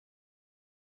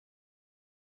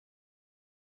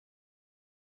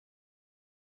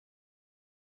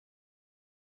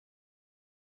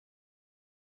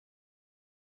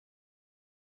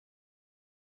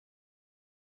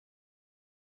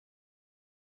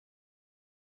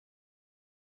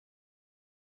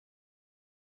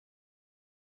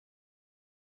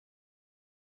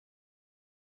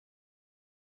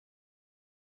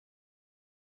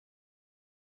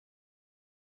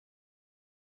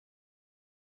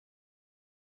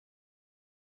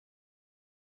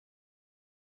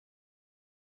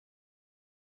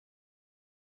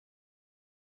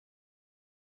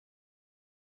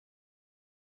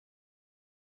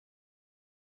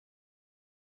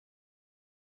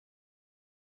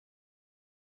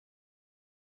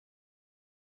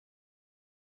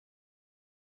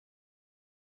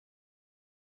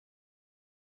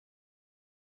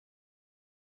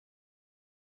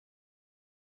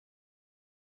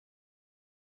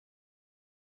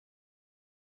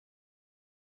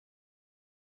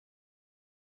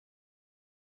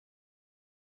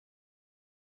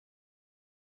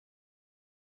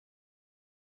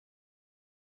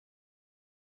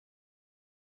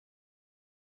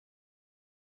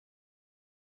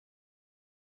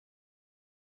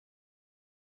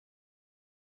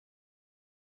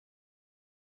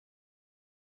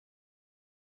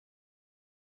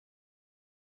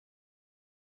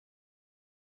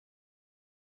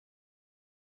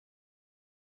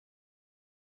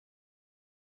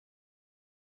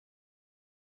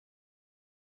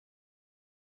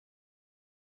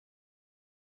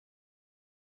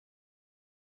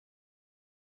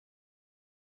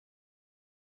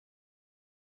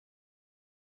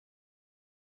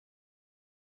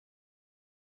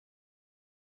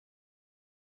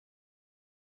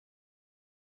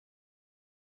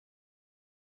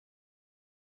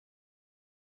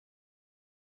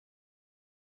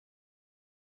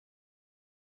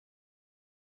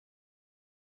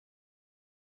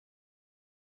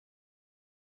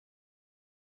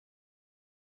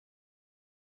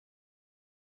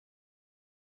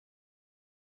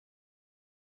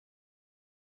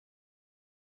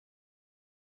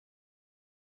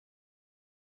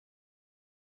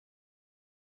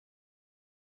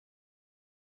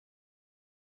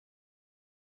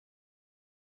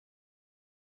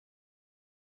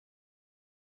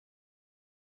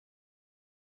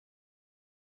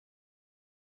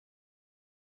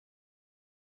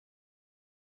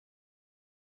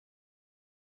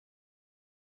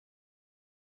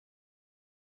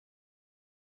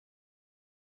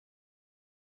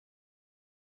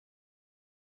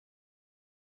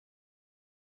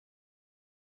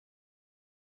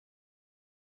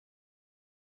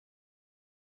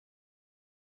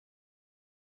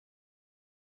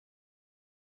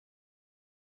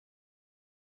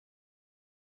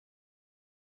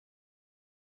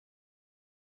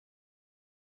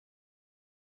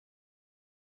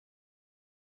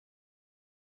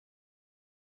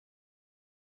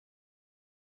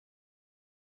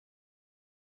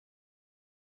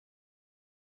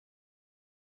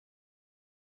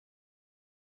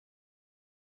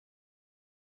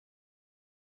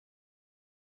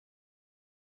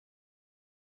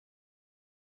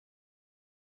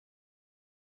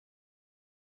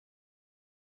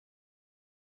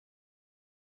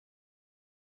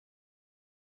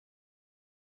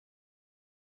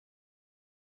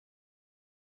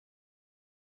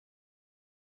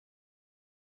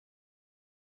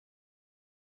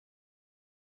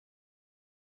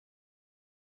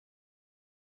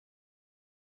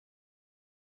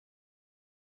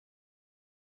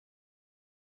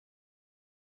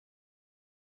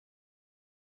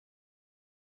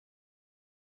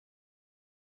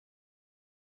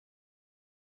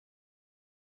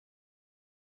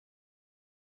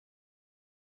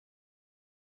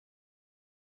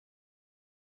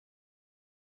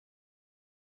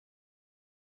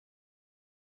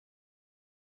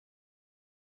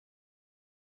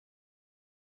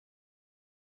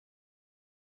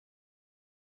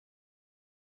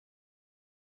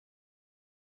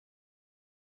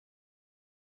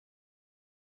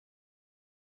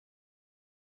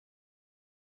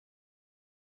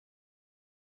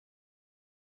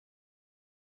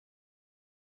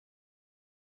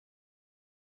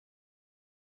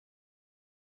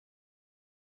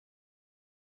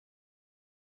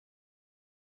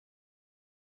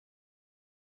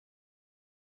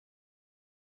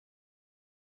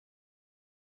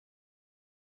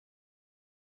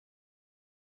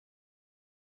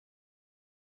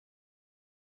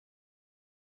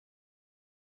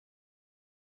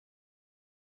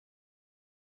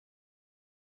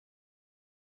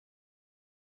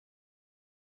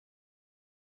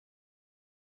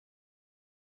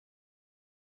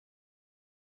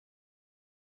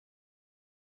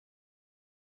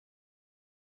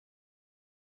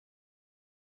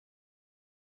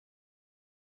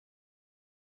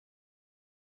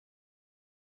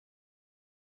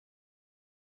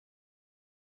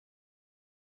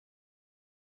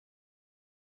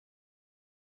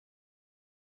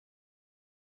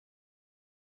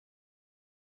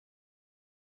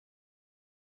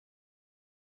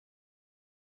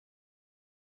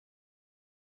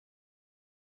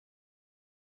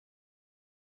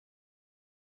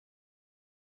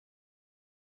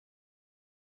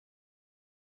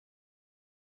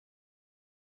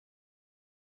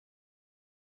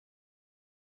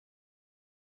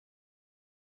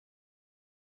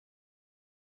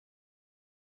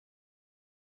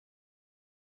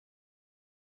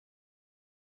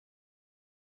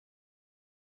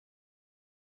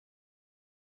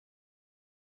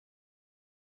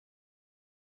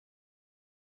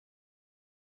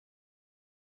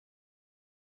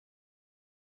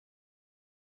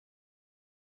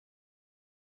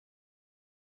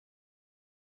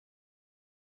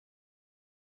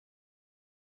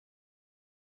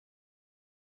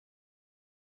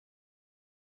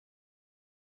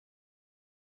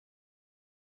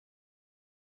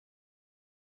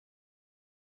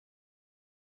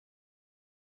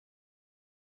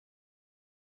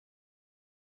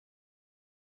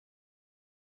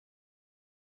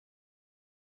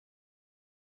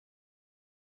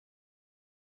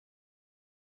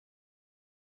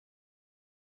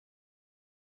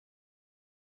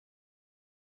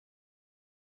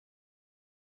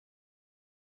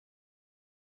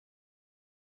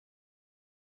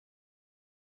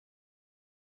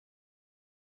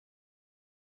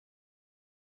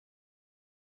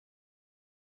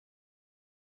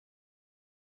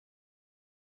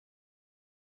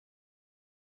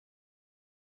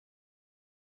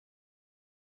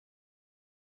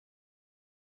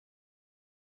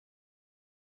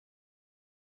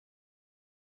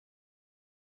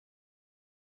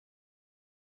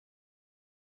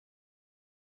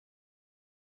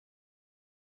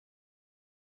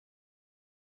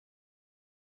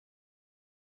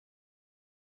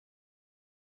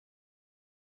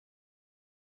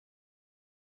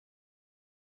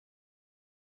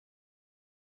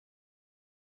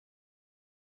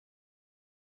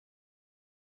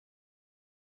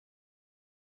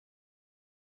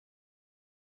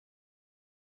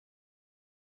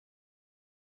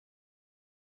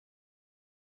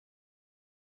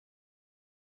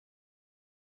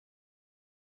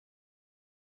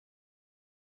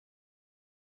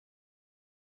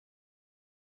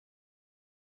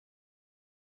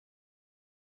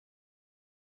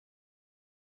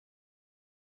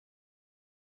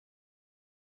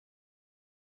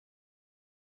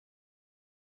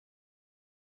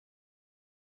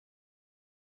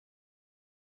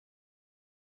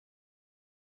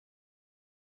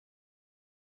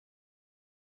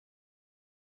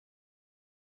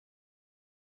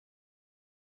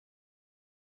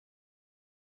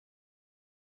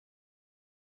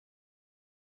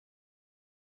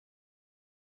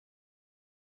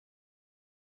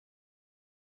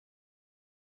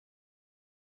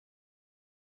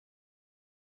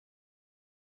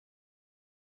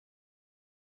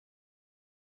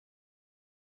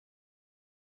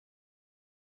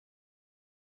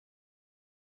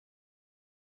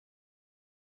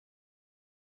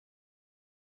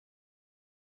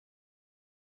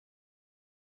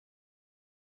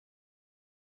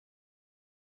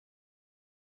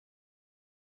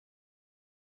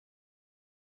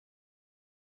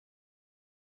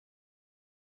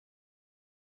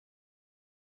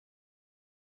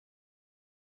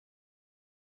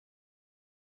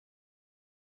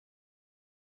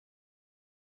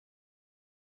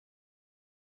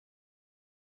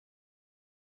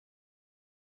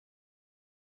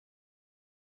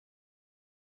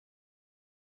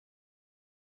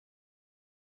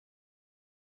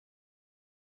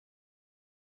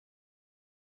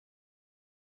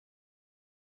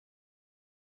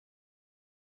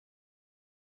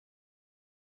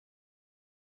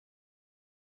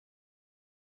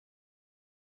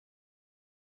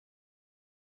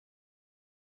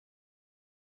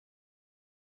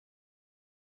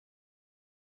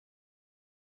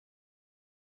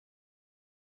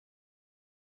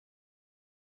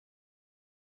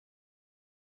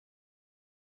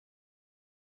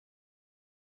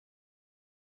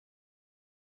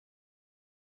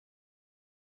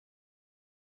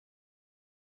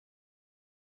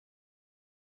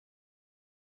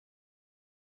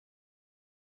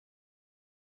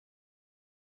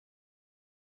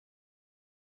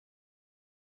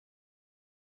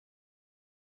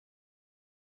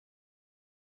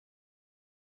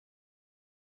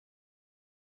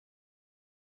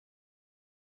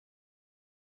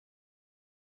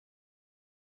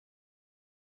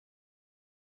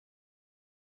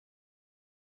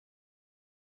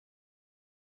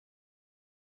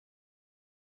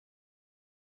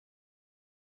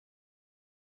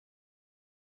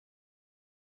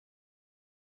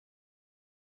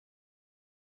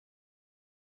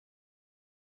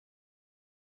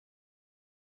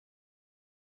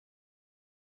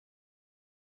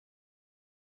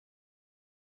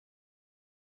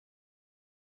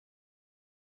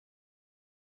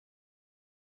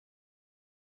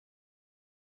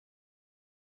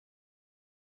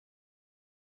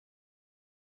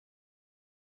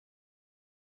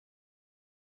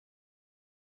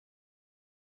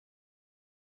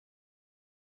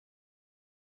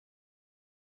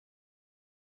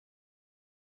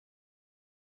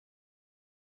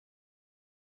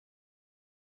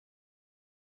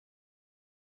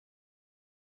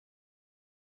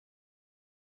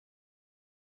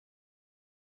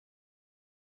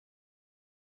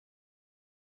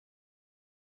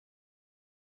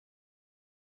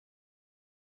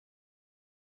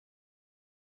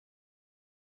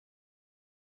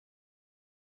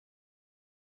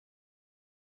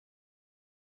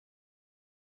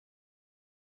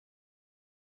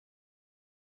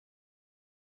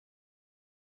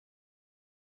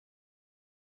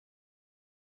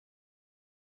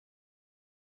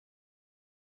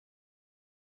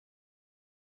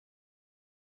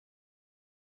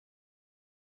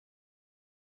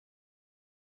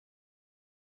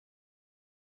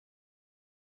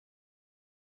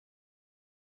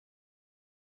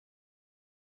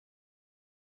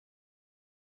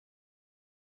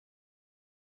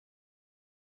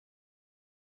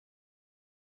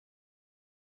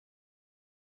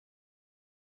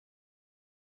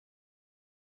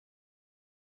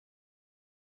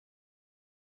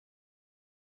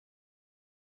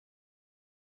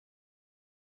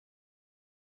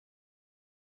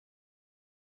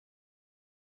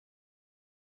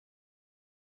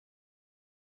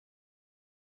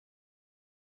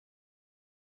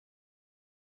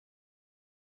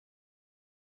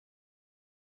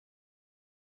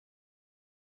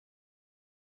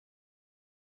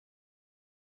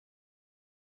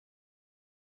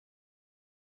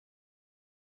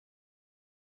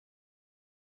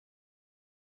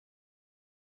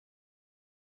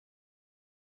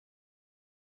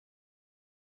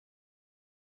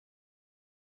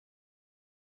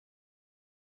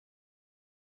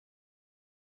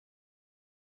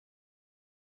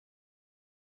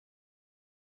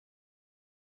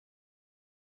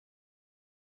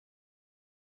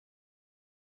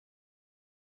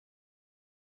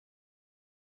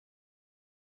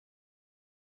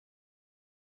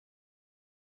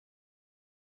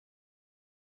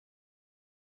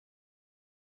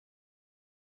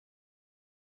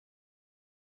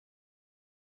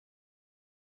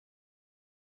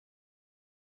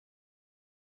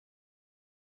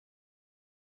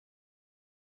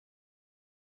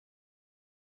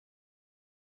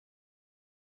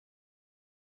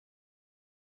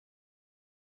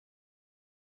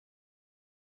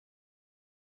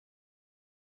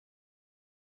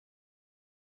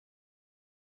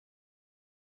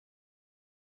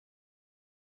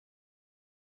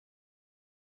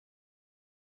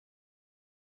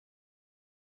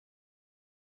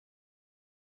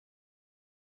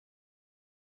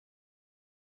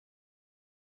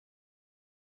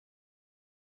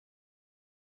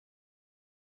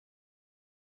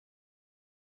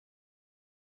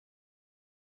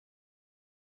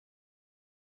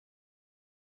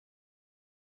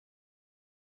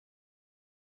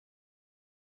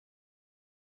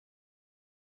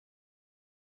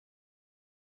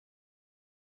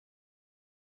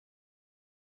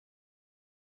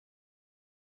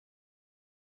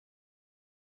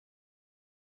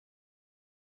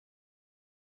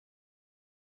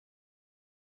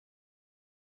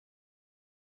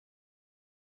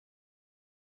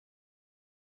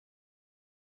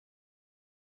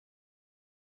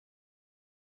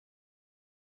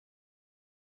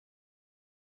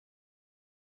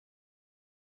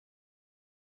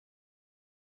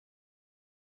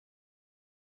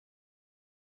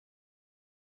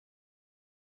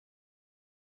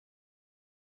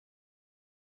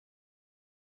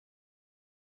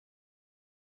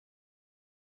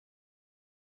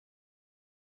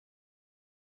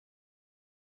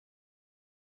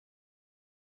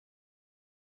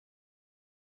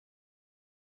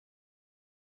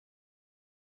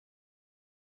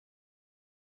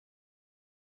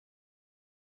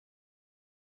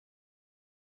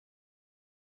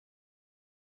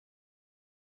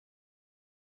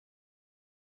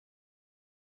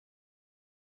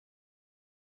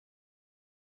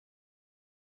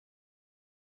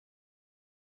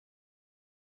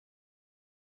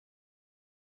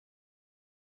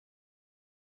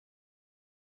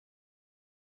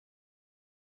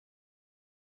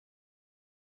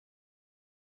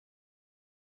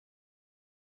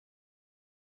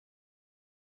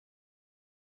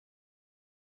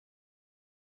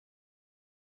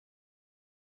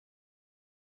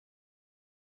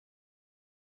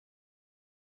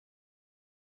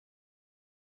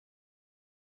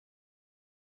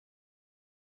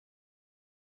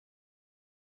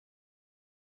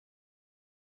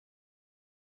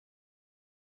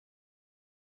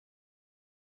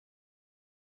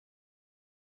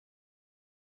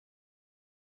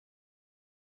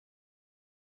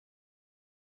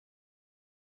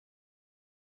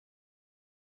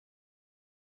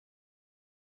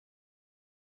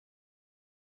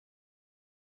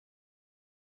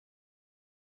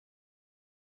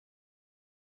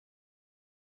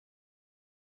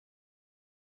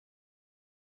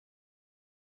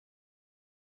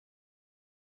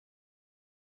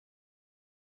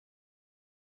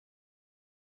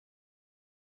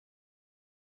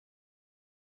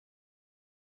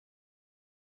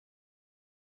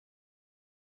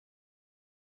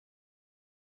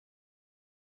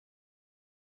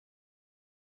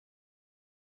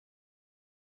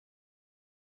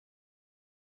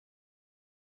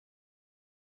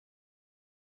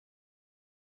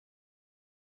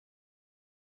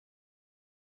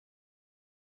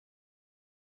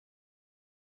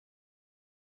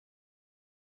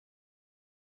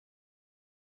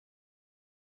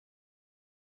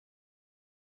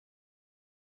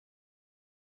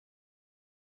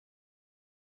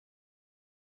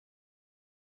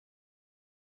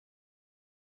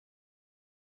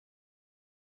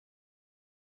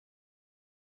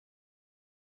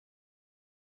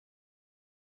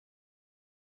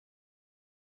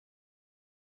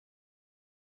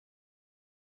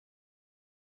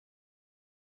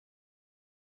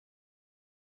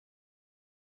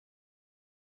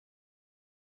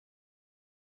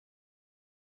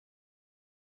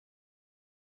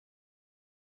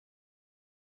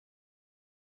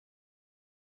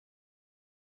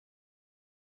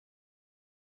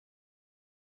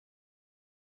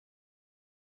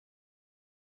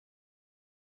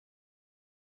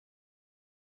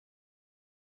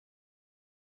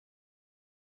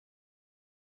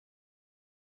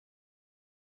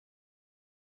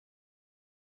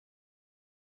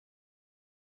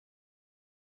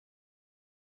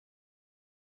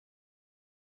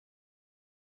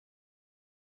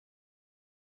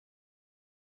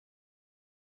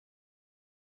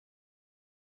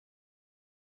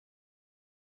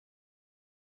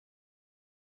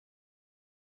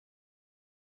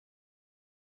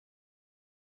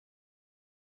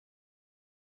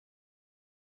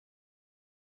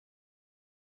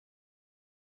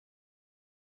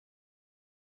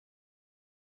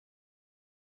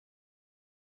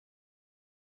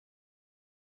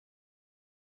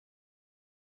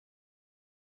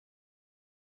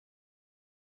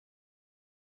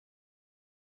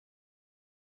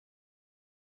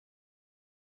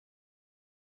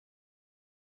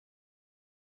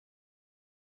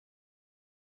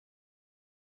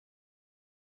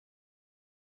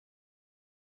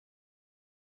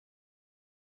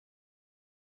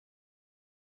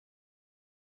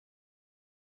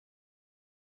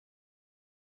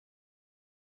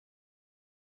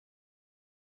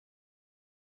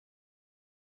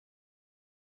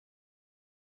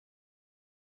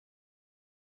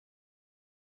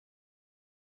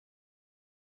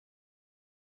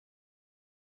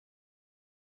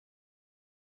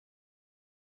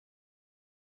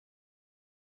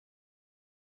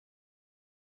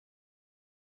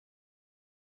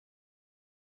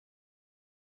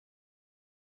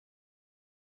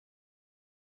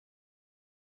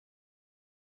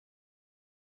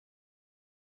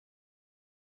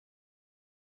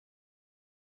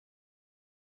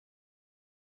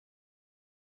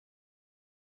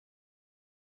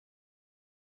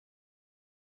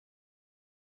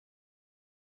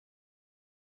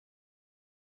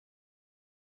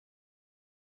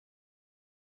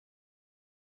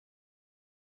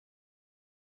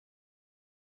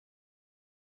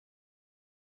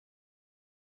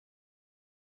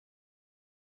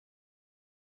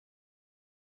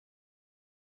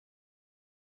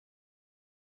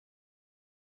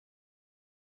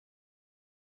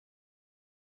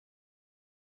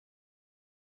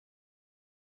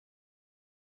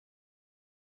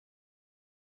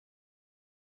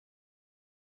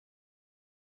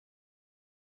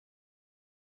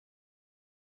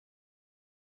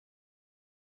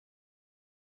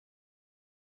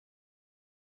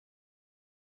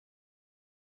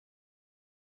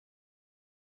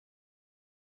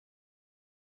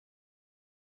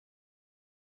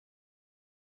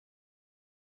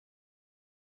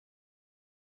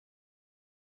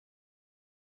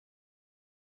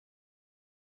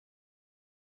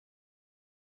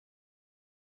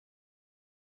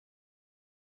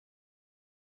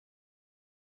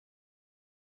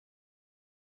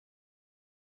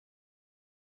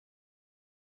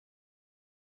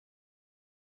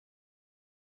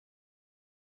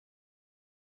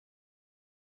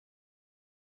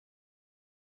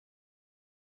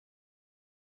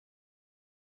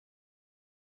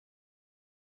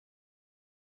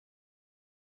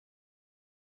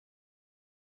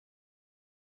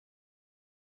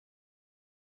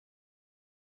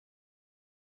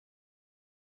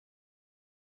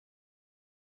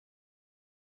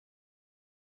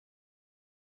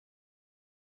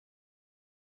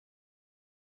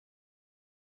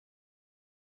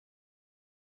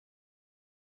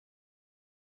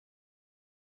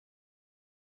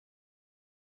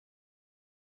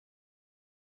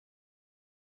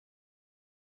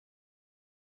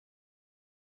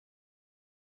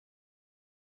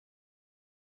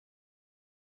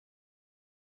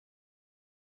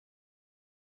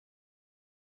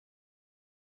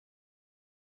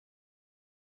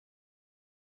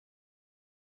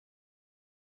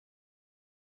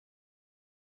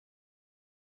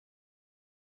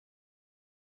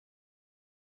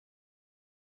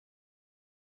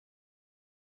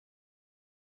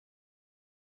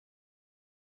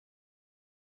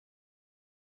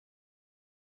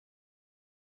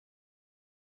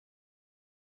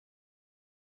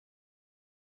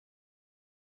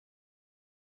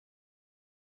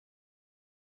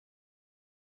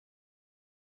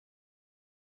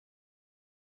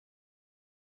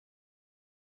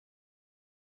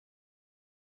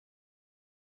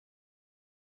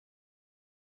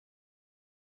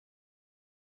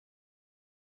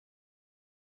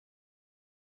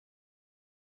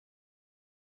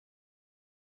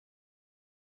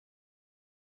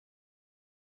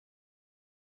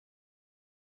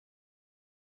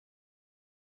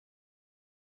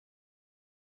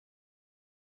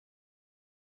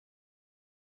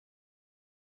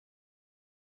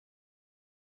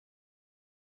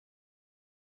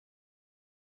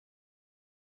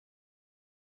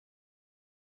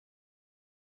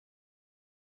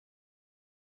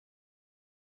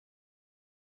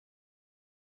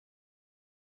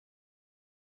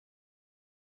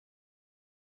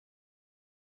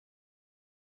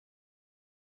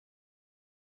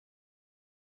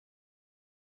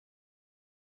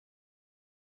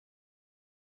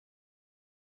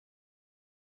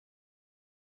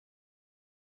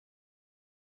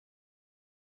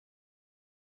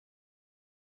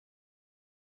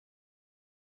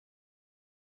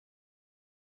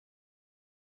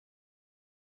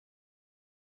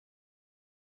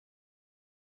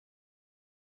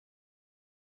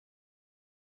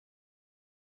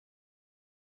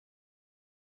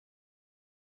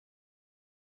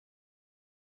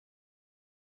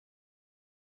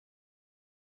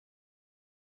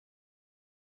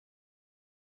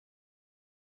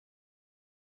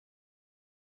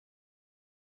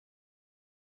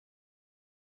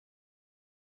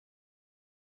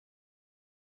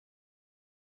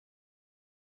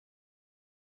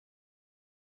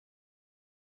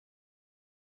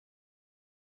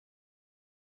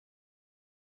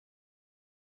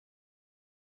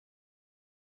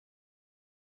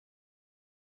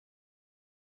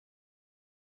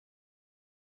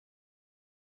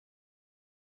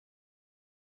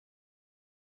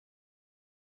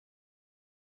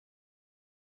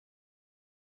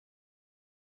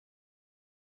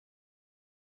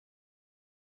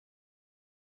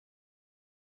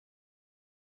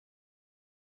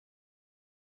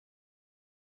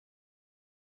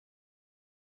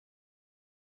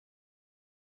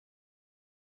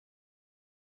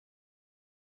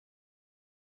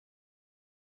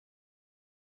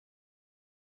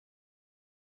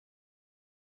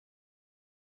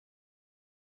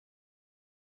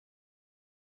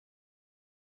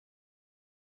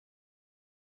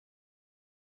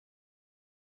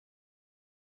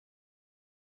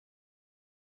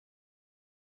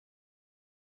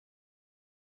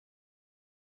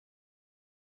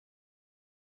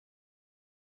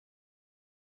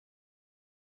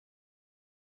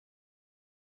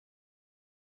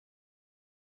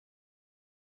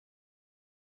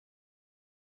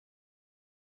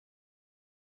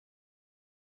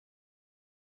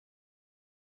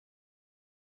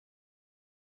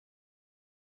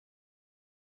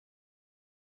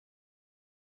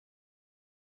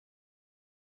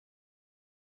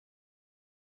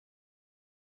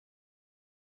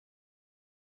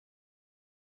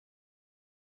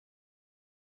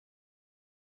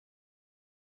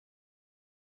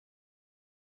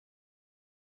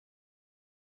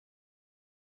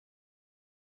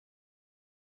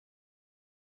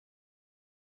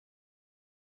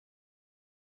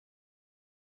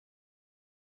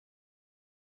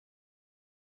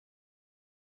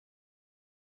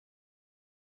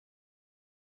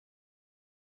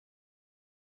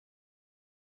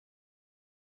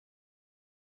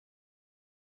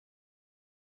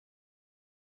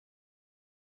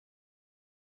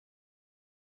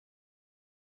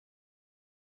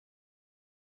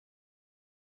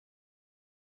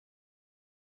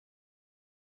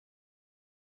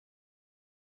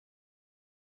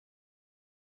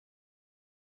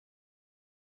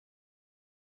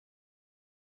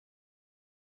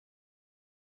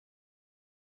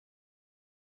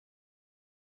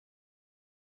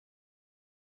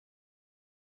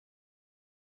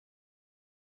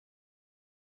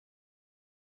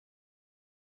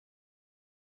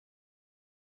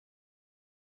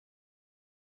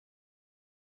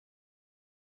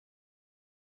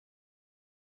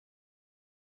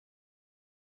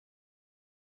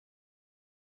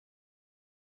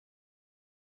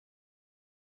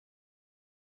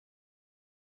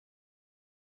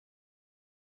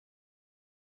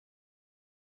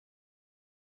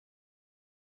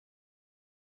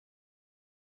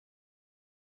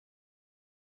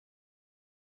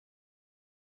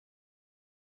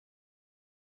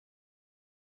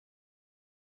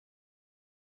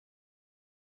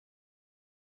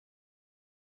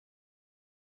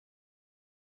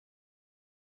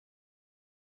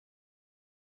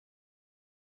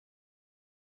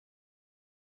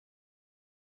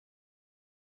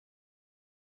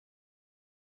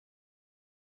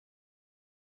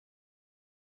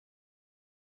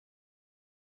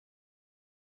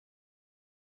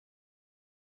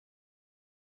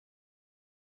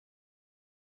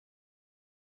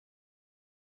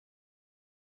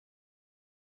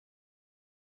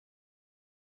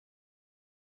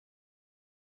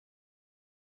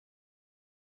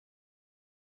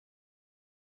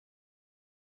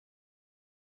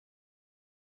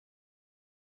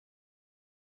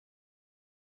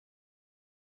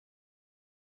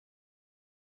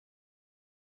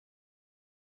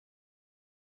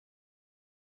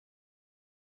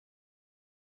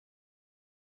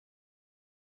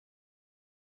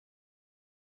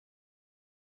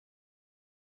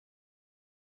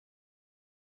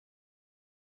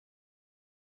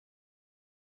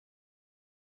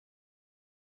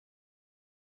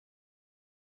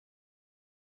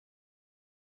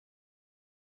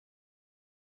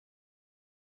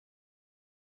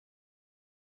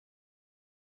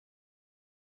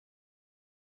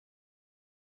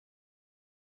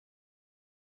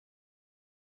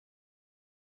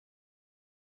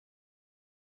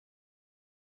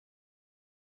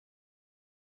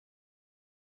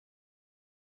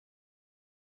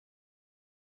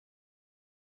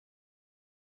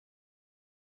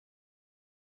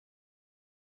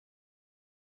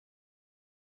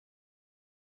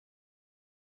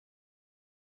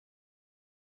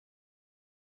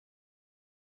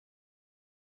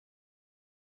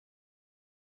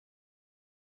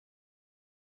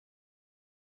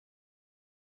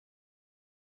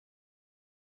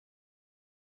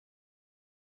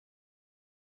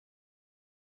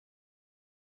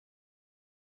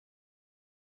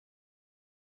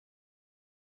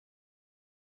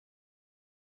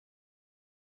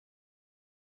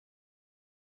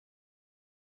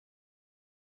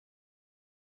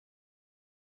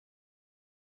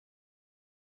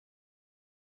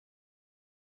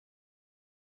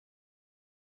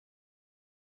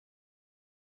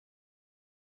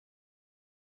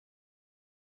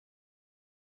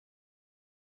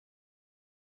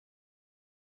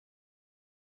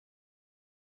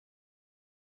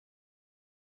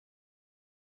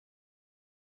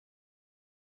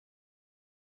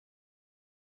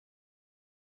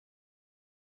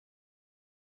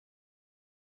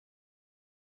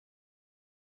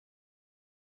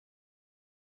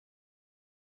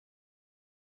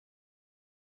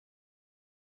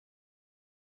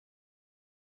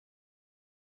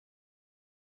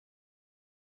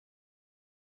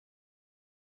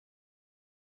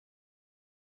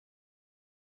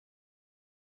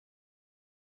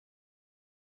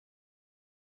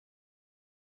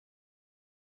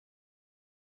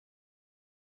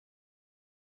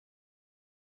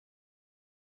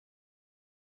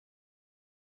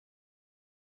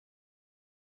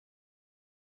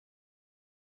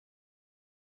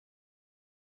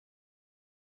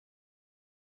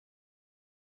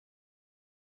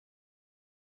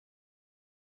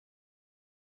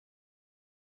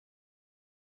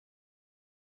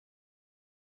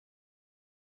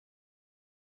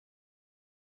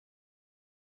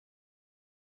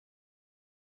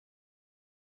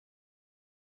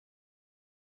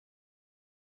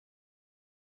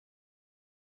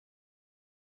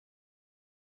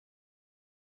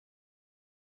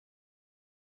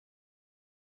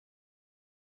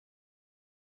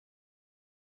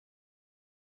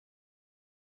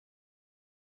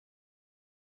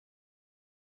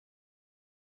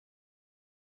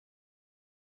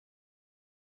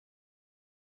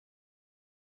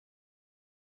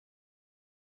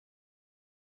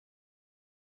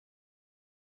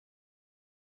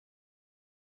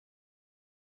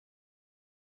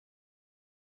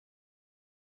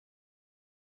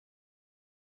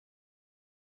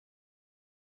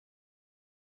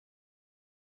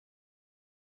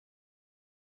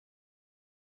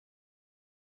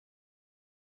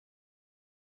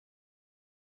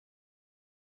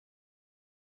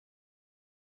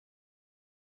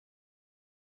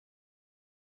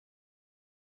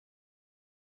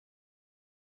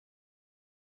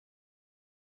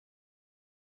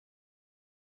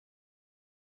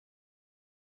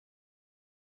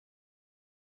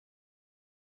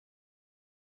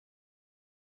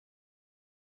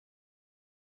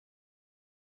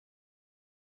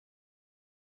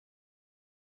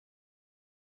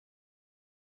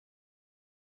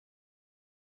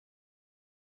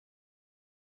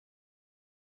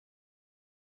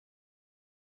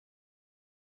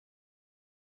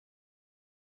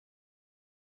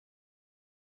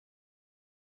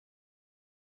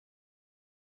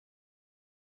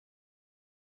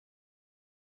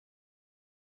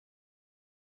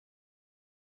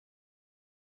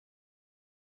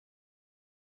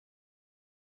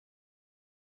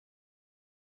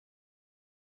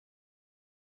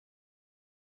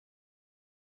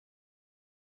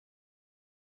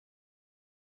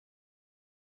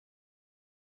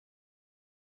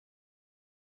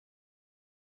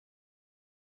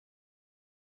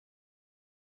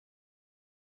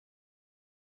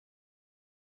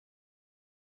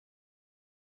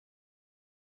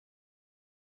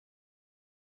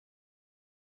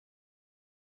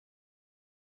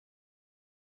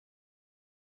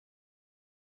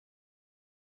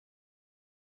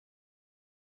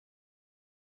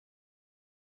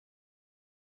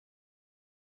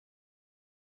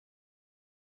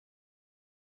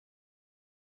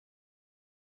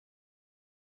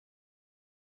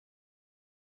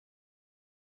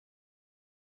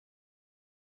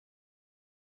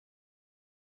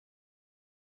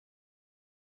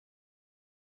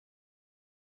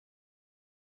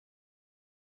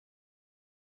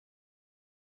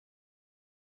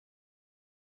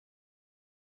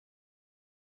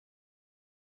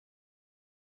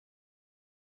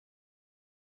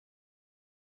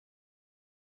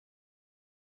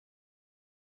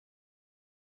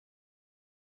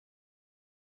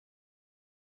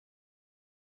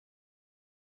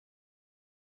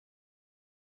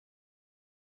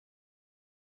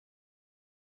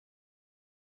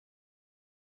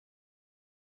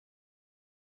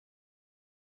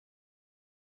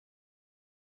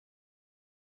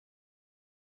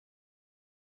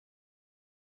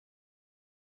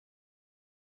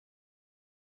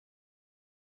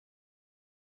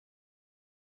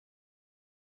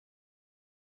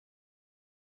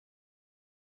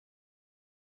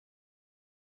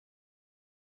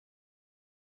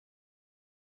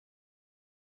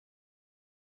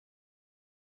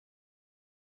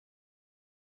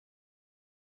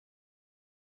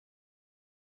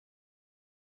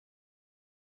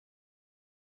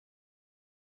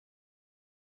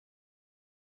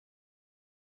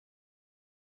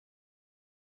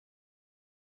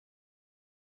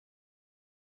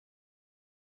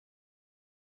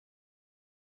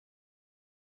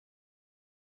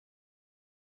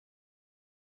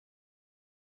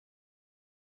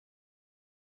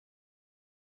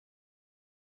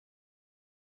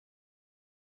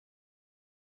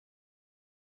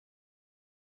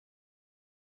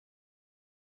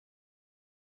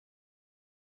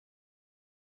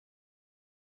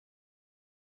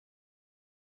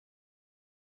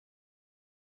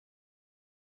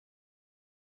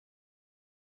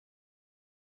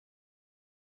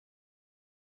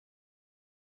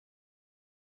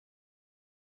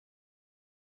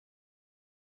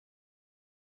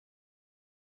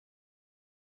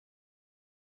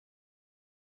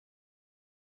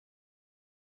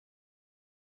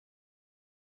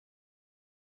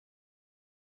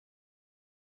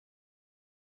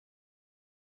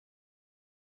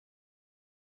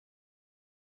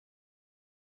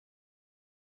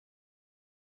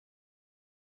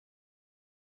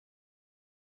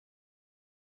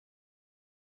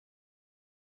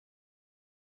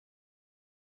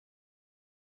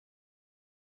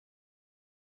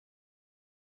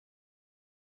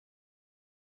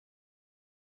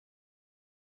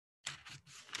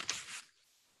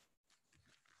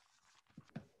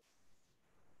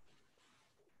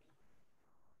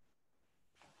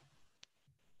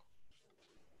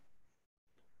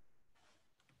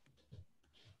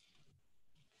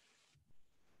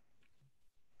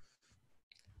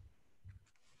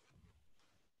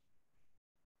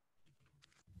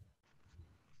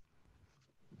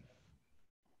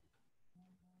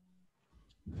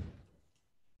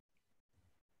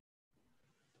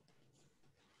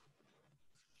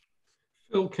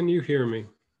Phil, can you hear me?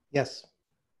 Yes.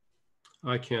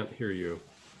 I can't hear you.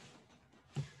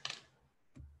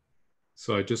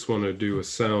 So I just want to do a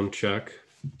sound check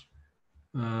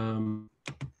before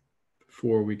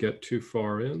we get too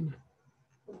far in.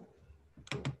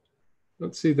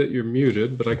 Let's see that you're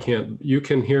muted, but I can't. You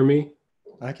can hear me?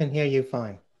 I can hear you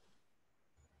fine.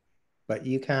 But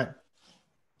you can't.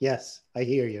 Yes, I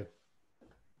hear you.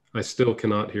 I still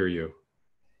cannot hear you.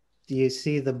 Do you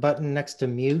see the button next to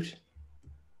mute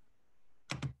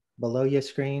below your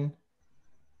screen?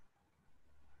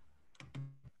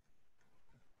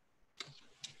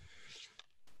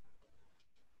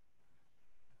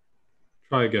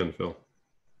 Try again, Phil.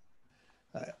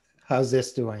 How's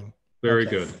this doing? Very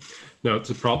good. No, it's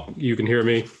a problem. You can hear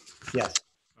me? Yes.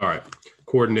 All right.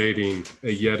 Coordinating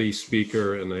a Yeti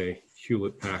speaker and a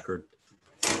Hewlett Packard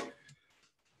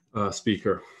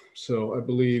speaker. So I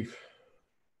believe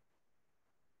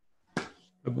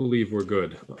we're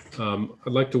good. I'd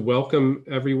like to welcome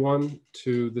everyone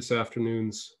to this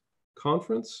afternoon's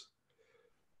conference,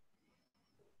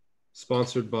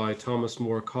 sponsored by Thomas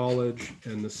More College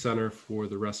and the Center for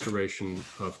the Restoration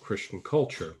of Christian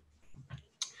Culture.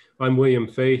 I'm William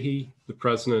Fahey, the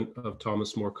president of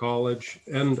Thomas More College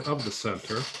and of the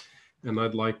center, and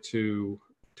I'd like to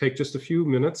take just a few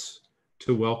minutes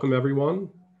to welcome everyone,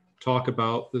 talk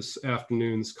about this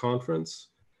afternoon's conference,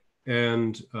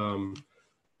 and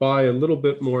buy a little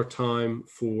bit more time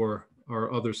for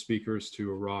our other speakers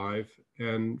to arrive,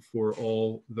 and for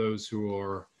all those who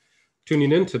are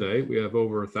tuning in today. We have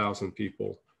over 1,000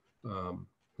 people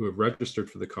who have registered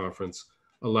for the conference,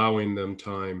 allowing them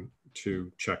time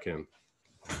to check in.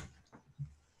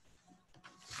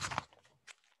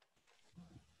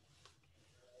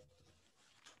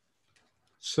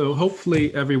 So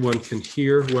hopefully everyone can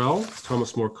hear well.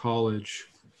 Thomas More College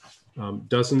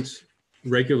doesn't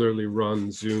regularly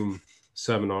run Zoom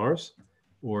seminars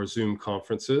or Zoom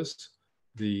conferences.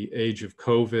 The age of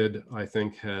COVID, I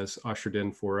think, has ushered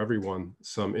in for everyone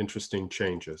some interesting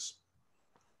changes.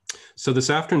 So this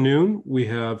afternoon, we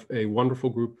have a wonderful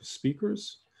group of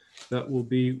speakers that will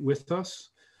be with us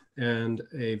and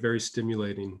a very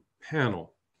stimulating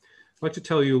panel. I'd like to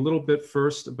tell you a little bit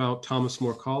first about Thomas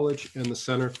More College and the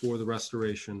Center for the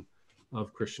Restoration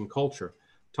of Christian Culture.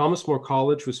 Thomas More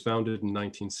College was founded in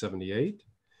 1978.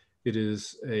 It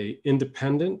is an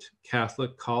independent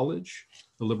Catholic college,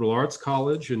 a liberal arts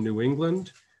college in New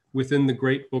England within the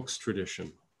great books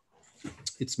tradition.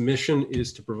 Its mission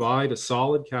is to provide a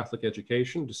solid Catholic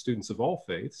education to students of all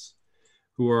faiths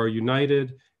who are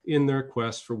united in their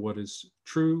quest for what is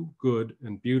true, good,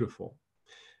 and beautiful,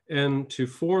 and to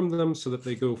form them so that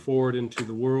they go forward into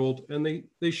the world and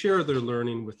they share their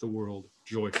learning with the world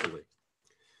joyfully.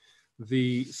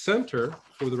 The Center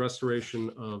for the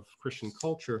Restoration of Christian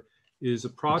Culture is a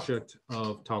project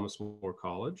of Thomas More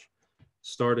College,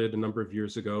 started a number of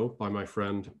years ago by my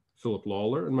friend Philip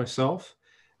Lawler and myself.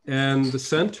 And the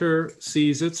center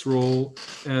sees its role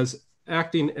as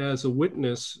acting as a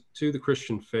witness to the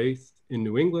Christian faith in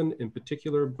New England in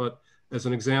particular, but as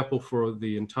an example for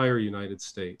the entire United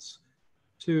States,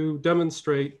 to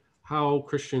demonstrate how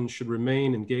Christians should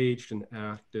remain engaged and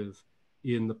active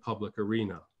in the public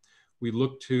arena. We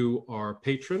look to our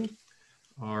patron,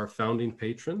 our founding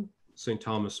patron, St.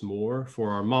 Thomas More, for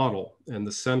our model, and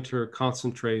the center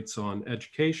concentrates on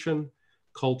education,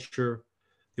 culture,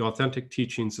 the authentic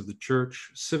teachings of the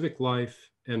church, civic life,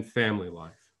 and family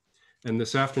life. And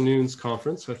this afternoon's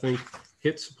conference, I think,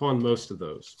 hits upon most of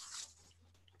those.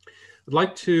 I'd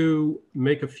like to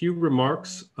make a few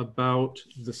remarks about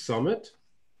the summit,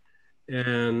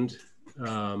 and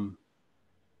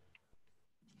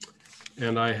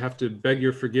I have to beg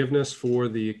your forgiveness for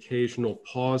the occasional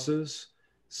pauses,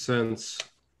 since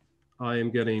I am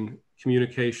getting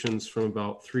communications from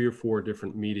about 3 or 4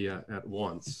 different media at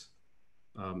once,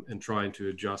 and trying to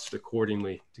adjust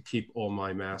accordingly to keep all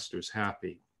my masters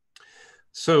happy.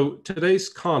 So today's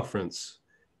conference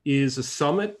is a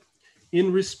summit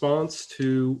in response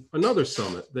to another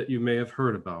summit that you may have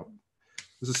heard about.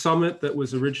 It was a summit that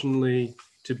was originally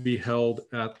to be held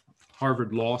at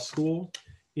Harvard Law School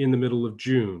in the middle of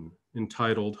June,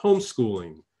 entitled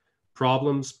Homeschooling: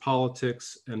 Problems,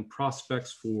 Politics, and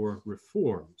Prospects for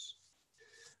Reforms.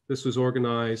 This was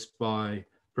organized by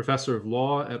Professor of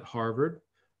Law at Harvard,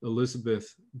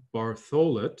 Elizabeth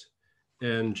Bartholet,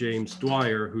 and James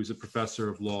Dwyer, who's a Professor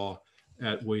of Law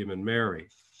at William & Mary.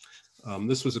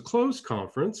 This was a closed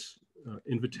conference,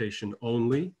 invitation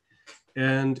only,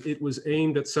 and it was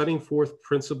aimed at setting forth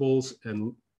principles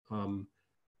and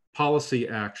policy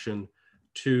action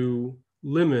to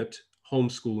limit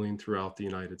homeschooling throughout the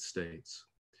United States.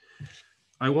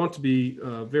 I want to be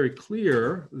very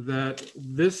clear that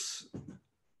this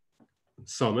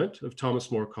summit of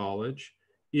Thomas More College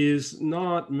is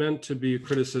not meant to be a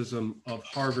criticism of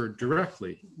Harvard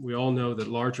directly. We all know that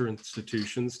larger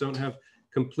institutions don't have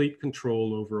complete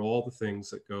control over all the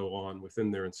things that go on within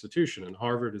their institution. And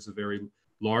Harvard is a very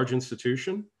large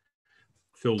institution.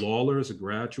 Phil Lawler is a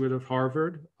graduate of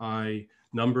Harvard. I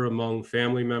number among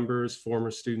family members,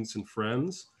 former students and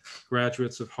friends,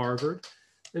 graduates of Harvard.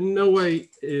 In no way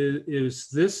is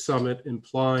this summit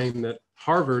implying that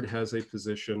Harvard has a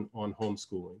position on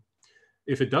homeschooling.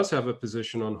 If it does have a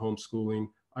position on homeschooling,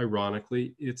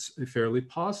 ironically, it's a fairly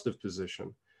positive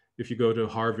position. If you go to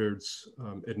Harvard's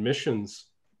admissions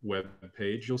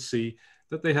webpage, you'll see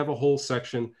that they have a whole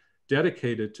section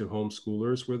dedicated to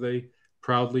homeschoolers where they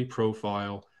proudly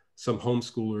profile some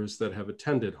homeschoolers that have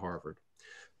attended Harvard.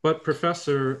 But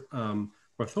Professor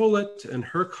Bartholet and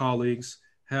her colleagues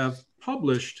have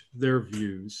published their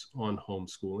views on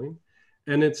homeschooling.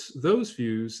 And it's those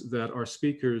views that our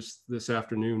speakers this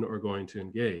afternoon are going to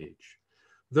engage.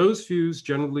 Those views,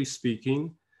 generally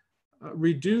speaking,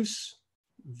 reduce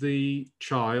the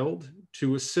child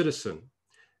to a citizen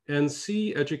and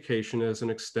see education as an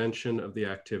extension of the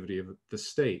activity of the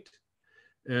state.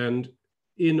 And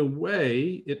in a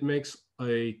way, it makes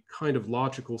a kind of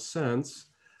logical sense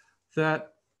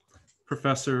that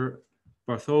Professor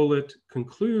Bartholet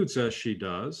concludes, as she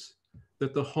does,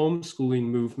 that the homeschooling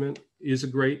movement is a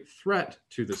great threat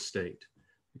to the state.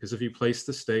 Because if you place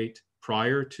the state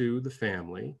prior to the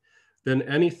family, then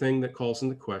anything that calls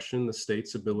into question the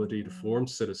state's ability to form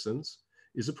citizens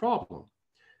is a problem.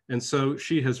 And so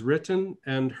she has written,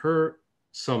 and her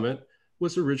summit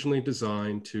was originally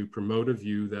designed to promote a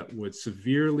view that would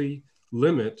severely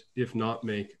limit, if not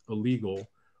make illegal,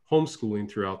 homeschooling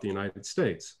throughout the United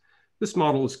States. This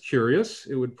model is curious.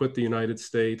 It would put the United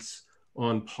States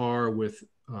on par with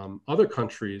other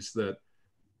countries that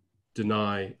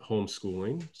deny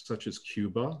homeschooling, such as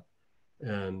Cuba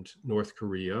and North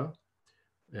Korea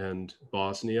and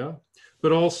Bosnia,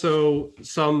 but also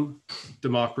some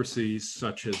democracies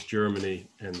such as Germany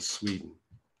and Sweden.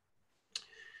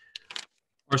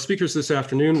 Our speakers this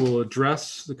afternoon will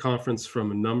address the conference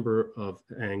from a number of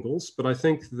angles, but I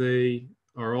think they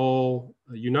are all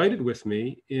united with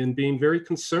me in being very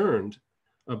concerned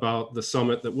about the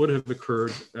summit that would have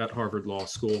occurred at Harvard Law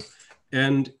School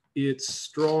and its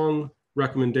strong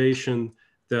recommendation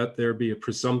that there be a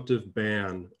presumptive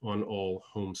ban on all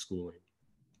homeschooling.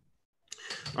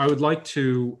 I would like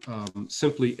to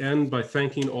simply end by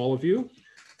thanking all of you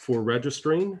for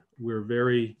registering. We're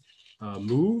very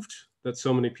moved that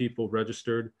so many people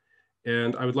registered.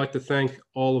 And I would like to thank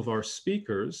all of our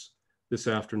speakers this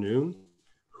afternoon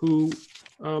who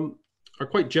are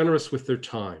quite generous with their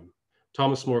time.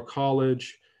 Thomas More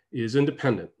College is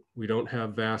independent. We don't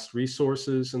have vast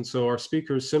resources. And so our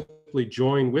speakers simply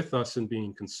join with us in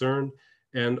being concerned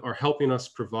and are helping us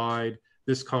provide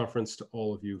this conference to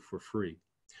all of you for free.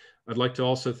 I'd like to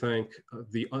also thank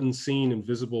the unseen and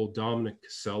visible Dominic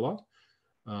Casella,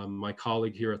 my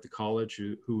colleague here at the college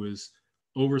who is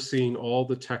overseeing all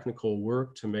the technical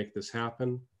work to make this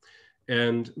happen,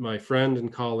 and my friend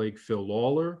and colleague Phil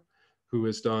Lawler, who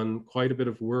has done quite a bit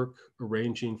of work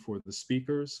arranging for the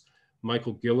speakers,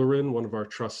 Michael Gillerin, one of our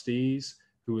trustees,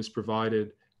 who has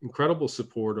provided incredible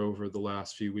support over the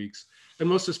last few weeks, and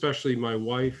most especially my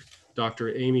wife,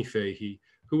 Dr. Amy Fahey,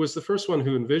 who was the first one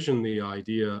who envisioned the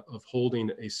idea of holding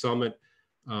a summit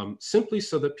simply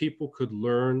so that people could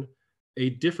learn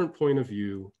a different point of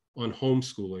view on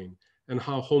homeschooling and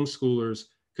how homeschoolers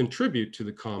contribute to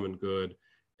the common good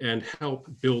and help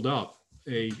build up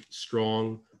a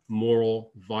strong,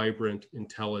 moral, vibrant,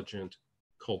 intelligent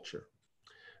culture.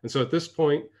 And so at this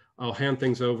point, I'll hand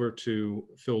things over to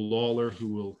Phil Lawler, who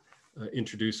will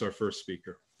introduce our first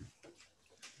speaker.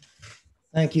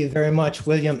 Thank you very much,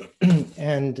 William.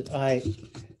 And I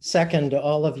second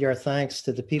all of your thanks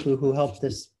to the people who helped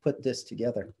put this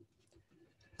together.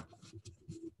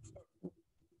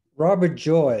 Robert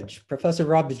George, Professor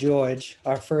Robert George,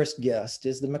 our first guest,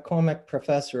 is the McCormick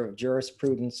Professor of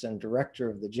Jurisprudence and Director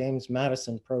of the James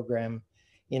Madison Program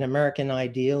in American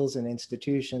Ideals and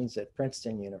Institutions at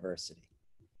Princeton University.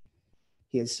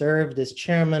 He has served as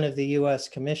chairman of the U.S.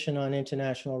 Commission on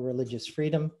International Religious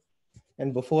Freedom,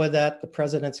 and before that, the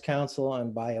President's Council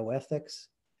on Bioethics,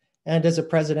 and as a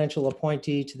presidential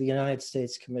appointee to the United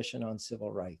States Commission on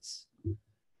Civil Rights.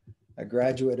 A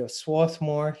graduate of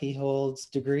Swarthmore, he holds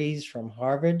degrees from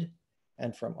Harvard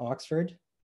and from Oxford,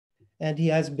 and he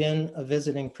has been a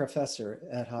visiting professor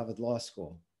at Harvard Law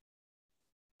School.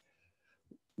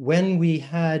 When we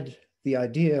had the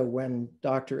idea, when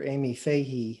Dr. Amy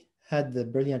Fahey had the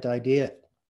brilliant idea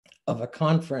of a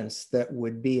conference that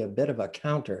would be a bit of a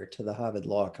counter to the Harvard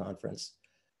Law Conference.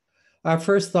 Our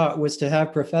first thought was to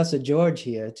have Professor George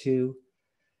here to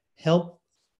help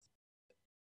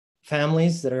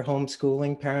families that are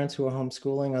homeschooling, parents who are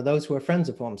homeschooling, or those who are friends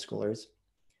of homeschoolers,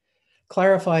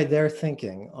 clarify their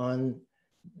thinking on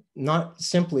not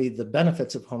simply the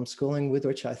benefits of homeschooling, with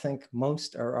which I think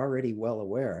most are already well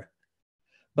aware,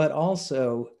 but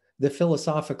also the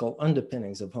philosophical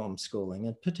underpinnings of homeschooling,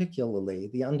 and particularly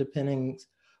the underpinnings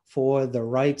for the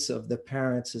rights of the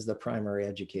parents as the primary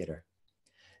educator.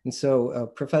 And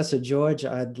so, Professor George,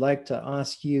 I'd like to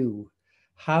ask you,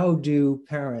 how should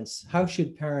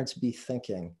parents be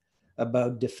thinking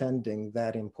about defending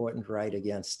that important right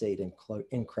against state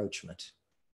encroachment?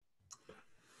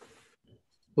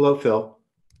 Hello, Phil.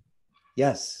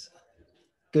 Yes,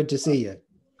 good to see you.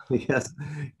 Yes,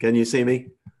 can you see me?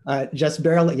 Just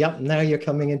barely, yep, now you're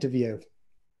coming into view.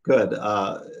 Good.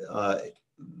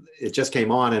 It just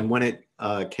came on, and when it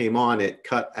came on, it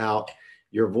cut out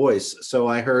your voice. So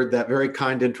I heard that very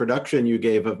kind introduction you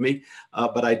gave of me,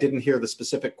 but I didn't hear the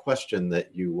specific question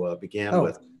that you began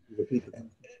with.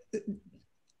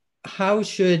 How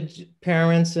should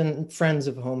parents and friends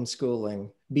of homeschooling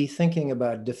be thinking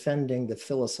about defending the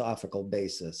philosophical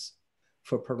basis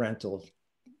for parental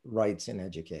rights in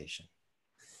education?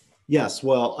 Yes,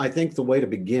 well, I think the way to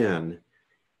begin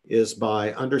is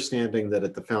by understanding that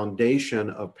at the foundation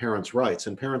of parents' rights,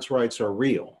 and parents' rights are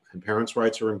real, and parents'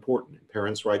 rights are important, and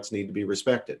parents' rights need to be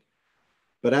respected.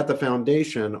 But at the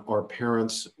foundation are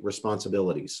parents'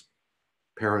 responsibilities,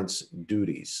 parents'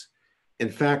 duties. In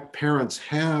fact, parents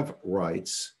have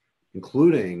rights,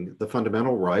 including the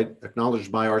fundamental right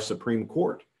acknowledged by our Supreme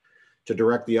Court to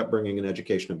direct the upbringing and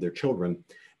education of their children,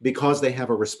 because they have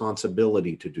a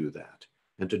responsibility to do that,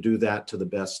 and to do that to the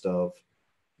best of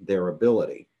their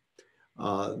ability.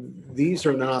 These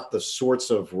are not the sorts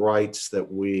of rights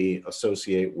that we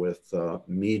associate with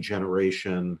me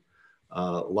generation,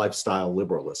 lifestyle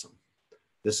liberalism.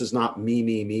 This is not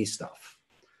me stuff.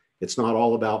 It's not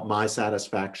all about my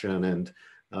satisfaction and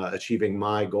achieving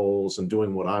my goals and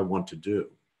doing what I want to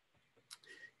do.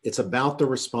 It's about the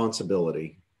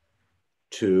responsibility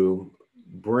to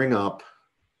bring up,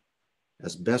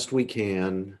 as best we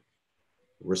can,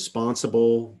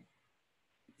 responsible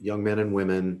young men and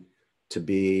women to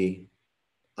be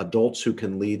adults who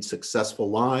can lead successful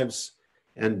lives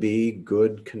and be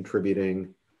good,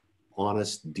 contributing,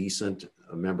 honest, decent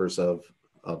members of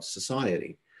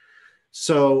society.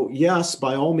 So yes,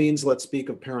 by all means, let's speak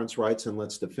of parents' rights and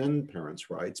let's defend parents'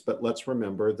 rights, but let's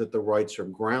remember that the rights are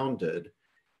grounded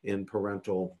in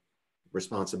parental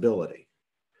responsibility.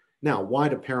 Now, why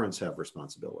do parents have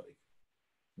responsibility?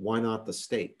 Why not the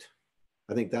state?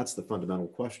 I think that's the fundamental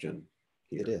question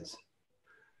here. It is.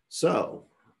 So,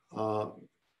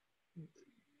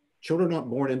 children are not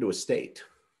born into a state.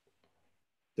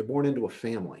 They're born into a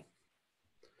family.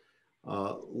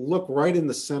 Look right in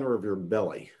the center of your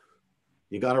belly.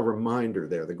 You got a reminder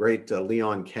there. The great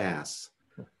Leon Cass,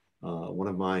 one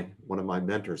of my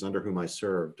mentors under whom I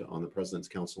served on the President's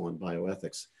Council on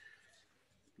Bioethics,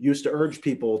 used to urge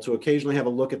people to occasionally have a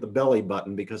look at the belly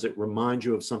button because it reminds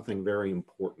you of something very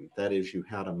important. That is, you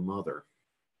had a mother.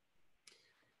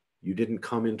 You didn't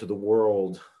come into the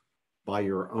world by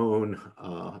your own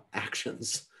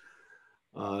actions.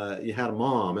 You had a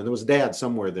mom, and there was a dad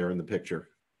somewhere there in the picture.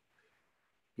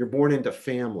 You're born into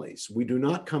families. We do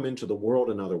not come into the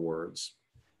world, in other words,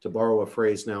 to borrow a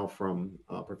phrase now from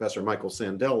Professor Michael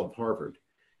Sandel of Harvard,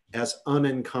 as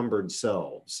unencumbered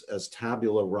selves, as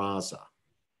tabula rasa.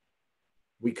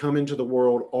 We come into the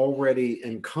world already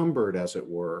encumbered, as it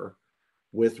were,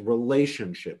 with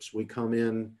relationships. We come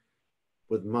in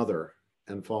with mother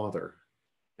and father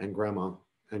and grandma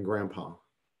and grandpa,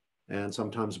 and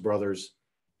sometimes brothers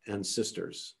and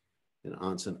sisters and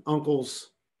aunts and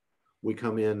uncles. We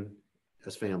come in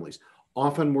as families.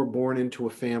 Often we're born into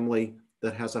a family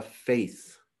that has a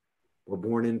faith. We're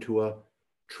born into a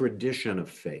tradition of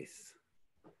faith.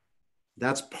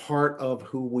 That's part of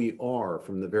who we are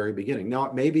from the very beginning. Now,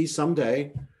 it may be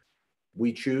someday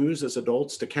we choose as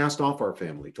adults to cast off our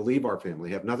family, to leave our family,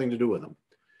 have nothing to do with them.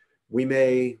 We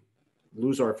may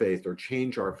lose our faith or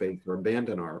change our faith or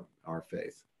abandon our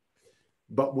faith.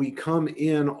 But we come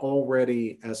in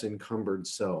already as encumbered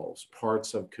selves,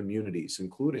 parts of communities,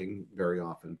 including very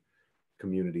often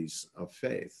communities of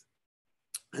faith.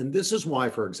 And this is why,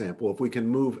 for example, if we can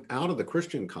move out of the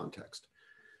Christian context,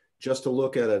 just to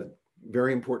look at a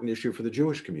very important issue for the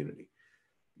Jewish community.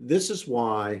 This is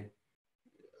why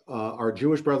our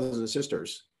Jewish brothers and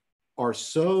sisters are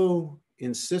so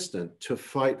insistent to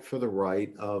fight for the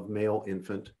right of male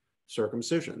infant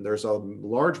circumcision. There's a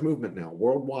large movement now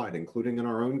worldwide, including in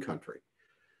our own country,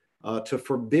 to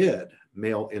forbid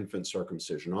male infant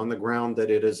circumcision on the ground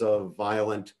that it is a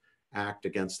violent act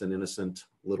against an innocent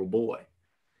little boy.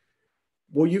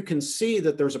 Well, you can see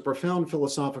that there's a profound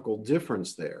philosophical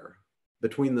difference there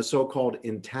between the so-called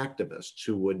intactivists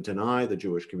who would deny the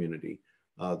Jewish community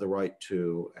the right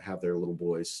to have their little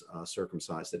boys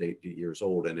circumcised at 8 years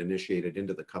old and initiated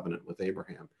into the covenant with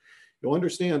Abraham. You'll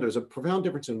understand there's a profound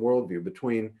difference in worldview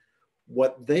between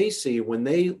what they see when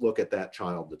they look at that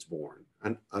child that's born,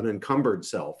 an encumbered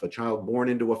self, a child born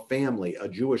into a family, a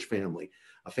Jewish family,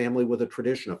 a family with a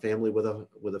tradition, a family with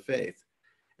a faith,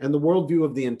 and the worldview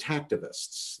of the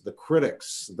intactivists, the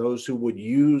critics, those who would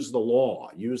use the law,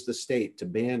 use the state to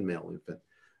ban male infant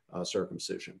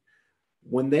circumcision.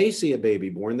 When they see a baby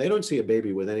born, they don't see a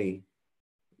baby with any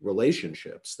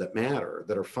relationships that matter,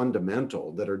 that are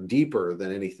fundamental, that are deeper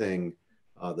than anything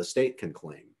the state can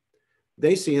claim.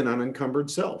 They see an unencumbered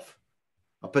self,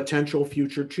 a potential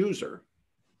future chooser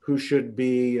who should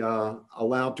be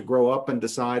allowed to grow up and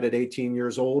decide at 18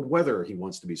 years old whether he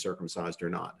wants to be circumcised or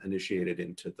not, initiated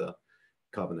into the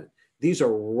covenant. These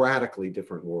are radically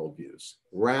different worldviews,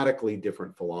 radically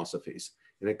different philosophies.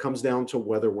 And it comes down to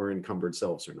whether we're encumbered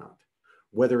selves or not,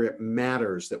 whether it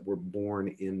matters that we're born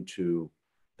into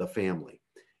the family.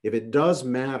 If it does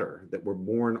matter that we're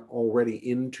born already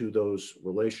into those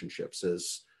relationships,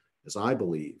 as I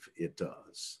believe it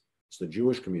does, as the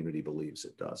Jewish community believes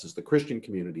it does, as the Christian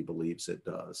community believes it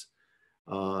does,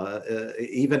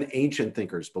 even ancient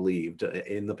thinkers believed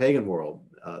in the pagan world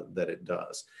that it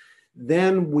does,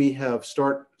 then we have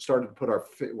starting to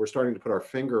put our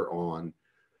finger on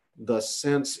the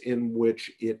sense in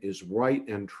which it is right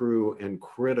and true and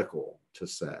critical to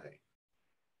say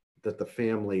that the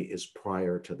family is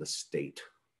prior to the state.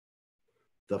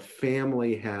 The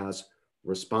family has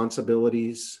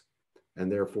responsibilities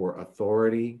and therefore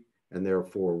authority and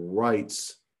therefore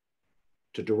rights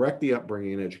to direct the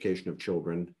upbringing and education of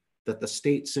children that the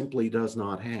state simply does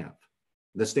not have.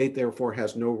 The state therefore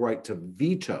has no right to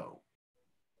veto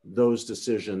those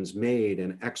decisions made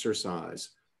and exercise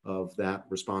of that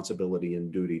responsibility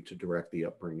and duty to direct the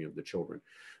upbringing of the children.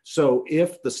 So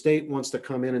if the state wants to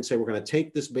come in and say, we're going to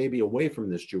take this baby away from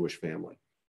this Jewish family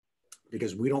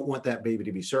because we don't want that baby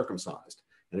to be circumcised,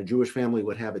 and a Jewish family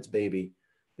would have its baby,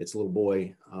 its little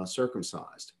boy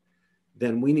circumcised,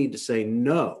 then we need to say,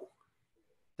 no,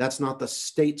 that's not the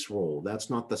state's role. That's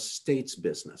not the state's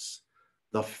business.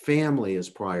 The family is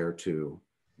prior to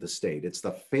the state. It's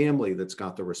the family that's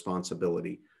got the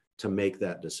responsibility to make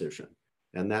that decision.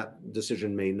 And that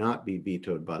decision may not be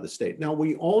vetoed by the state. Now,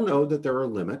 we all know that there are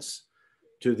limits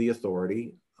to the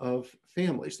authority of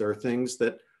families. There are things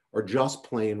that are just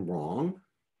plain wrong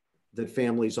that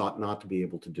families ought not to be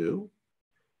able to do.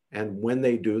 And when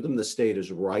they do them, the state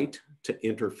is right to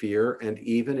interfere and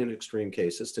even in extreme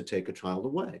cases to take a child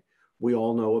away. We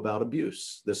all know about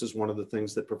abuse. This is one of the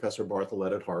things that Professor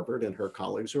Bartholet at Harvard and her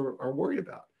colleagues are worried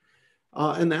about.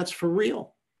 And that's for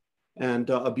real. And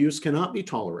abuse cannot be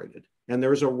tolerated. And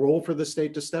there's a role for the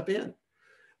state to step in.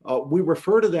 We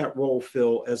refer to that role,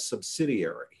 Phil, as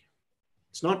subsidiary.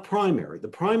 It's not primary. The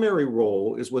primary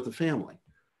role is with the family.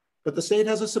 But the state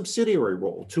has a subsidiary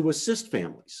role to assist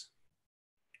families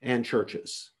and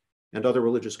churches and other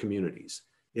religious communities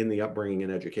in the upbringing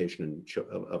and education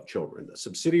of children. The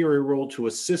subsidiary role to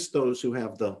assist those who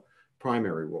have the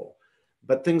primary role.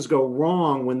 But things go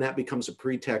wrong when that becomes a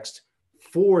pretext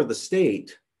for the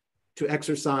state to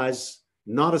exercise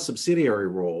not a subsidiary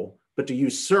role, but to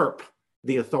usurp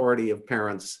the authority of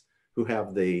parents who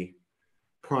have the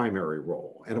primary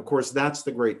role. And of course, that's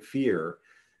the great fear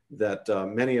that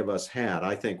many of us had,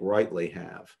 I think rightly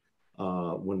have,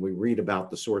 when we read about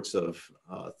the sorts of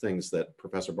things that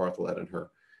Professor Bartholet and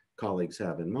her colleagues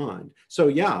have in mind. So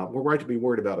yeah, we're right to be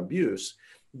worried about abuse,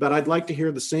 but I'd like to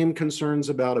hear the same concerns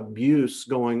about abuse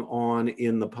going on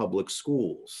in the public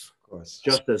schools. Of course.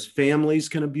 Just as families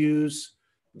can abuse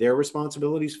their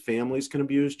responsibilities, families can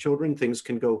abuse children, things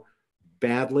can go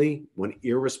badly when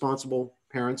irresponsible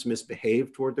parents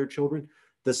misbehave toward their children.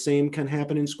 The same can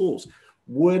happen in schools.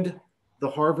 Would the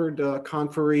Harvard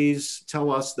conferees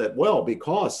tell us that, well,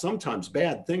 because sometimes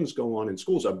bad things go on in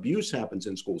schools, abuse happens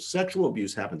in schools, sexual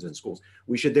abuse happens in schools,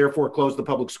 we should therefore close the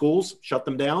public schools, shut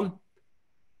them down?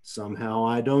 Somehow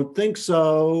I don't think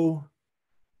so.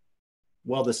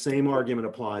 Well, the same argument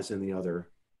applies in the other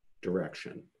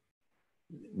direction.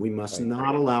 We must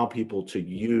not allow people to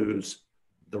use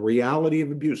the reality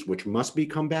of abuse, which must be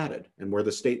combated and where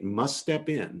the state must step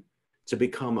in, to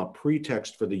become a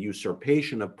pretext for the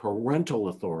usurpation of parental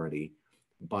authority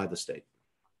by the state.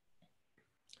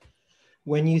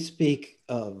 When you speak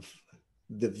of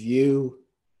the view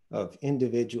of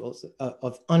individuals,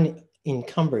 of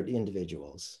unencumbered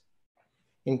individuals.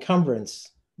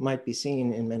 Encumbrance might be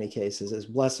seen in many cases as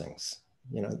blessings.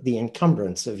 You know, the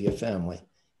encumbrance of your family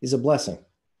is a blessing.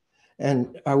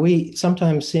 And are we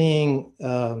sometimes seeing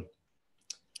a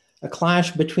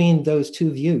clash between those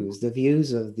two views, the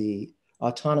views of the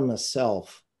autonomous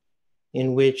self,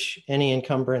 in which any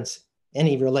encumbrance,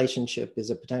 any relationship is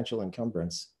a potential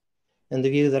encumbrance, and the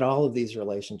view that all of these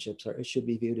relationships should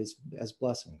be viewed as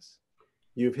blessings?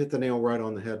 You've hit the nail right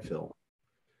on the head, Phil.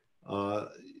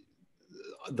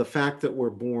 The fact that we're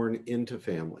born into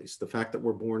families, the fact that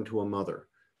we're born to a mother,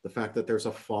 the fact that there's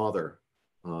a father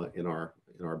in our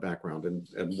background,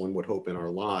 and one would hope in our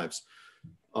lives,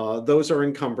 those are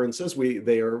encumbrances.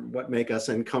 They are what make us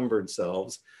encumbered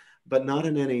selves, but not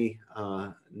in any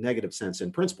negative sense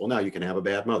in principle. Now, you can have a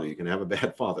bad mother, you can have a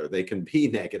bad father, they can be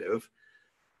negative,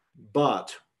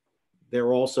 but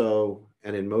they're also,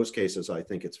 and in most cases, I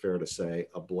think it's fair to say,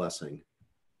 a blessing.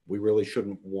 We really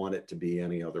shouldn't want it to be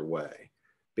any other way,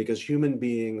 because human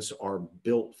beings are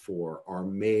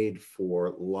made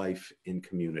for life in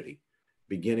community,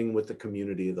 beginning with the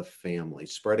community of the family,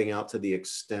 spreading out to the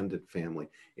extended family,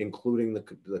 including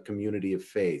the community of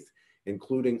faith,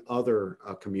 including other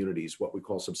communities, what we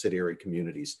call subsidiary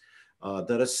communities,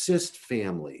 that assist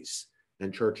families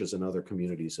and churches and other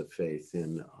communities of faith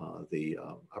in the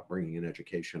upbringing and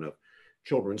education of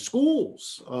children.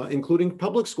 Schools, including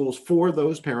public schools, for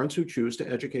those parents who choose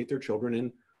to educate their children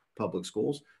in public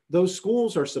schools. Those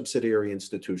schools are subsidiary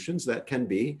institutions that can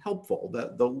be helpful.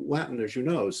 The Latin, as you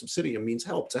know, subsidium means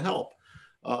help, to help.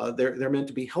 They're meant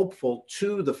to be helpful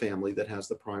to the family that has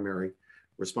the primary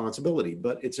responsibility,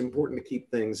 but it's important to keep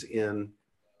things in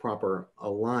proper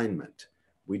alignment.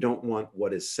 We don't want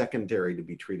what is secondary to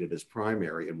be treated as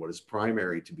primary and what is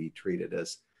primary to be treated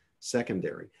as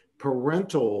secondary.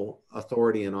 Parental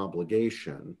authority and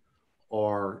obligation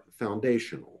are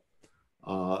foundational.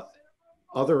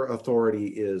 Other authority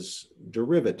is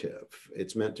derivative.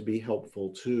 It's meant to be helpful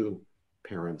to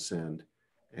parents and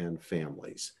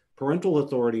families. Parental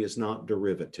authority is not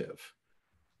derivative.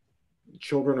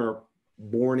 Children are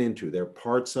born into, they're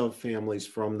parts of families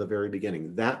from the very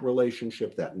beginning. That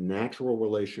relationship, that natural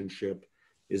relationship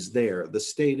is there. The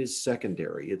state is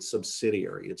secondary, it's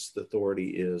subsidiary, its authority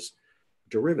is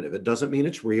derivative. It doesn't mean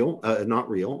it's real, not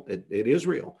real, it is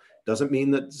real. Doesn't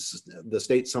mean that the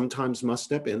state sometimes must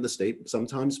step in, the state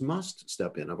sometimes must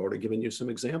step in. I've already given you some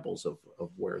examples of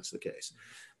where it's the case.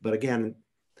 But again,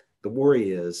 the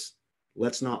worry is,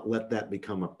 let's not let that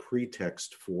become a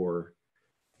pretext for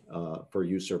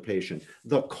usurpation.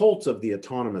 The cult of the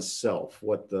autonomous self,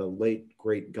 what the late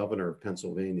great governor of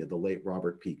Pennsylvania, the late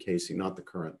Robert P. Casey, not the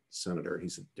current senator,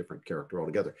 he's a different character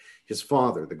altogether. His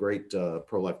father, the great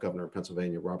pro-life governor of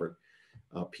Pennsylvania, Robert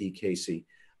P. Casey,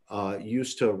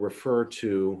 used to refer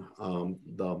to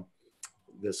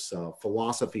this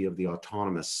philosophy of the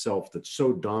autonomous self that's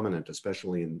so dominant,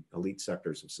 especially in elite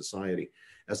sectors of society,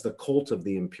 as the cult of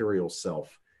the imperial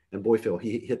self. And boy, Phil,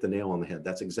 he hit the nail on the head.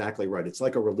 That's exactly right. It's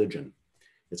like a religion.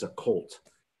 It's a cult.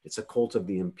 It's a cult of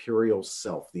the imperial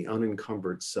self, the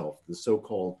unencumbered self, the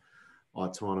so-called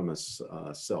autonomous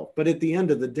self. But at the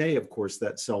end of the day, of course,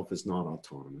 that self is not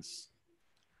autonomous.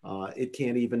 It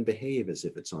can't even behave as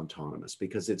if it's autonomous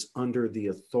because it's under the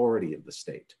authority of the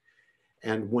state.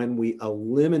 And when we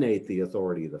eliminate the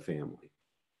authority of the family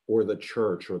or the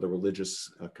church or the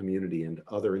religious community and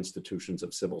other institutions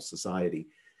of civil society,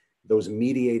 those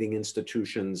mediating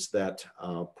institutions that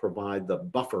provide the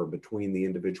buffer between the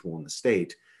individual and the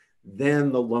state,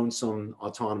 then the lonesome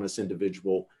autonomous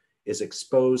individual is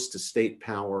exposed to state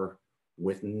power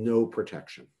with no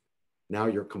protection. Now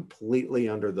you're completely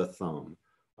under the thumb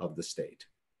of the state.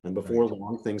 And before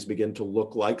long, things begin to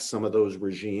look like some of those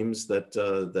regimes that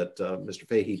Mr.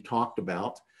 Fahey talked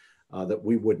about, that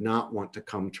we would not want to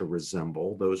come to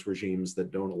resemble, those regimes that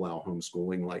don't allow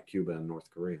homeschooling, like Cuba and North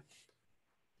Korea.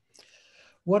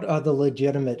 What are the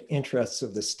legitimate interests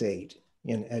of the state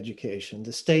in education?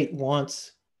 The state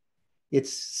wants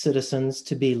its citizens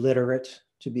to be literate,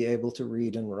 to be able to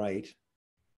read and write.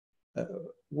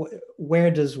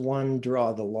 Where does one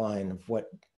draw the line of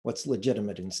what's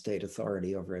legitimate in state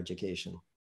authority over education?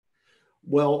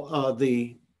 Well,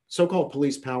 the so-called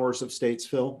police powers of states,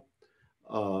 Phil,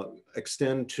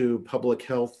 extend to public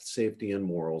health, safety, and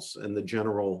morals, and the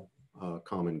general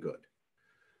common good.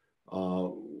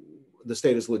 The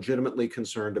state is legitimately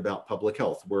concerned about public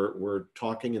health. We're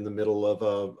talking in the middle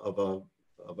of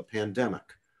a pandemic,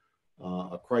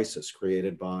 a crisis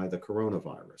created by the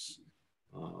coronavirus.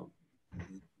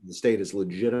 The state is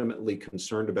legitimately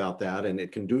concerned about that, and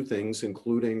it can do things,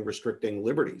 including restricting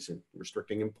liberties and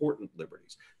restricting important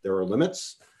liberties. There are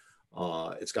limits.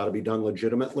 It's got to be done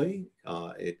legitimately.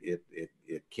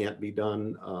 It can't be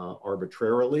done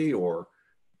arbitrarily or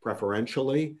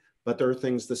preferentially, but there are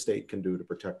things the state can do to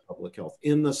protect public health.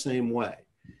 In the same way,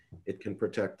 it can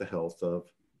protect the health of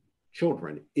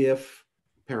children if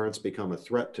parents become a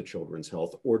threat to children's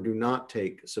health or do not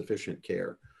take sufficient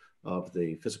care of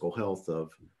the physical health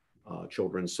of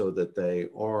children so that they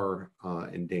are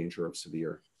in danger of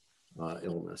severe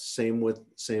illness. Same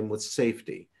with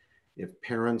safety. If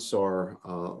parents are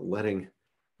letting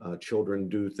children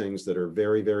do things that are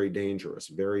very, very dangerous,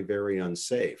 very, very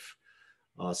unsafe,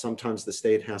 sometimes the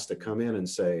state has to come in and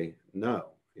say, no,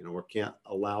 you know, we can't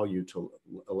allow you to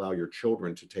allow your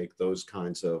children to take those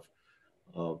kinds of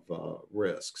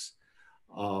risks.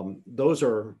 Those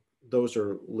are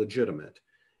legitimate.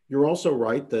 You're also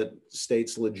right that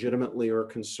states legitimately are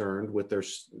concerned with their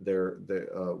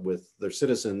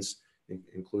citizens,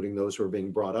 including those who are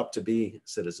being brought up to be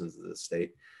citizens of the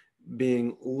state,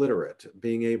 being literate,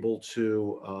 being able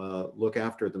to look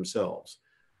after themselves,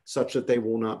 such that they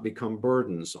will not become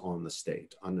burdens on the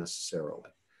state unnecessarily.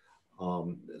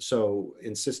 So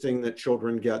insisting that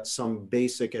children get some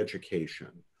basic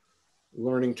education,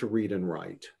 learning to read and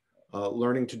write,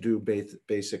 learning to do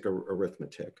basic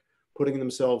arithmetic, putting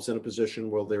themselves in a position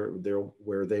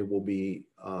where they will be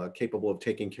capable of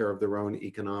taking care of their own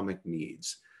economic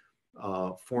needs,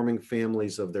 forming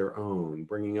families of their own,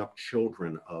 bringing up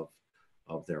children of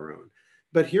their own.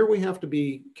 But here we have to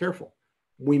be careful.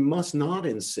 We must not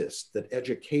insist that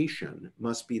education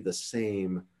must be the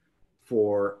same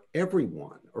for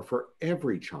everyone or for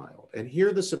every child. And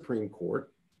here the Supreme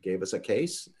Court gave us a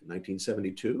case in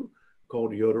 1972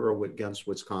 called Yoder against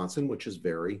Wisconsin, which is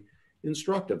very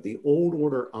instructive. The old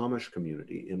order Amish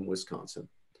community in Wisconsin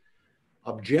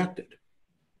objected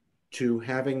to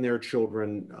having their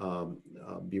children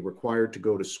be required to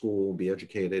go to school, be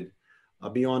educated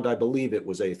beyond, I believe it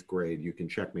was 8th grade. You can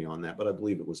check me on that, but I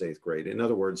believe it was 8th grade. In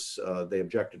other words, they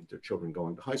objected to their children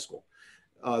going to high school.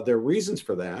 Their reasons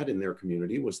for that in their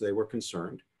community was they were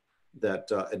concerned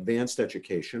that advanced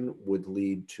education would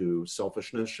lead to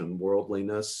selfishness and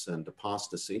worldliness and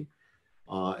apostasy,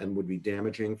 and would be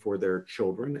damaging for their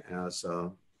children as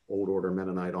old order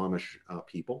Mennonite Amish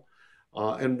people,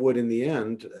 and would in the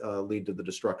end lead to the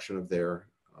destruction of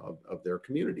their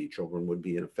community. Children would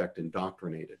be in effect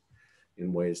indoctrinated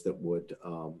in ways that would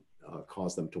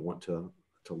cause them to want to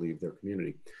leave their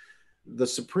community. The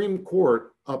Supreme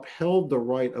Court upheld the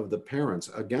right of the parents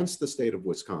against the state of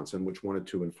Wisconsin, which wanted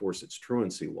to enforce its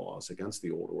truancy laws against the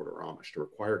old order Amish to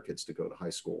require kids to go to high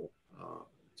school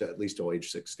to at least till age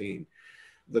 16.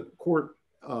 The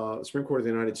Supreme Court of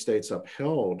the United States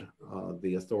upheld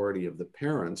the authority of the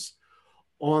parents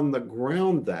on the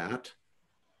ground that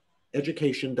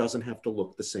education doesn't have to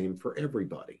look the same for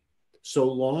everybody. So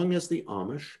long as the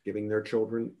Amish, giving their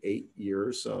children 8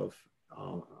 years of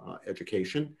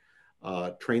education,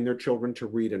 train their children to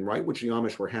read and write, which the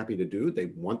Amish were happy to do. They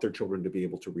want their children to be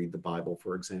able to read the Bible,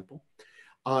 for example,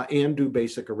 and do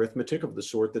basic arithmetic of the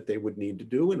sort that they would need to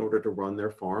do in order to run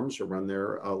their farms or run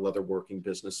their leatherworking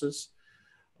businesses,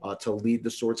 to lead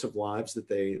the sorts of lives that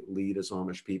they lead as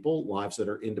Amish people, lives that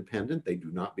are independent. They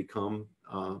do not become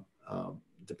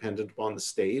dependent upon the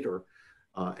state or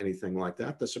anything like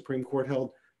that. The Supreme Court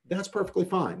held that's perfectly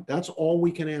fine. That's all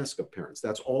we can ask of parents.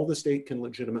 That's all the state can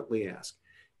legitimately ask.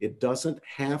 It doesn't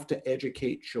have to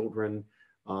educate children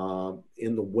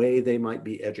in the way they might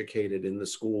be educated in the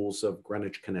schools of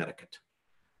Greenwich, Connecticut,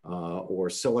 or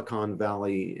Silicon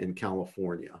Valley in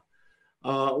California,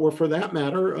 or for that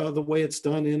matter, the way it's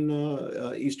done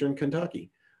in Eastern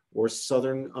Kentucky or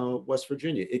Southern West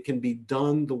Virginia. It can be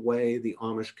done the way the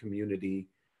Amish community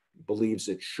believes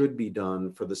it should be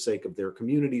done for the sake of their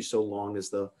community, so long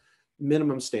as the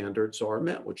minimum standards are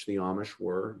met, which the Amish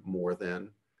were more than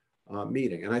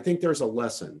meeting. And I think there's a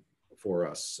lesson for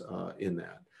us in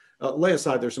that. Lay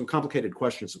aside, there's some complicated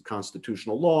questions of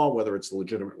constitutional law, whether it's the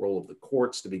legitimate role of the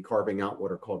courts to be carving out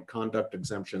what are called conduct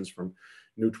exemptions from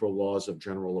neutral laws of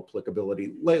general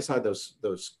applicability. Lay aside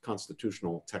those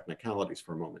constitutional technicalities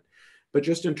for a moment. But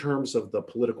just in terms of the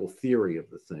political theory of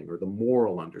the thing or the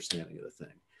moral understanding of the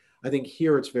thing, I think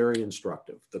here it's very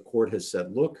instructive. The court has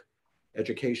said, look,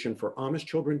 education for Amish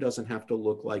children doesn't have to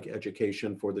look like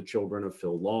education for the children of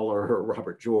Phil Lawler or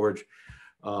Robert George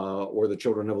or the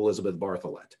children of Elizabeth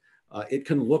Bartholet. It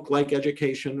can look like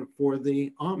education for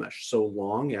the Amish, so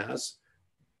long as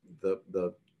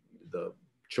the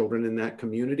children in that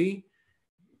community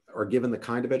are given the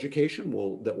kind of education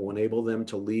that will enable them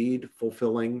to lead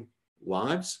fulfilling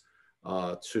lives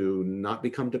to not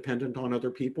become dependent on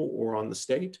other people or on the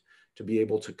state, to be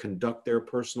able to conduct their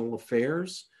personal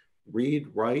affairs, read,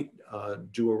 write,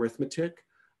 do arithmetic,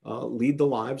 lead the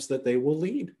lives that they will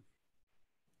lead.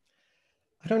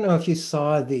 I don't know if you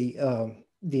saw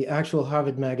the actual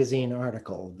Harvard Magazine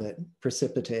article that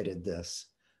precipitated this,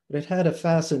 but it had a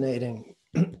fascinating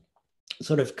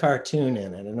sort of cartoon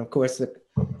in it. And of course,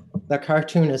 the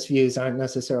cartoonist views aren't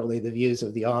necessarily the views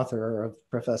of the author or of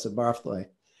Professor Barthollet,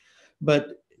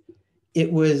 but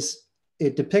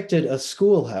it depicted a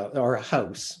schoolhouse or a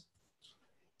house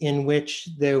in which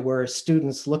there were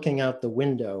students looking out the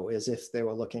window as if they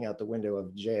were looking out the window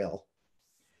of jail.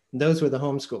 And those were the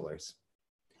homeschoolers.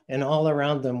 And all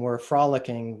around them were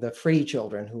frolicking the free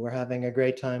children who were having a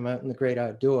great time out in the great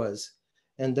outdoors.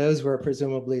 And those were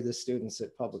presumably the students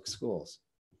at public schools.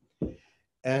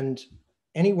 And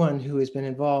anyone who has been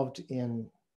involved in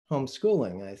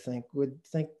homeschooling, I think, would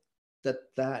think that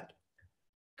that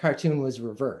cartoon was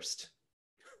reversed.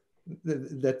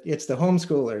 That it's the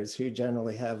homeschoolers who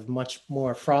generally have much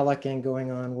more frolicking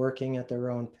going on, working at their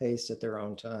own pace, at their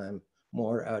own time,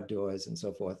 more outdoors and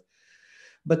so forth.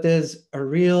 But there's a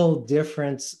real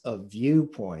difference of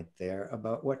viewpoint there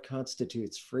about what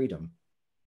constitutes freedom.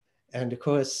 And of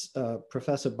course,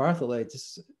 Professor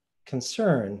Bartholet's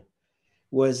concern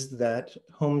was that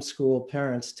homeschool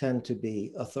parents tend to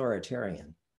be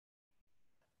authoritarian.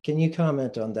 Can you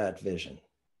comment on that vision?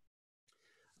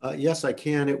 Yes, I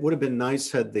can. It would have been nice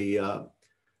had the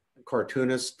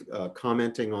cartoonist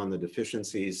commenting on the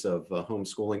deficiencies of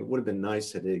homeschooling. It would have been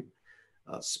nice had he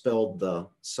spelled the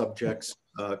subjects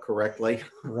correctly.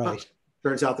 Right.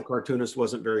 Turns out the cartoonist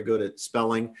wasn't very good at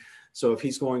spelling. So if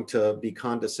he's going to be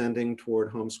condescending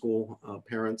toward homeschool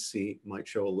parents, he might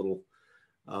show a little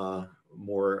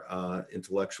more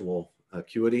intellectual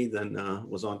acuity than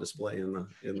was on display in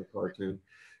the cartoon.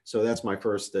 So that's my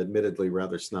first, admittedly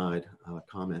rather snide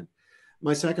comment.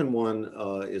 My second one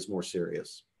is more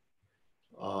serious.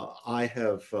 I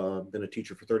have been a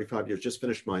teacher for 35 years, just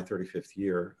finished my 35th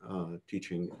year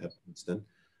teaching at Princeton.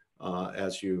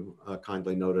 As you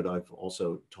kindly noted, I've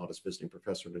also taught as visiting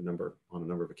professor on a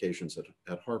number of occasions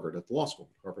at Harvard, at the law school,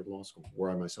 Harvard Law School,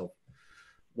 where I myself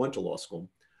went to law school.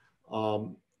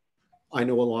 I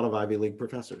know a lot of Ivy League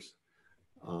professors.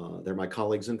 They're my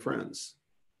colleagues and friends.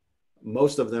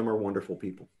 Most of them are wonderful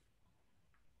people.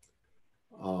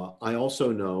 I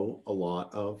also know a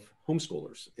lot of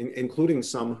homeschoolers, including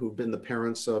some who've been the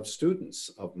parents of students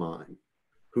of mine,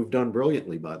 who've done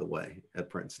brilliantly, by the way, at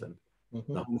Princeton.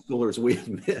 Mm-hmm. The homeschoolers we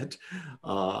admit,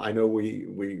 I know we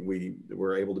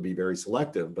were able to be very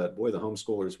selective, but boy, the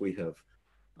homeschoolers we have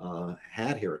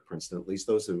had here at Princeton, at least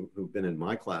those who've been in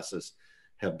my classes,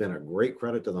 have been a great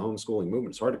credit to the homeschooling movement.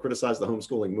 It's hard to criticize the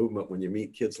homeschooling movement when you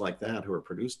meet kids like that who are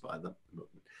produced by the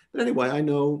movement. But anyway, I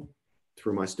know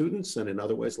through my students and in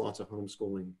other ways, lots of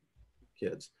homeschooling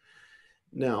kids.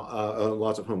 Now,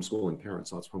 lots of homeschooling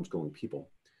parents, lots of homeschooling people.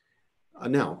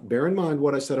 Now, bear in mind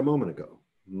what I said a moment ago.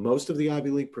 Most of the Ivy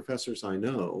League professors I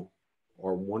know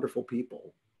are wonderful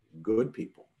people, good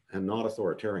people, and not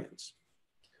authoritarians.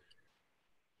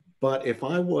 But if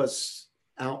I was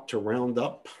out to round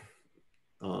up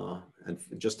and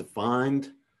just to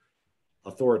find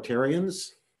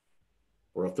authoritarians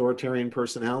or authoritarian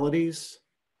personalities,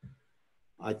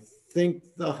 I think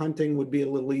the hunting would be a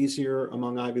little easier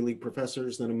among Ivy League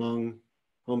professors than among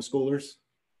homeschoolers.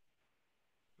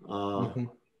 Mm-hmm.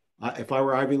 If I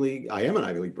were Ivy League, I am an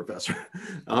Ivy League professor.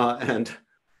 And,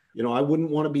 you know, I wouldn't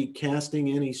want to be casting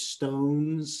any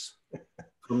stones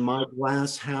from my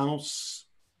glass house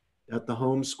at the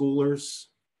homeschoolers.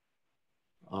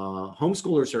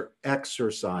 Homeschoolers are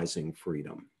exercising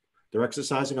freedom. They're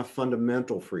exercising a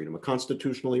fundamental freedom, a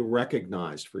constitutionally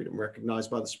recognized freedom, recognized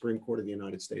by the Supreme Court of the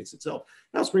United States itself.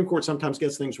 Now, the Supreme Court sometimes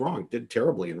gets things wrong, did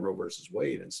terribly in Roe versus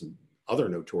Wade and some other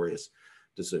notorious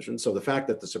decisions. So the fact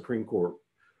that the Supreme Court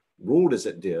ruled as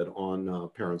it did on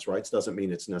parents' rights doesn't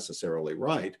mean it's necessarily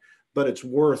right, but it's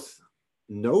worth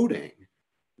noting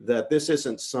that this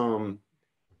isn't some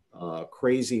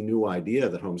crazy new idea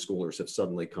that homeschoolers have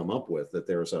suddenly come up with, that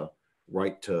there's a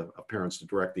right to parents to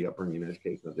direct the upbringing and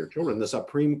education of their children. The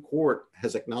Supreme Court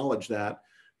has acknowledged that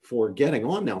for getting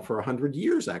on now for 100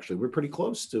 years, actually. We're pretty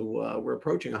close to, we're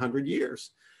approaching 100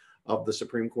 years of the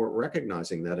Supreme Court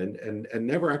recognizing that and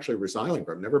never actually resigning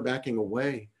from it, never backing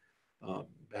away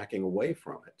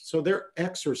from it. So they're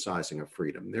exercising a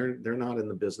freedom. They're not in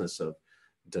the business of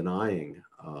denying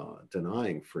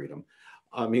freedom.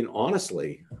 I mean,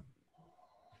 honestly,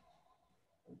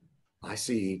 I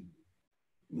see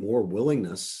more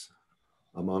willingness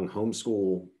among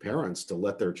homeschool parents to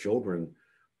let their children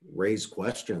raise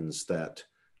questions that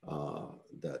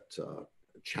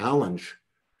challenge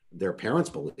their parents'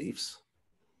 beliefs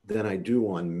than I do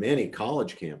on many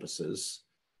college campuses,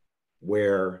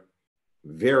 where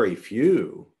very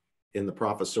few in the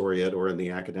professoriate or in the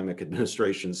academic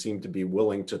administration seem to be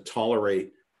willing to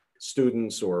tolerate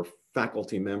students or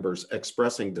faculty members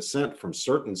expressing dissent from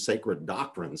certain sacred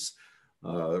doctrines,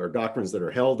 or doctrines that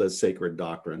are held as sacred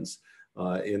doctrines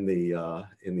in the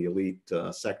elite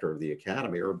sector of the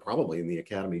academy, or probably in the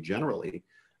academy generally,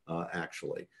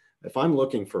 actually. If I'm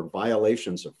looking for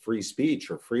violations of free speech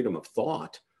or freedom of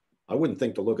thought, I wouldn't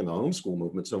think to look in the homeschool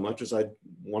movement so much as I'd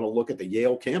want to look at the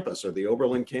Yale campus or the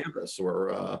Oberlin campus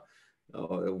or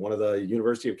one of the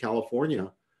University of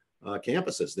California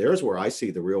campuses. There's where I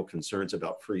see the real concerns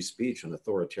about free speech and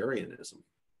authoritarianism.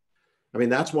 I mean,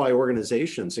 that's why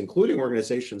organizations, including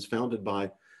organizations founded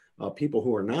by people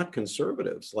who are not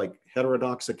conservatives, like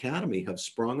Heterodox Academy, have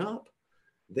sprung up.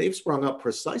 They've sprung up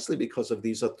precisely because of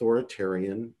these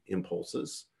authoritarian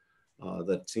impulses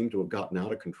that seem to have gotten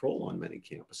out of control on many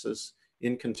campuses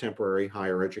in contemporary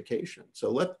higher education. So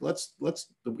let's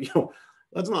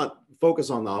not focus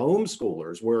on the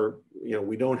homeschoolers where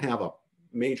we don't have a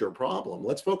major problem.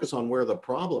 Let's focus on where the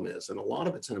problem is, and a lot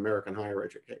of it's in American higher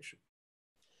education.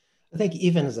 I think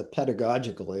even as a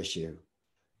pedagogical issue,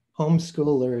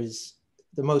 homeschoolers,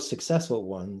 the most successful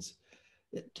ones,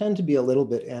 tend to be a little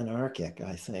bit anarchic,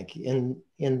 I think, in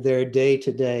their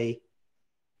day-to-day,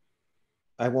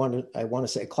 I want to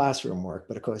say classroom work,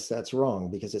 but of course that's wrong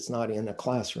because it's not in a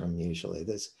classroom usually.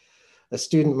 A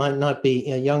student might not be,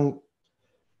 a young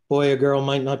boy or girl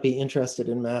might not be interested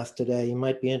in math today, he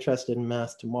might be interested in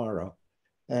math tomorrow.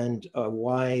 And a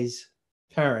wise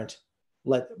parent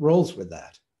rolls with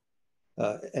that.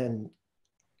 And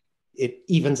it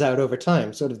evens out over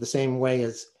time, sort of the same way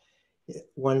as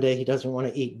one day he doesn't want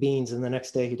to eat beans and the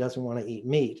next day he doesn't want to eat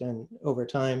meat. And over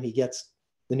time he gets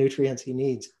the nutrients he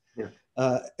needs. Yeah.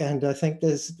 And I think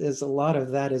there's a lot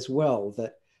of that as well,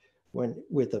 that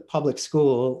with a public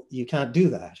school, you can't do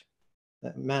that.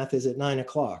 Math is at 9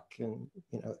 o'clock and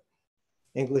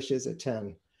English is at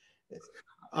 10.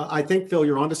 I think, Phil,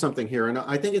 you're onto something here. And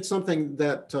I think it's something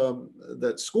that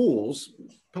that schools,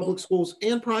 public schools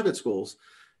and private schools,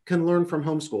 can learn from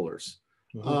homeschoolers.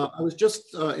 Mm-hmm. I was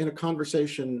just in a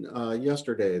conversation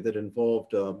yesterday that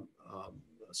involved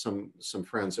some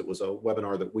friends. It was a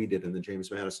webinar that we did in the James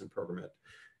Madison program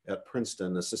at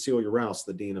Princeton. Cecilia Rouse,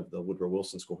 the dean of the Woodrow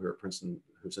Wilson School here at Princeton,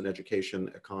 who's an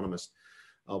education economist,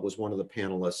 was one of the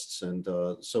panelists, and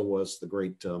so was the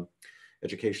great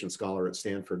education scholar at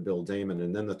Stanford, Bill Damon.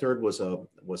 And then the third was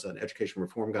an education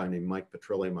reform guy named Mike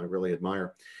Petrilli, whom I really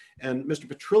admire. And Mr.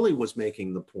 Petrilli was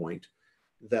making the point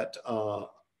that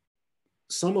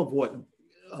some of what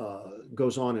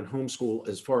goes on in homeschool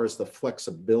as far as the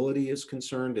flexibility is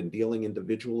concerned and dealing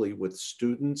individually with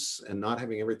students and not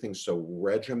having everything so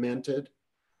regimented,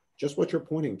 just what you're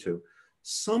pointing to,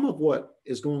 some of what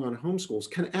is going on in homeschools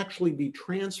can actually be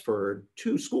transferred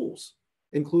to schools,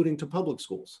 including to public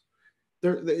schools.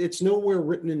 It's nowhere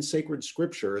written in sacred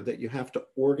scripture that you have to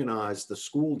organize the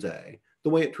school day the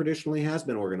way it traditionally has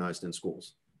been organized in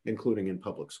schools, including in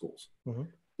public schools. Mm-hmm.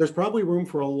 There's probably room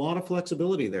for a lot of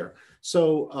flexibility there.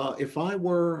 So if I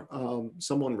were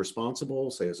someone responsible,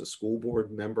 say as a school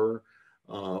board member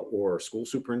or a school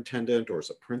superintendent or as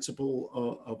a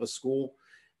principal of a school,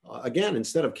 again,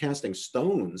 instead of casting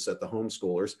stones at the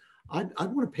homeschoolers, I'd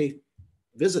want to pay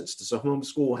visits to some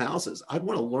homeschool houses. I'd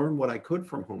want to learn what I could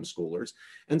from homeschoolers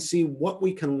and see what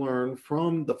we can learn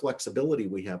from the flexibility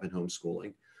we have in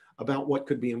homeschooling about what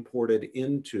could be imported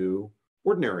into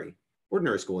ordinary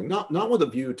schooling, not with a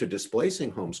view to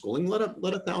displacing homeschooling.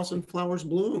 Let a thousand flowers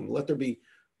bloom. Let there be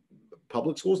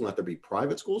public schools, and let there be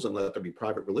private schools, and let there be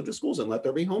private religious schools, and let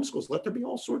there be homeschools. Let there be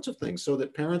all sorts of things so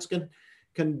that parents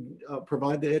can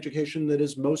provide the education that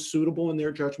is most suitable in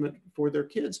their judgment for their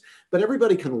kids. But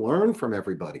everybody can learn from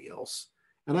everybody else.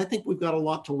 And I think we've got a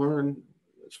lot to learn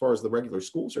as far as the regular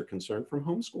schools are concerned from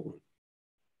homeschooling.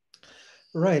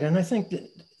 Right, and I think that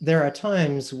there are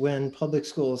times when public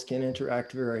schools can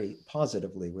interact very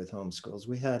positively with homeschools.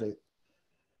 We had a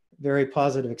very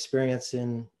positive experience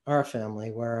in our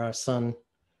family where our son,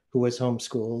 who was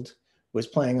homeschooled, was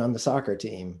playing on the soccer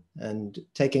team and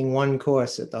taking one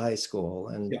course at the high school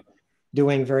and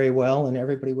doing very well, and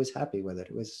everybody was happy with it.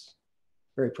 It was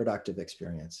a very productive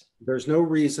experience. There's no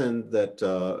reason that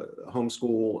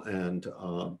homeschool and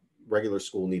regular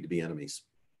school need to be enemies.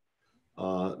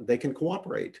 They can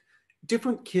cooperate.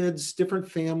 Different kids, different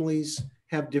families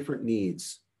have different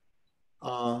needs.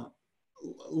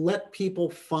 Let people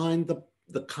find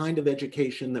the kind of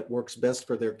education that works best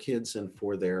for their kids and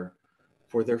for their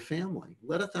family.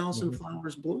 Let a thousand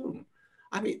flowers bloom.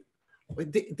 I mean,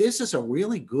 This is a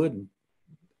really good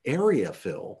area,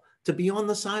 Phil, to be on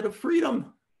the side of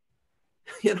freedom.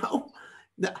 You know,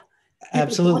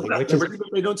 Absolutely. Which is,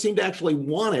 they don't seem to actually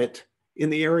want it in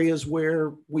the areas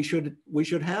where we should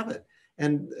have it.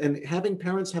 And having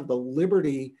parents have the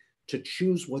liberty to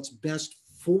choose what's best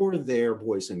for their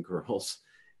boys and girls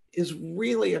is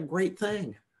really a great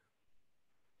thing.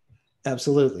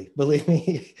 Absolutely. Believe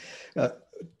me,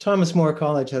 Thomas More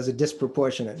College has a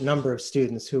disproportionate number of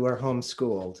students who are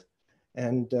homeschooled.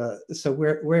 And so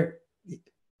we're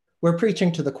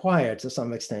preaching to the choir to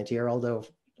some extent here, although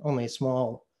only a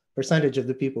small percentage of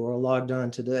the people who are logged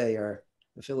on today are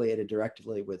affiliated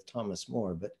directly with Thomas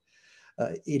More. But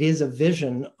it is a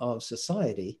vision of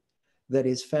society that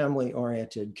is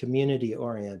family-oriented,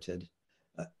 community-oriented,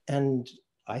 and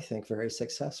I think very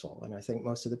successful. And I think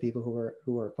most of the people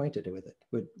who are acquainted with it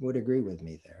would agree with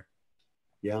me there.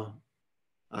 Yeah.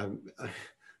 The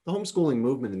homeschooling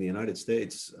movement in the United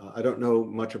States, I don't know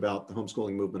much about the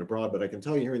homeschooling movement abroad, but I can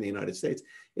tell you here in the United States,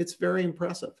 it's very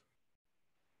impressive.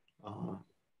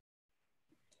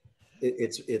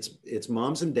 It's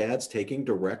moms and dads taking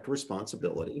direct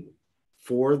responsibility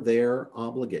for their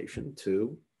obligation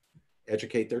to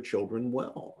educate their children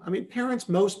well. I mean,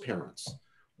 most parents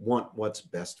want what's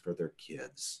best for their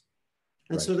kids.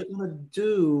 And Right. so they're going to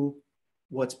do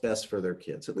what's best for their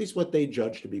kids, at least what they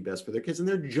judge to be best for their kids. And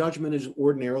their judgment is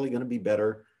ordinarily going to be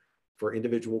better for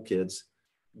individual kids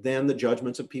than the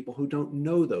judgments of people who don't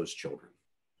know those children.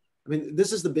 I mean,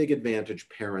 this is the big advantage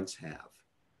parents have.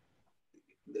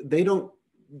 They don't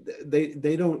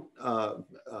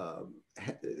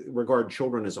regard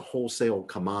children as a wholesale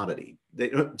commodity.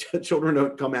 Children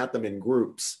don't come at them in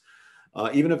groups.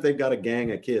 Even if they've got a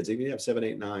gang of kids, even if you have 7,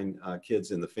 8, 9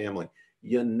 kids in the family,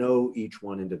 you know each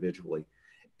one individually.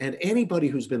 And anybody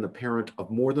who's been the parent of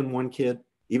more than one kid,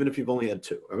 even if you've only had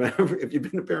 2, I mean, if you've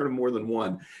been a parent of more than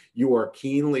one, you are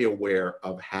keenly aware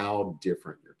of how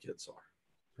different your kids are.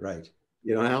 Right.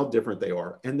 You know, how different they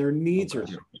are, and their needs are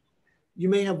different. You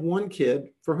may have one kid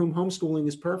for whom homeschooling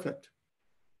is perfect,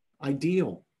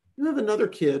 ideal. You have another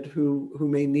kid who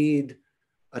may need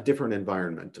a different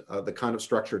environment, the kind of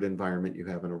structured environment you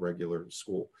have in a regular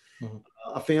school. Mm-hmm.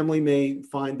 A family may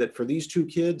find that for these 2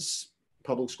 kids,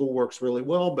 public school works really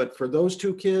well, but for those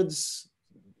 2 kids,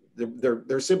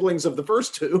 they're siblings of the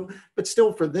first 2, but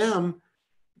still for them,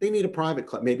 they need a private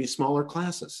class, maybe smaller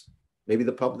classes. Maybe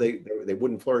they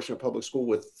wouldn't flourish in a public school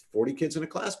with 40 kids in a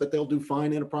class, but they'll do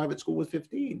fine in a private school with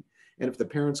 15. And if the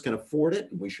parents can afford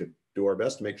it, and we should do our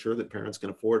best to make sure that parents can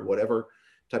afford whatever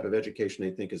type of education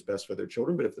they think is best for their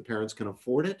children. But if the parents can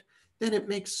afford it, then it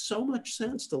makes so much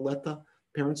sense to let the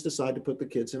parents decide to put the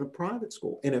kids in a private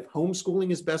school. And if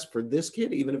homeschooling is best for this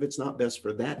kid, even if it's not best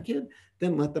for that kid,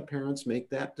 then let the parents make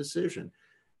that decision.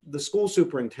 The school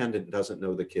superintendent doesn't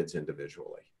know the kids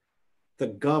individually. The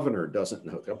governor doesn't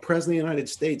know. The president of the United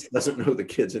States doesn't know the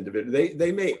kids individually.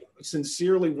 They may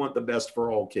sincerely want the best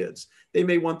for all kids. They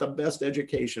may want the best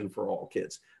education for all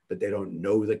kids, but they don't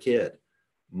know the kid.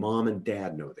 Mom and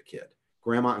dad know the kid.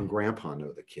 Grandma and grandpa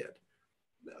know the kid.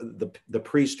 The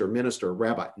priest or minister or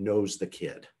rabbi knows the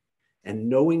kid. And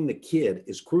knowing the kid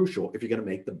is crucial if you're going to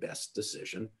make the best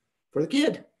decision for the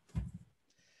kid.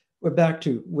 We're back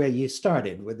to where you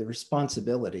started with the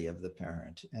responsibility of the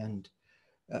parent. And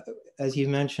as you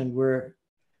mentioned, we're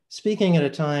speaking at a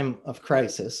time of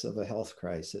crisis, of a health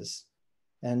crisis.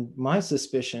 And my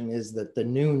suspicion is that the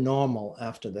new normal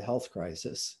after the health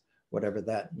crisis, whatever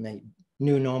that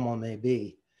new normal may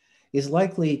be, is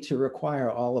likely to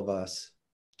require all of us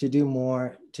to do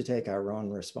more to take our own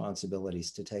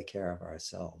responsibilities, to take care of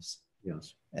ourselves.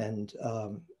 Yes. And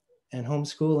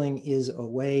homeschooling is a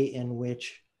way in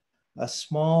which a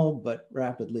small but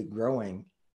rapidly growing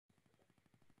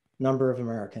number of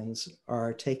Americans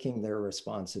are taking their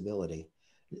responsibility,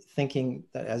 thinking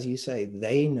that, as you say,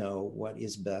 they know what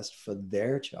is best for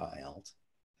their child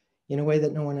in a way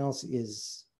that no one else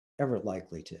is ever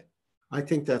likely to. I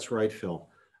think that's right, Phil.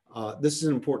 This is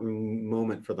an important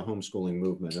moment for the homeschooling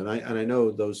movement. And I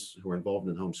know those who are involved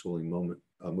in the homeschooling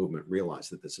movement realize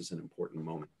that this is an important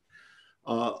moment.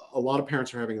 A lot of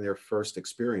parents are having their first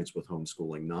experience with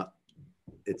homeschooling.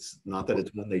 It's not that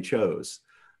it's one they chose,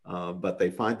 but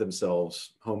they find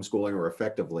themselves homeschooling or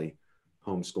effectively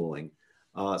homeschooling.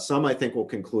 Some, I think, will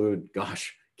conclude,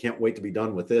 gosh, can't wait to be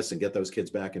done with this and get those kids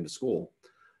back into school.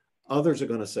 Others are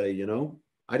going to say, you know,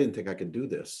 I didn't think I could do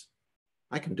this.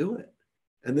 I can do it.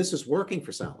 And this is working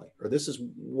for Sally, or this is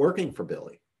working for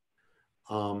Billy.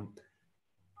 A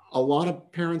lot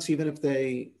of parents, even if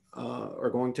they are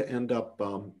going to end up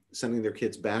sending their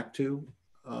kids back to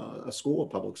a school, a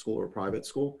public school or a private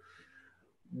school,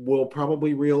 will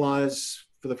probably realize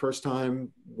for the first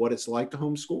time what it's like to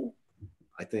homeschool.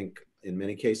 I think in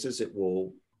many cases it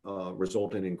will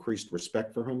result in increased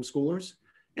respect for homeschoolers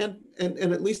and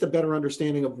at least a better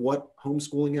understanding of what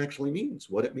homeschooling actually means,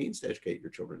 what it means to educate your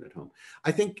children at home.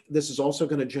 I think this is also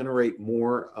going to generate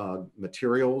more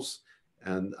materials.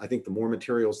 And I think the more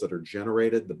materials that are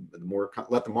generated, the more,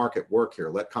 let the market work here,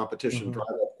 let competition drive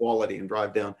up quality and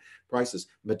drive down prices.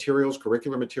 Materials,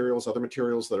 curricular materials, other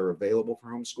materials that are available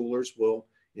for homeschoolers will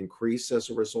increase as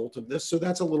a result of this. So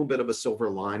that's a little bit of a silver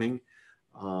lining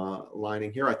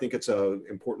here. I think it's an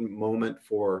important moment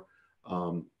for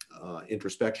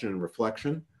introspection and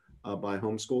reflection by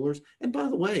homeschoolers. And by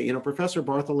the way, you know, Professor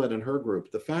Bartholet and her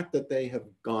group, the fact that they have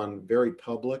gone very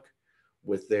public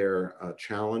with their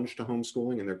challenge to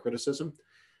homeschooling and their criticism,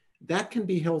 that can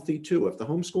be healthy too. If the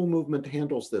homeschool movement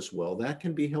handles this well, that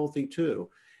can be healthy too.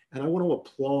 And I want to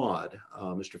applaud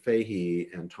Mr. Fahey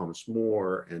and Thomas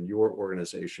More and your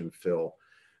organization, Phil,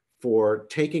 for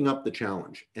taking up the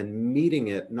challenge and meeting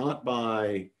it not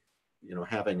by, you know,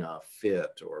 having a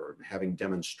fit or having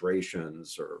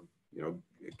demonstrations or, you know,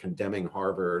 condemning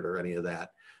Harvard or any of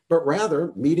that, but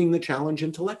rather meeting the challenge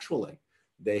intellectually.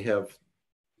 They have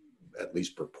at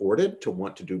least purported to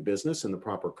want to do business in the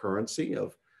proper currency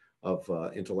of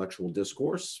intellectual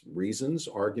discourse, reasons,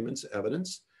 arguments,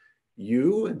 evidence.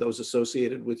 You and those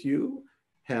associated with you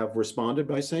have responded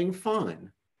by saying,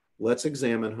 fine, let's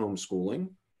examine homeschooling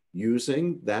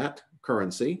using that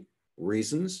currency,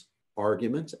 reasons,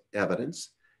 arguments,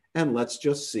 evidence, and let's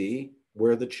just see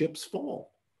where the chips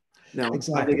fall. Now,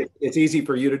 exactly. I think it's easy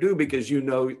for you to do because you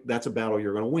know that's a battle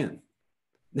you're going to win.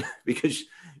 Because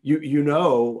you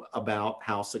know about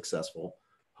how successful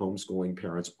homeschooling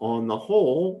parents on the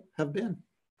whole have been.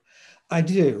 I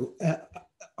do.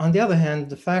 On the other hand,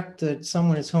 the fact that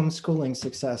someone is homeschooling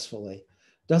successfully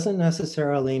doesn't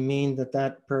necessarily mean that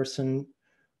that person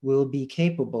will be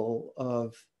capable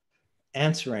of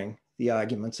answering the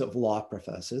arguments of law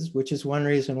professors, which is one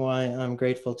reason why I'm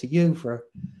grateful to you for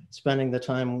spending the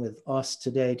time with us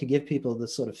today to give people the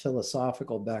sort of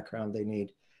philosophical background they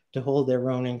need to hold their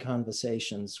own in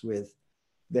conversations with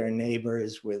their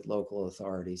neighbors, with local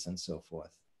authorities, and so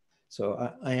forth.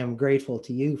 So I am grateful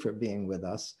to you for being with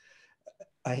us.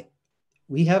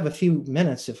 We have a few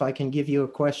minutes if I can give you a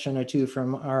question or two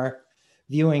from our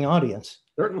viewing audience.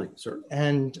 Certainly, certainly.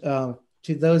 And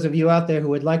to those of you out there who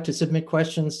would like to submit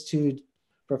questions to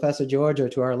Professor George or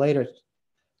to our later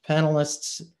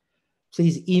panelists,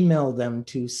 please email them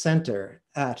to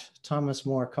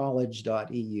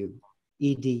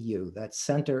center@thomasmorecollege.edu. That's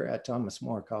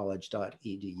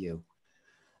center@thomasmorecollege.edu.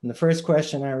 And the first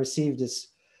question I received is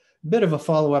a bit of a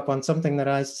follow-up on something that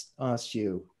I asked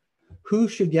you. Who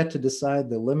should get to decide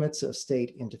the limits of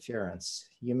state interference?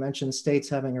 You mentioned states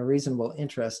having a reasonable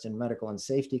interest in medical and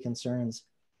safety concerns,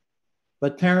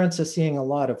 but parents are seeing a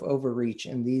lot of overreach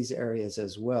in these areas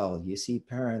as well. You see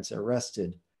parents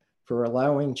arrested for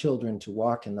allowing children to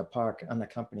walk in the park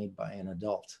unaccompanied by an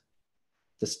adult.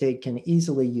 The state can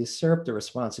easily usurp the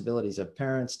responsibilities of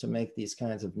parents to make these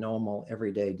kinds of normal,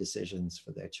 everyday decisions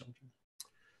for their children.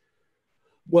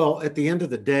 Well, at the end of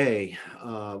the day,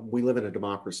 we live in a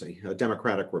democracy, a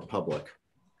democratic republic.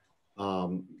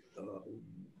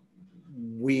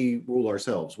 We rule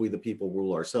ourselves, we the people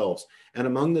rule ourselves. And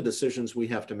among the decisions we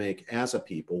have to make as a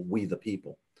people, we the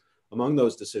people, among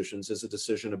those decisions is a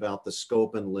decision about the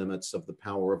scope and limits of the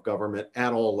power of government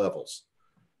at all levels.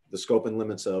 The scope and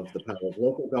limits of the power of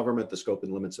local government, the scope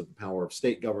and limits of the power of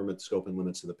state government, the scope and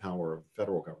limits of the power of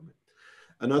federal government.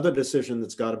 Another decision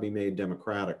that's got to be made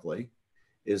democratically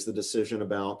is the decision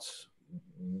about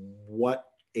what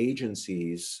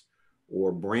agencies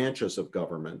or branches of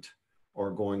government are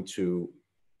going to,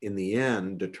 in the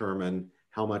end, determine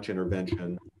how much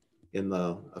intervention in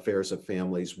the affairs of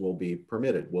families will be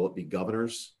permitted. Will it be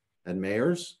governors and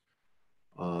mayors?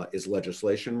 Is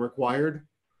legislation required?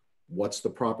 What's the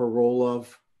proper role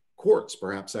of courts,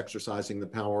 perhaps exercising the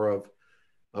power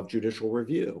of judicial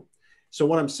review? So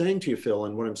what I'm saying to you, Phil,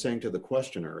 and what I'm saying to the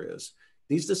questioner is,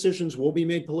 these decisions will be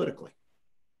made politically.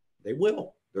 They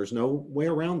will. There's no way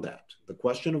around that. The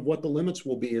question of what the limits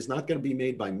will be is not going to be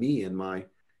made by me in my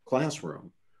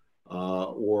classroom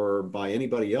or by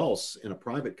anybody else in a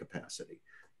private capacity.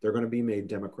 They're going to be made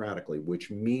democratically,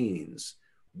 which means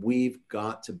we've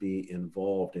got to be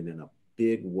involved in a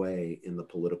big way in the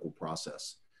political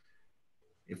process.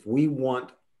 If we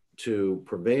want to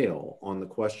prevail on the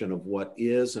question of what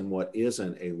is and what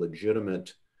isn't a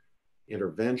legitimate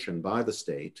intervention by the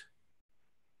state,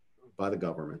 by the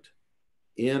government,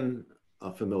 in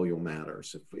familial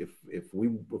matters, if we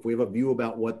have a view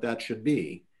about what that should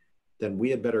be, then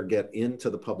we had better get into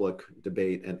the public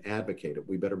debate and advocate it.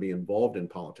 We better be involved in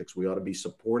politics. We ought to be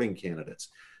supporting candidates.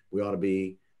 We ought to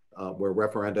be, where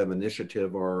referendum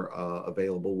initiative are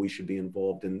available, we should be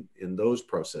involved in those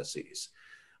processes.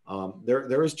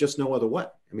 There is just no other way.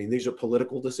 I mean, these are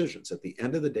political decisions. At the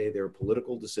end of the day, they're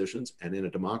political decisions, and in a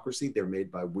democracy, they're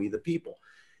made by we the people.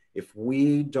 If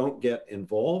we don't get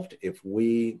involved, if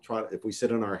we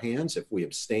sit on our hands, if we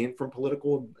abstain from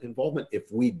political involvement, if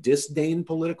we disdain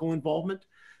political involvement,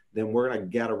 then we're going to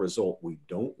get a result we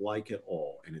don't like at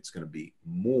all. And it's going to be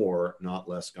more, not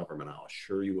less government. I'll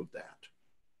assure you of that.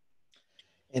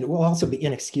 And it will also be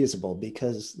inexcusable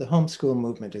because the homeschool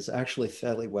movement is actually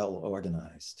fairly well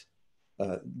organized.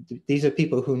 These are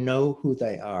people who know who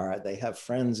they are. They have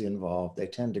friends involved. They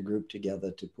tend to group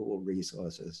together to pool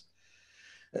resources.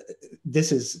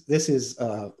 This is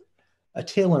a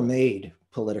tailor-made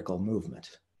political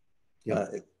movement,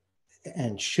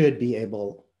 and should be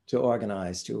able to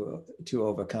organize to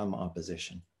overcome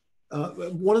opposition.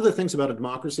 One of the things about a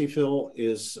democracy, Phil,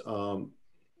 is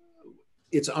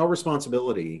it's our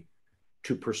responsibility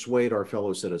to persuade our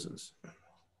fellow citizens.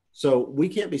 So we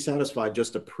can't be satisfied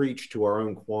just to preach to our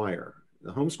own choir.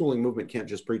 The homeschooling movement can't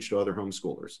just preach to other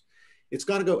homeschoolers. It's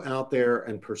got to go out there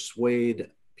and persuade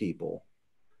people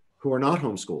who are not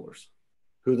homeschoolers,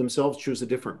 who themselves choose a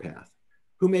different path,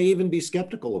 who may even be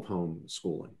skeptical of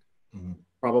homeschooling,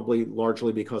 probably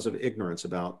largely because of ignorance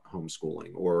about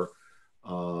homeschooling, or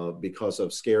because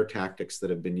of scare tactics that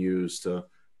have been used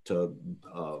to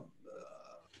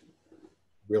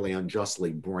really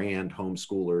unjustly brand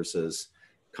homeschoolers as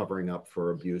covering up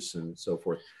for abuse and so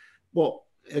forth. Well,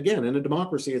 again, in a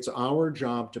democracy, it's our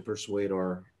job to persuade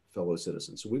our fellow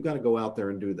citizens. So we've got to go out there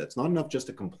and do that. It's not enough just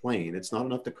to complain. It's not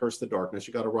enough to curse the darkness.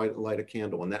 You got to light a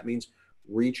candle. And that means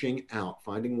reaching out,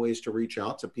 finding ways to reach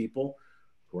out to people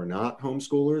who are not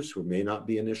homeschoolers, who may not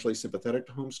be initially sympathetic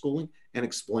to homeschooling, and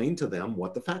explain to them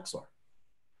what the facts are.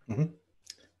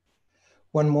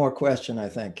 One more question, I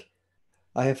think.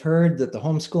 I have heard that the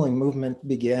homeschooling movement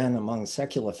began among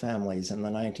secular families in the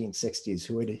 1960s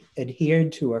who had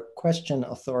adhered to a question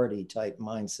authority type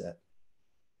mindset.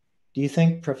 Do you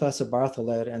think Professor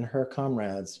Bartholet and her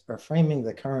comrades are framing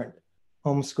the current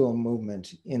homeschool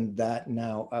movement in that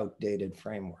now outdated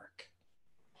framework?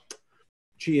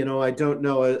 Gee, I don't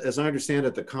know. As I understand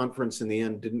it, the conference in the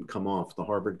end didn't come off. The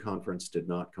Harvard conference did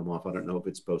not come off. I don't know if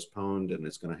it's postponed and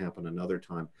it's going to happen another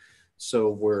time. So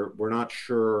we're not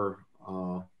sure,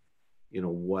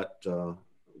 what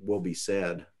will be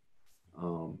said,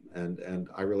 and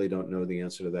I really don't know the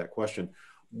answer to that question.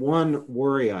 One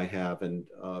worry I have, and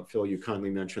Phil, you kindly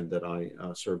mentioned that I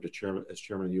served as chairman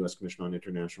of the U.S. Commission on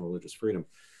International Religious Freedom.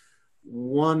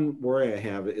 One worry I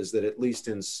have is that at least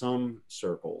in some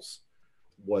circles,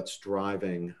 what's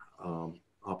driving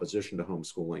opposition to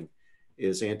homeschooling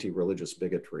is anti-religious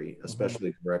bigotry,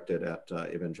 especially directed at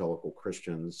evangelical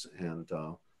Christians and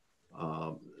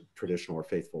traditional or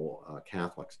faithful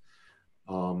Catholics.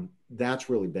 That's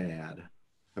really bad.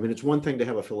 I mean, it's one thing to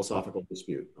have a philosophical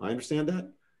dispute. I understand that.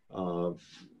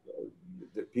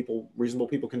 Reasonable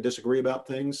people can disagree about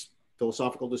things.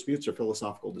 Philosophical disputes are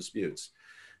philosophical disputes.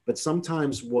 But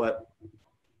sometimes what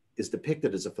is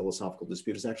depicted as a philosophical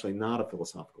dispute is actually not a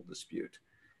philosophical dispute.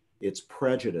 It's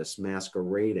prejudice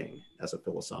masquerading as a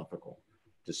philosophical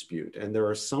dispute. And there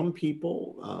are some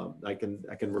people, I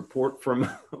can report from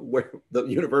where the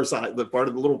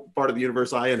little part of the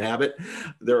universe I inhabit,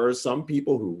 there are some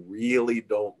people who really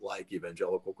don't like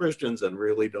evangelical Christians and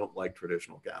really don't like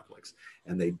traditional Catholics.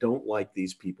 And they don't like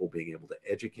these people being able to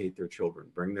educate their children,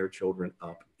 bring their children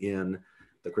up in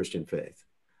the Christian faith.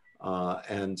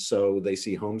 And so they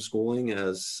see homeschooling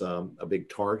as a big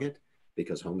target,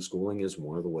 because homeschooling is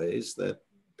one of the ways that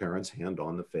parents hand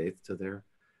on the faith to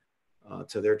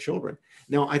their children.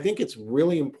 Now, I think it's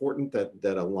really important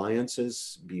that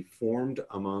alliances be formed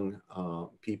among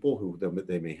people who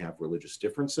they may have religious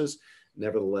differences,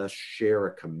 nevertheless share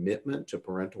a commitment to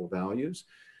parental values.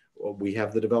 We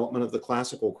have the development of the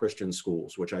classical Christian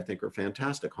schools, which I think are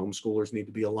fantastic. Homeschoolers need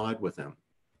to be allied with them.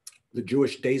 The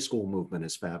Jewish day school movement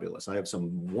is fabulous. I have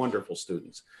some wonderful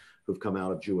students who've come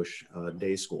out of Jewish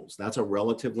day schools. That's a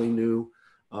relatively new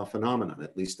phenomenon,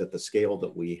 at least at the scale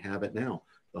that we have it now.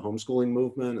 The homeschooling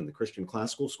movement and the Christian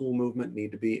classical school movement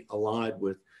need to be allied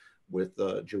with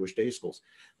Jewish day schools.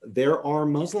 There are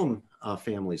Muslim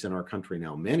families in our country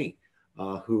now, many,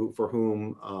 for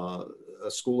whom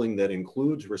schooling that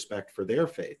includes respect for their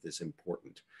faith is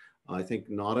important. I think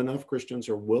not enough Christians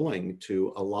are willing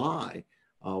to ally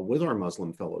with our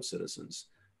Muslim fellow citizens,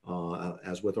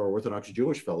 as with our Orthodox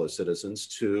Jewish fellow citizens,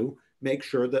 to make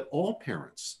sure that all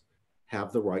parents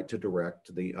have the right to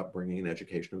direct the upbringing and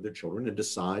education of their children and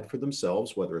decide for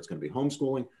themselves whether it's going to be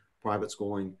homeschooling, private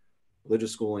schooling,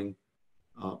 religious schooling,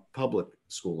 public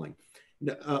schooling.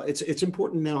 It's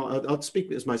important now, I'll speak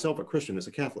as myself a Christian, as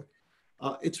a Catholic.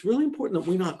 It's really important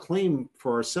that we not claim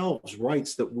for ourselves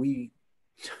rights that we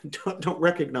don't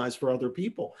recognize for other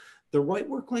people. The right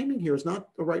we're claiming here is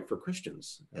not the right for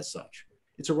Christians as such.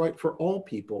 It's a right for all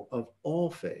people of all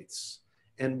faiths.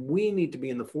 And we need to be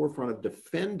in the forefront of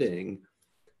defending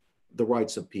the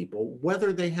rights of people,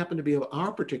 whether they happen to be of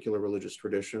our particular religious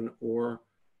tradition or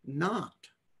not.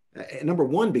 And number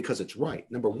one, because it's right.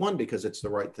 Number one, because it's the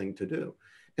right thing to do.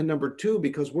 And number two,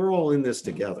 because we're all in this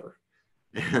together.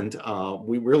 And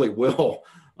we really will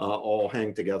all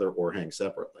hang together or hang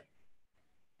separately.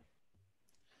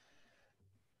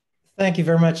 Thank you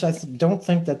very much. I don't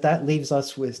think that leaves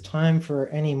us with time for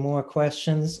any more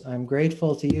questions. I'm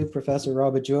grateful to you, Professor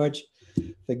Robert George,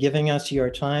 for giving us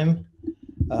your time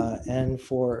and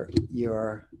for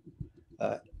your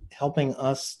helping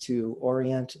us to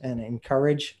orient and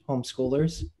encourage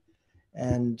homeschoolers.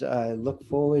 And I look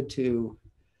forward to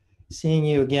seeing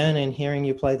you again and hearing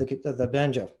you play the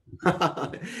banjo.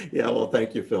 Yeah, well,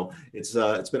 thank you, Phil. It's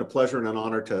been a pleasure and an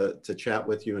honor to chat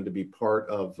with you and to be part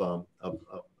of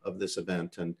this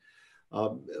event. And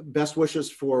best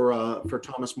wishes for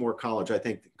Thomas More College. I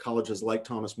think colleges like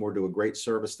Thomas More do a great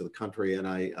service to the country, and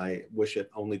I wish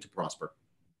it only to prosper.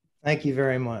 Thank you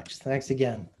very much. Thanks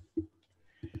again.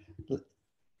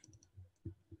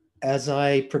 As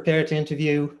I prepare to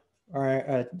introduce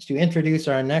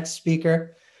our next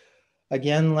speaker,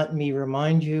 again, let me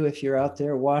remind you, if you're out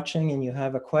there watching and you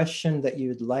have a question that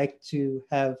you'd like to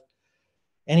have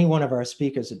any one of our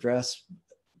speakers address,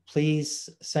 please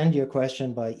send your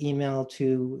question by email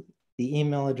to the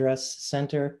email address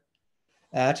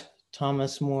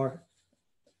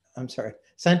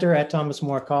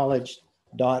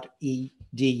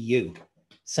center@thomasmorecollege.edu.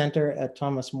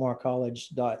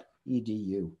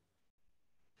 center@thomasmorecollege.edu.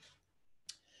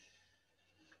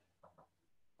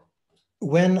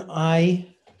 When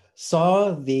I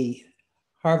saw the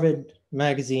Harvard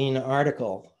Magazine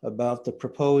article about the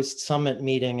proposed summit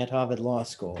meeting at Harvard Law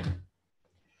School,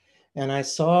 and I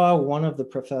saw one of the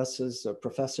professors,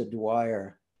 Professor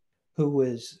Dwyer, who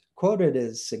was quoted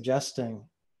as suggesting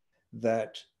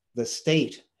that the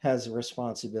state has a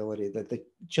responsibility, that the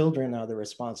children are the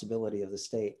responsibility of the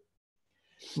state,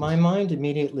 my mind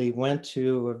immediately went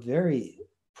to a very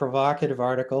provocative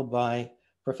article by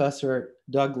Professor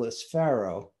Douglas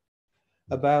Farrow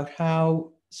about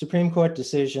how Supreme Court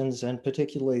decisions, and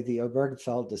particularly the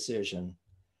Obergefell decision,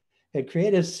 had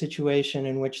created a situation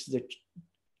in which the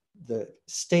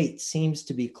state seems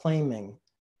to be claiming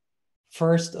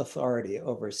first authority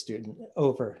over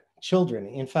children.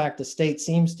 In fact, the state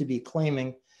seems to be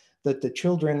claiming that the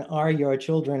children are your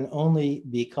children only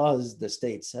because the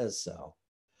state says so.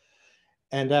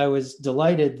 And I was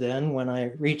delighted then when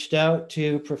I reached out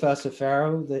to Professor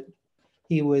Farrow that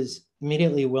he was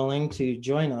immediately willing to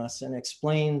join us and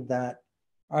explain that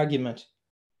argument,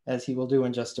 as he will do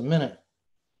in just a minute.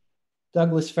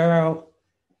 Douglas Farrow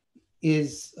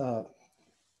is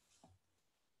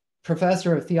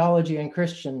professor of theology and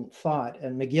Christian thought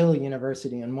at McGill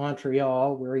University in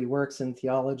Montreal, where he works in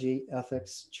theology,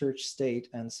 ethics, church, state,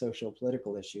 and social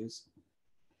political issues.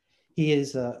 He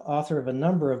is author of a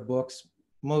number of books,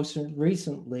 most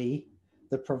recently,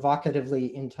 the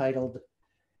provocatively entitled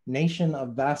Nation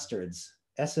of Bastards,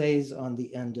 Essays on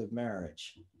the End of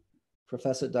Marriage.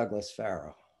 Professor Douglas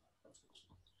Farrow.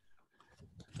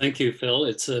 Thank you, Phil.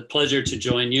 It's a pleasure to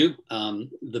join you.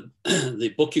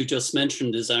 The book you just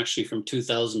mentioned is actually from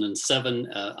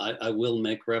 2007. I will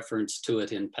make reference to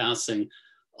it in passing,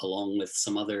 along with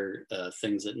some other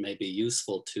things that may be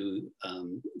useful to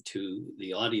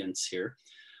the audience here.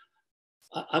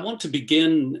 I want to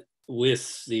begin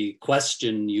with the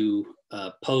question you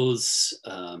pose,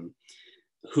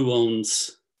 who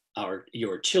owns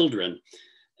your children?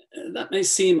 That may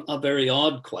seem a very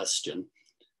odd question.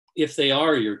 If they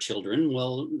are your children,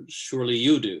 well, surely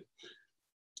you do.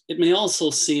 It may also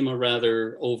seem a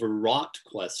rather overwrought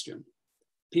question.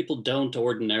 People don't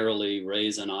ordinarily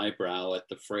raise an eyebrow at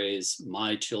the phrase,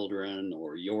 my children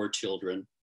or your children.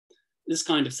 This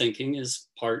kind of thinking is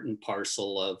part and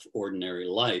parcel of ordinary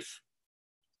life,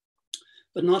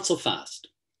 but not so fast.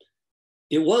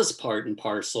 It was part and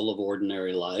parcel of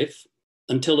ordinary life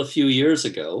until a few years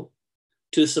ago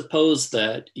to suppose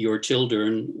that your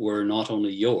children were not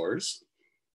only yours,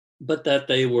 but that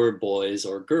they were boys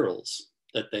or girls,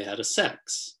 that they had a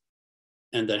sex,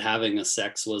 and that having a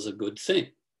sex was a good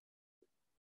thing.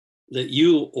 That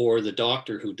you or the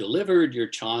doctor who delivered your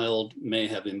child may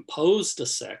have imposed a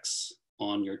sex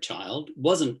on your child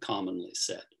wasn't commonly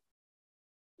said,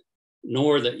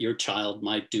 nor that your child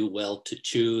might do well to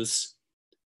choose,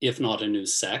 if not a new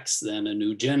sex, then a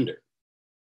new gender.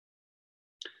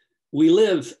 We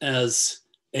live, as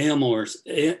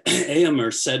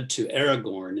Eomer said to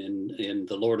Aragorn in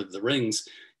The Lord of the Rings,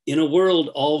 in a world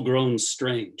all grown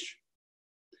strange.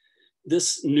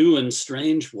 This new and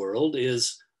strange world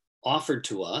is offered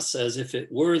to us as if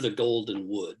it were the golden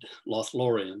wood,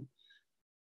 Lothlorien.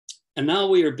 And now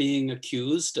we are being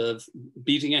accused of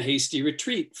beating a hasty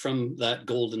retreat from that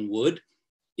golden wood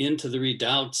into the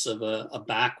redoubts of a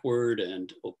backward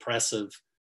and oppressive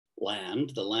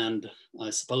land, the land, I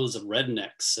suppose, of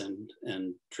rednecks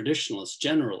and traditionalists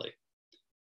generally.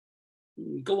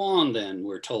 Go on then,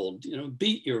 we're told,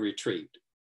 beat your retreat.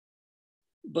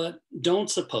 But don't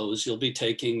suppose you'll be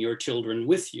taking your children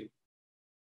with you,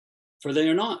 for they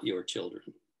are not your children.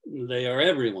 They are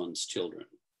everyone's children.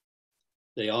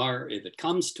 They are, if it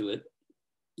comes to it,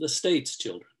 the state's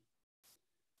children.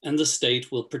 And the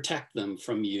state will protect them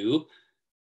from you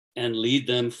and lead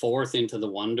them forth into the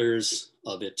wonders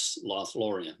of its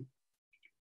Lothlorien.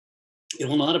 It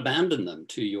will not abandon them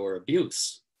to your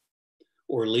abuse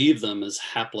or leave them as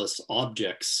hapless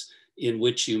objects in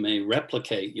which you may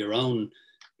replicate your own,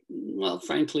 well,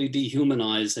 frankly,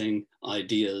 dehumanizing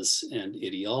ideas and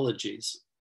ideologies.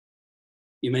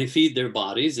 You may feed their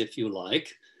bodies if you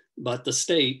like, but the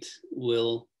state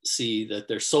will see that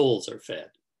their souls are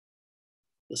fed.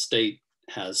 The state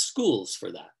has schools for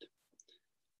that,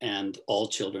 and all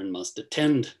children must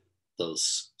attend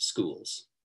those schools.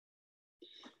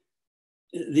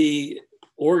 The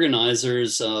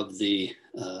organizers of the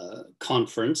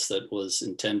conference that was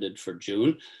intended for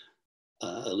June,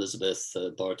 Elizabeth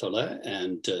Bartolet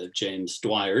and James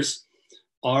Dwyers,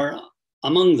 are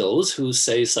among those who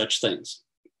say such things.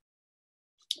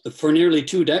 For nearly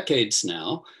 2 decades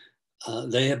now,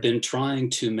 they have been trying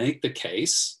to make the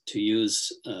case, to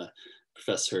use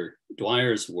Professor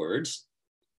Dwyer's words,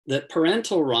 that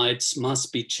parental rights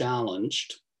must be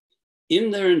challenged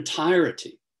in their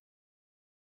entirety.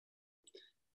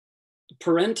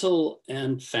 Parental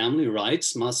and family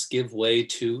rights must give way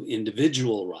to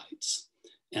individual rights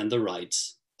and the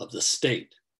rights of the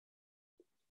state.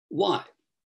 Why?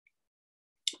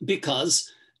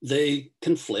 Because they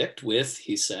conflict with,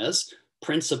 he says,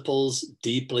 principles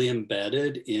deeply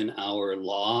embedded in our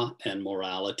law and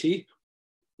morality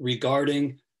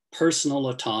regarding personal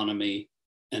autonomy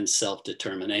and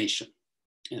self-determination,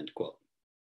 end quote.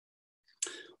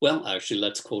 Well, actually,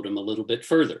 let's quote him a little bit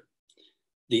further.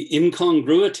 The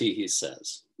incongruity, he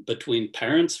says, between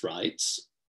parents' rights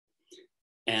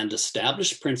and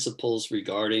established principles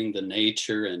regarding the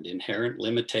nature and inherent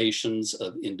limitations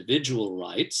of individual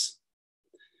rights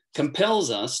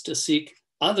compels us to seek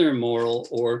other moral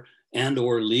or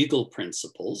legal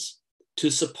principles to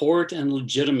support and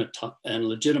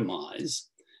legitimize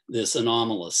this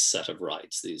anomalous set of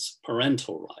rights, these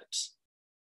parental rights.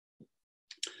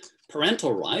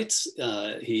 Parental rights,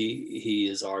 he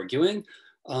is arguing,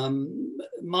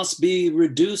 must be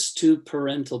reduced to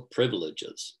parental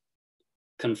privileges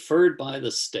conferred by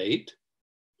the state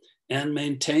and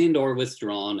maintained or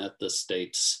withdrawn at the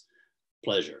state's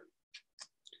pleasure.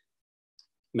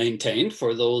 Maintained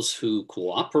for those who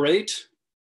cooperate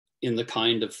in the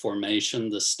kind of formation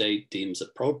the state deems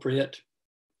appropriate,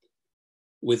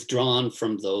 withdrawn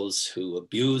from those who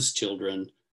abuse children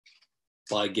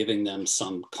by giving them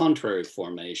some contrary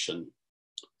formation,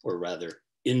 or rather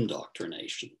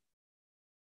indoctrination.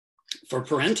 For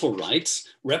parental rights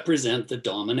represent the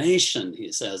domination,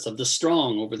 he says, of the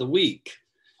strong over the weak,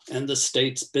 and the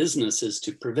state's business is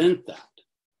to prevent that.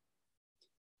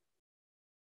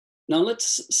 Now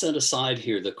let's set aside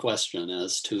here the question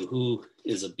as to who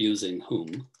is abusing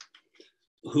whom,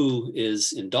 who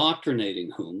is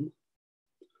indoctrinating whom,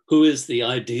 who is the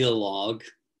ideologue,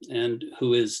 and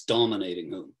who is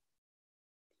dominating whom.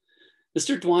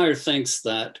 Mr. Dwyer thinks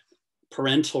that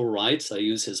parental rights, I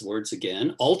use his words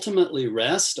again, ultimately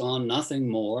rest on nothing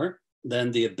more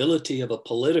than the ability of a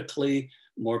politically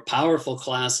more powerful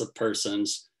class of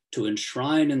persons to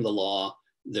enshrine in the law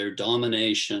their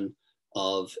domination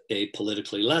of a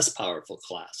politically less powerful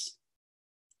class,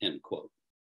 end quote.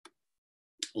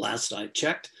 Last I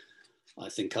checked, I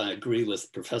think I agree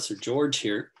with Professor George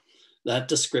here, that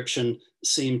description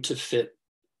seemed to fit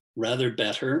rather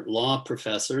better law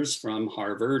professors from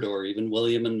Harvard or even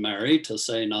William and Mary, to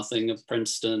say nothing of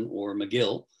Princeton or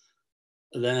McGill,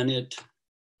 than it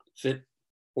fit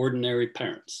ordinary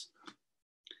parents.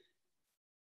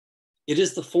 It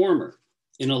is the former,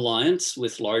 in alliance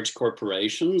with large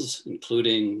corporations,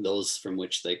 including those from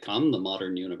which they come, the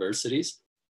modern universities,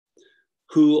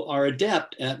 who are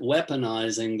adept at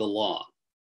weaponizing the law,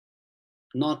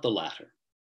 not the latter.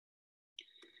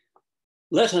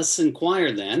 Let us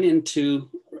inquire then into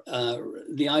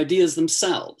the ideas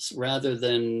themselves, rather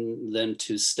than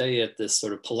to stay at this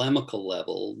sort of polemical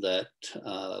level that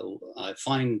I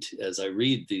find as I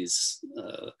read these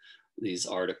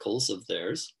articles of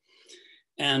theirs,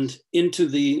 and into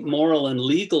the moral and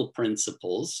legal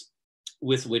principles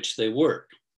with which they work.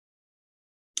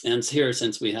 And here,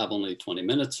 since we have only 20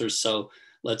 minutes or so,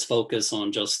 let's focus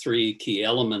on just three key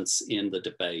elements in the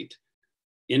debate: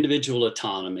 individual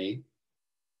autonomy,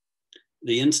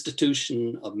 the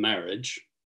institution of marriage,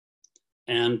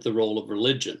 and the role of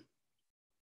religion.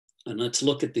 And let's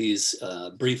look at these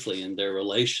briefly in their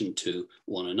relation to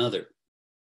one another.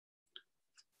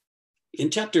 In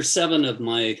chapter 7 of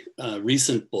my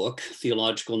recent book,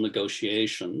 Theological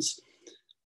Negotiations,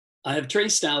 I have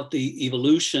traced out the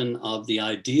evolution of the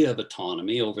idea of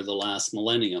autonomy over the last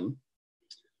millennium,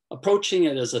 approaching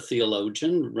it as a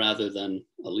theologian rather than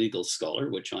a legal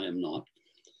scholar, which I am not.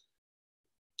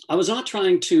 I was not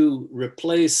trying to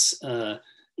replace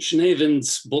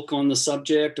Schneeven's book on the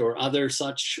subject or other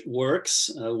such works,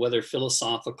 whether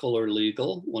philosophical or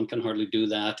legal. One can hardly do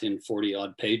that in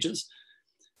 40-odd pages.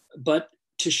 But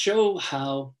to show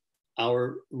how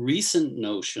our recent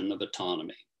notion of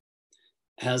autonomy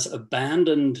has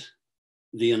abandoned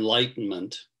the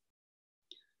Enlightenment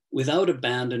without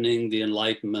abandoning the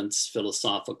Enlightenment's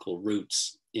philosophical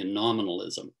roots in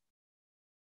nominalism.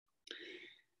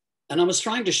 And I was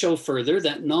trying to show further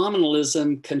that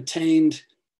nominalism contained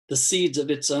the seeds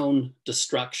of its own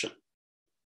destruction,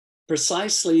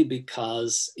 precisely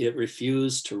because it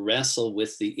refused to wrestle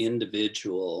with the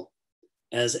individual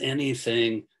as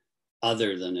anything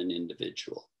other than an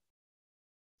individual.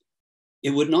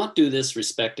 It would not do this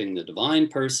respecting the divine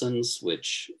persons,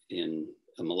 which in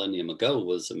a millennium ago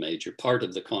was a major part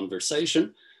of the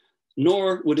conversation,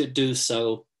 nor would it do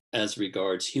so as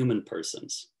regards human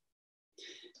persons.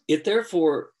 It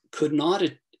therefore could not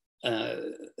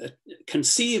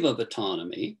conceive of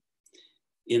autonomy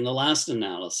in the last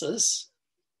analysis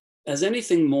as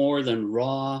anything more than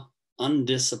raw,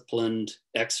 undisciplined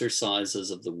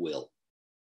exercises of the will,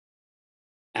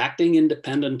 acting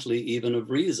independently even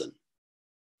of reason,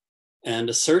 and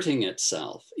asserting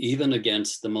itself even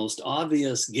against the most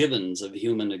obvious givens of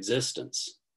human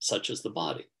existence, such as the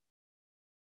body.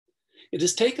 It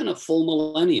has taken a full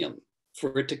millennium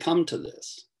for it to come to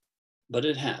this, but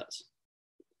it has.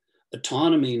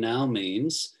 Autonomy now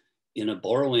means, in a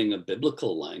borrowing of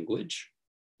biblical language,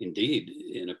 indeed,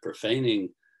 in a profaning,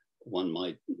 one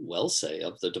might well say,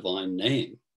 of the divine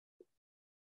name,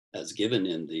 as given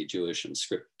in the Jewish and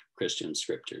Christian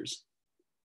scriptures,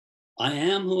 I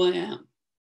am who I am.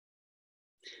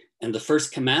 And the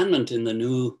first commandment in the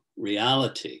new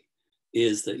reality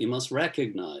is that you must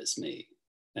recognize me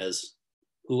as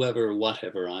whoever,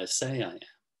 whatever I say I am.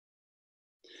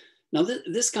 Now,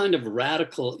 this kind of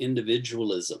radical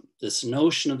individualism, this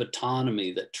notion of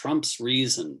autonomy that trumps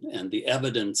reason and the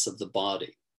evidence of the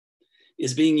body,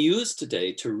 is being used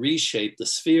today to reshape the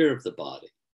sphere of the body,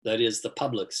 that is, the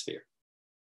public sphere,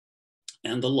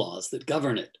 and the laws that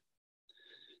govern it.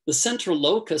 The central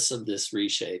locus of this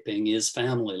reshaping is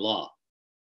family law,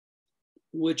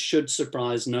 which should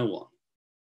surprise no one.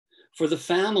 For the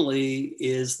family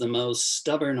is the most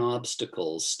stubborn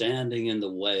obstacle standing in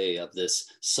the way of this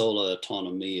sola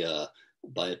autonomia,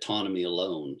 by autonomy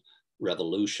alone,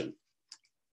 revolution.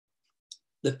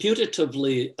 The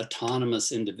putatively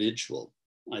autonomous individual,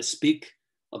 I speak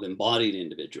of embodied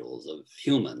individuals, of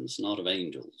humans, not of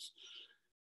angels,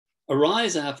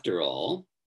 arise, after all,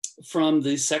 from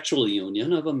the sexual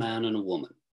union of a man and a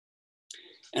woman.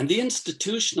 And the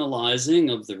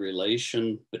institutionalizing of the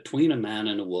relation between a man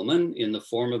and a woman in the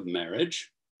form of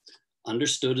marriage,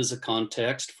 understood as a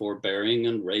context for bearing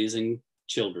and raising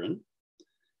children,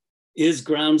 is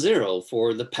ground zero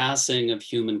for the passing of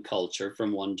human culture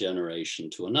from one generation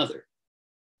to another.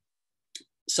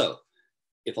 So,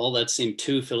 if all that seemed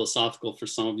too philosophical for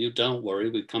some of you, don't worry.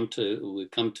 We've come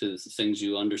to things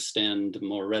you understand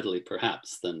more readily,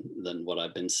 perhaps, than what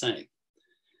I've been saying.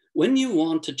 When you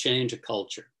want to change a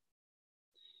culture,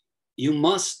 you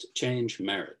must change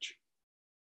marriage.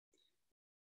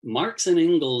 Marx and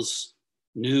Engels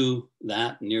knew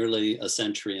that nearly a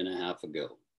century and a half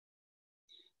ago.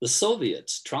 The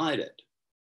Soviets tried it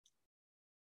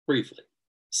briefly,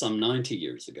 some 90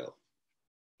 years ago.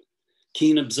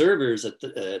 Keen observers at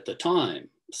the time,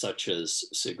 such as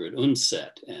Sigrid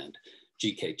Undset and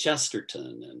G.K.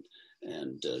 Chesterton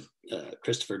and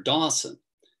Christopher Dawson,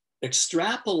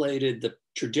 extrapolated the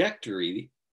trajectory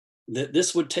that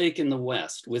this would take in the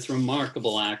West with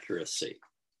remarkable accuracy.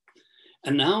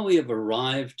 And now we have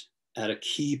arrived at a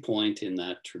key point in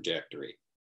that trajectory,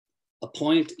 a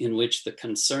point in which the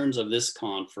concerns of this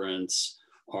conference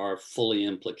are fully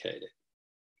implicated.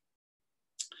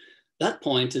 That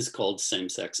point is called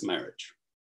same-sex marriage.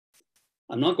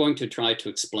 I'm not going to try to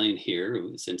explain here,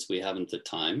 since we haven't the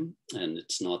time and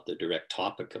it's not the direct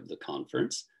topic of the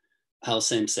conference, how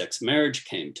same-sex marriage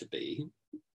came to be,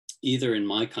 either in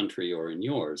my country or in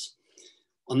yours.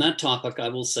 On that topic, I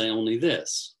will say only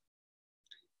this.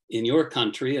 In your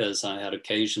country, as I had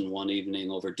occasion one evening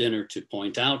over dinner to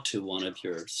point out to one of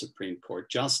your Supreme Court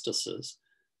justices,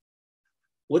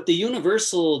 what the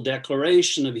Universal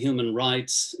Declaration of Human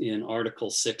Rights in Article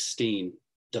 16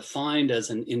 defined as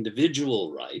an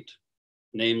individual right,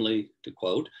 namely, to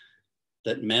quote,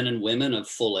 that men and women of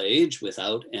full age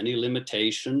without any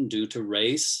limitation due to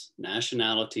race,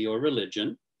 nationality, or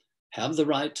religion have the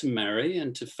right to marry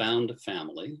and to found a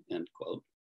family, end quote.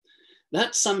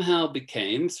 That somehow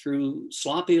became, through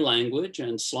sloppy language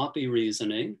and sloppy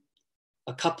reasoning,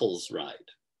 a couple's right.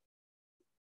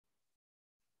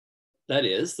 That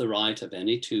is, the right of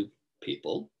any two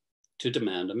people to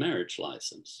demand a marriage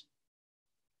license.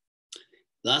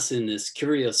 Thus, in this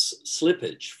curious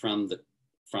slippage from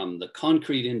the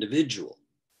concrete individual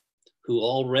who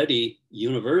already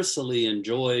universally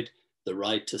enjoyed the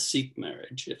right to seek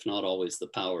marriage, if not always the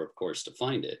power, of course, to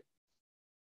find it,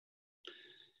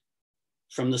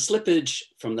 from the slippage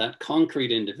from that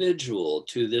concrete individual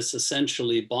to this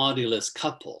essentially bodiless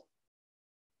couple,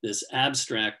 this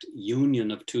abstract union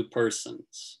of two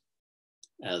persons,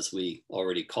 as we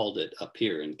already called it up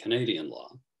here in Canadian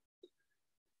law,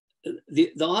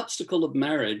 the obstacle of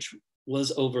marriage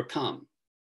was overcome.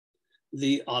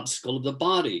 The obstacle of the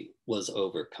body was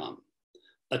overcome.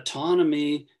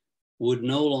 Autonomy would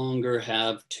no longer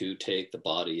have to take the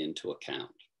body into account.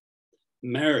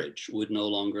 Marriage would no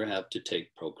longer have to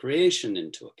take procreation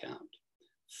into account.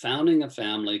 Founding a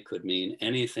family could mean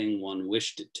anything one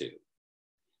wished it to.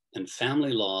 And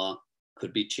family law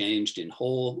could be changed in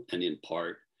whole and in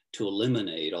part to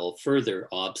eliminate all further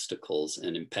obstacles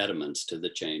and impediments to the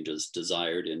changes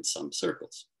desired in some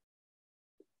circles.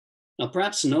 Now,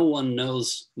 perhaps no one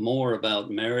knows more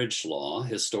about marriage law,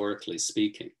 historically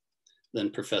speaking,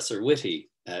 than Professor Whitty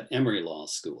at Emory Law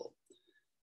School.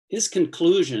 His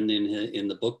conclusion in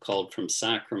the book called From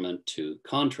Sacrament to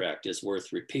Contract is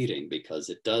worth repeating because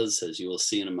it does, as you will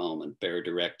see in a moment, bear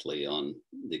directly on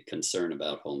the concern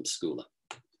about homeschooling.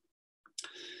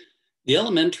 The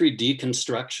elementary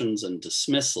deconstructions and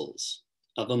dismissals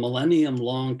of a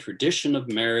millennium-long tradition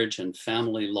of marriage and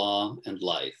family law and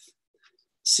life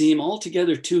seem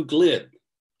altogether too glib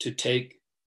to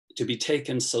be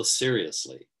taken so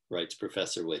seriously, writes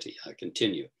Professor Whitty. I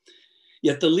continue.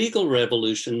 Yet the legal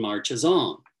revolution marches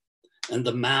on, and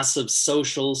the massive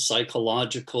social,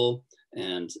 psychological,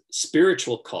 and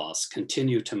spiritual costs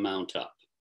continue to mount up.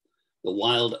 The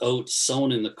wild oats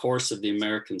sown in the course of the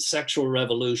American sexual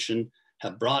revolution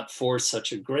have brought forth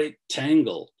such a great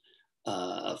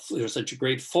such a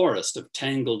great forest of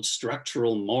tangled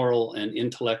structural, moral, and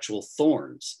intellectual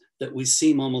thorns that we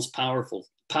seem almost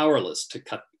powerless to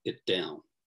cut it down.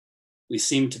 We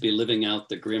seem to be living out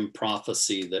the grim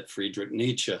prophecy that Friedrich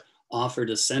Nietzsche offered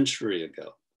a century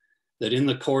ago, that in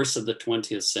the course of the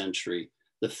 20th century,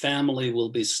 the family will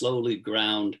be slowly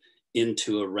ground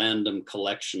into a random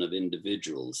collection of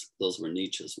individuals, those were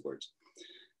Nietzsche's words,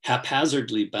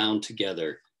 haphazardly bound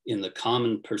together in the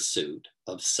common pursuit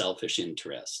of selfish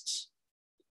interests.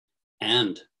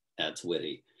 And, adds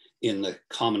Whitty, in the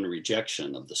common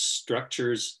rejection of the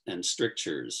structures and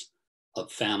strictures of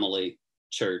family,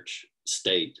 church,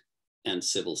 state, and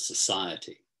civil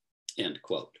society, end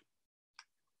quote.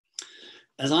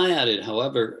 As I added,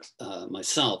 however,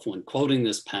 myself, when quoting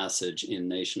this passage in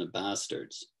Nation of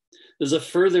Bastards, there's a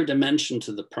further dimension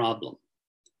to the problem.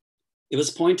 It was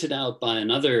pointed out by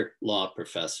another law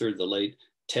professor, the late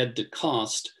Ted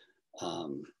DeCoste,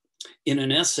 in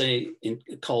an essay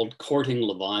called Courting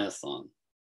Leviathan.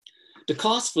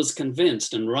 DeCoste was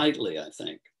convinced, and rightly, I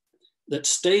think, that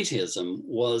statism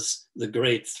was the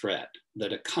great threat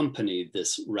that accompanied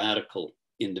this radical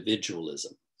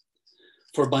individualism.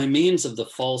 For by means of the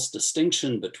false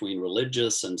distinction between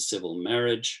religious and civil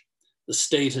marriage, the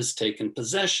state has taken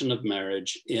possession of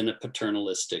marriage in a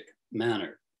paternalistic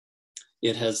manner.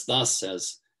 It has thus,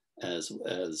 as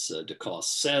DeCoste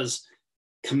says,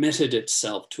 committed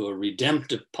itself to a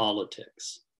redemptive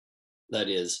politics, that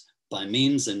is, by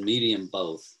means and medium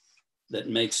both, that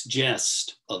makes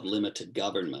jest of limited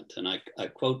government. And I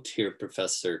quote here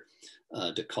Professor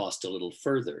DeCoste a little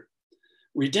further.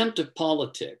 Redemptive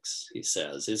politics, he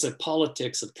says, is a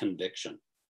politics of conviction.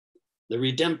 The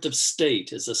redemptive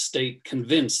state is a state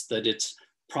convinced that its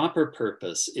proper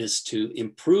purpose is to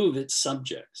improve its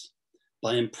subjects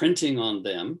by imprinting on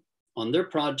them, on their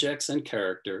projects and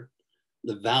character,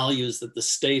 the values that the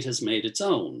state has made its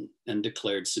own and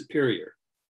declared superior.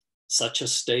 Such a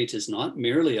state is not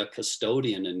merely a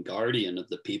custodian and guardian of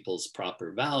the people's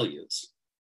proper values,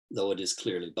 though it is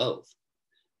clearly both.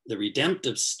 The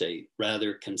redemptive state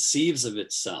rather conceives of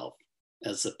itself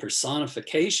as the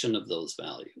personification of those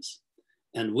values,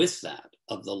 and with that,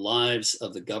 of the lives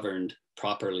of the governed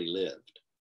properly lived,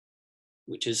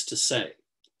 which is to say,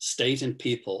 state and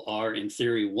people are in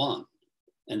theory one,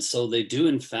 and so they do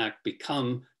in fact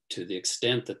become, to the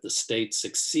extent that the state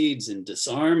succeeds in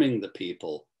disarming the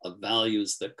people of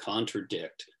values that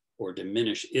contradict or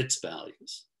diminish its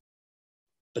values.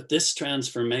 But this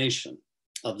transformation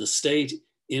of the state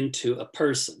into a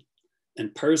person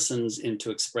and persons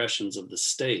into expressions of the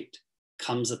state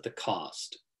comes at the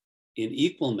cost, in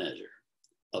equal measure,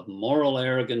 of moral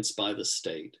arrogance by the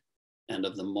state and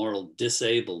of the moral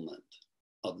disablement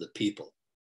of the people,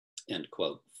 end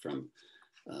quote from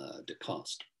de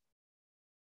Coste.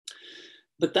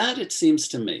 But that, it seems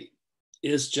to me,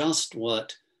 is just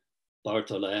what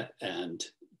Barthollet and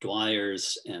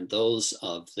Dwyer's and those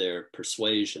of their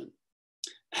persuasion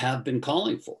have been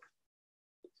calling for.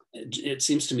 It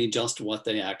seems to me just what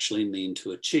they actually mean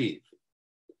to achieve.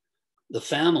 The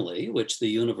family, which the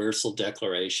Universal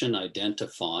Declaration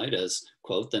identified as,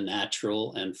 quote, the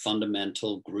natural and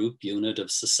fundamental group unit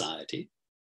of society,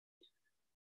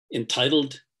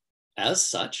 entitled as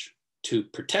such to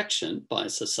protection by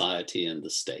society and the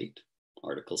state,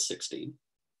 Article 16,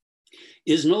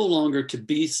 is no longer to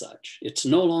be such. It's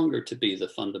no longer to be the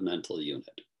fundamental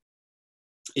unit.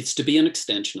 It's to be an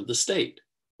extension of the state,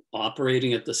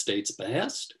 operating at the state's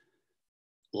behest,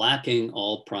 lacking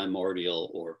all primordial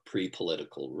or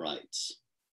pre-political rights.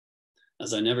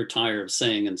 As I never tire of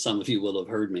saying, and some of you will have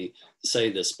heard me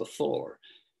say this before,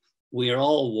 we are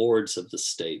all wards of the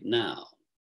state now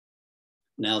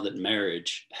that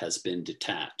marriage has been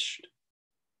detached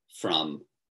from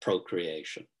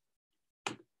procreation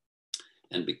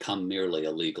and become merely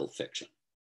a legal fiction.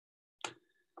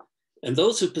 And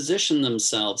those who position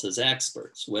themselves as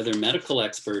experts, whether medical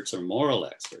experts or moral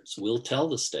experts, will tell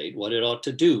the state what it ought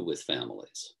to do with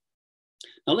families.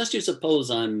 Now, lest you suppose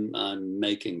I'm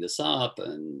making this up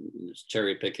and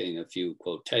cherry picking a few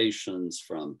quotations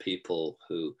from people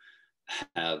who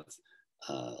have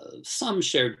some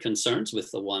shared concerns with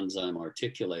the ones I'm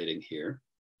articulating here.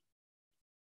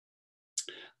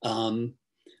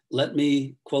 Let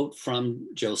me quote from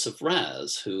Joseph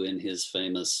Raz, who in his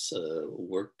famous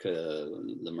work,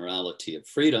 The Morality of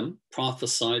Freedom,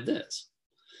 prophesied this.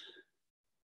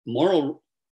 More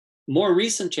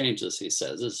recent changes, he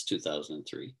says, this is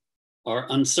 2003, are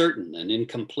uncertain and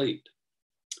incomplete.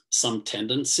 Some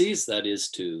tendencies, that is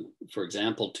to, for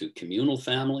example, to communal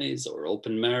families or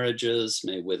open marriages,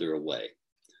 may wither away.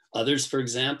 Others, for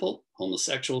example,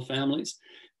 homosexual families,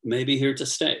 may be here to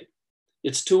stay.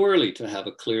 It's too early to have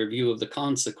a clear view of the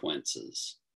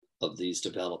consequences of these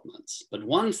developments. But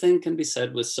one thing can be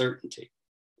said with certainty.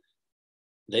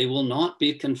 They will not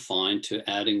be confined to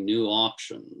adding new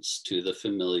options to the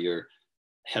familiar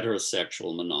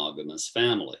heterosexual monogamous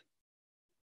family.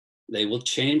 They will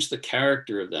change the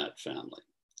character of that family.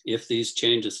 If these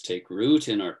changes take root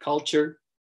in our culture,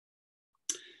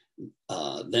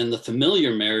 then the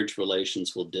familiar marriage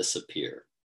relations will disappear.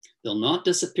 They'll not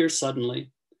disappear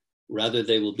suddenly. Rather,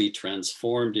 they will be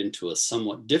transformed into a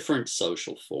somewhat different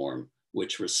social form,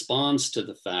 which responds to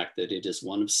the fact that it is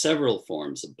one of several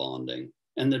forms of bonding,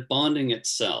 and that bonding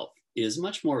itself is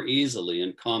much more easily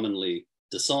and commonly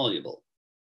dissoluble.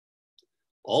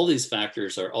 All these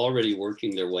factors are already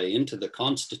working their way into the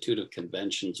constitutive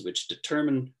conventions which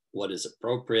determine what is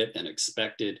appropriate and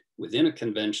expected within a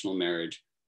conventional marriage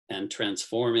and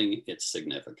transforming its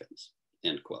significance,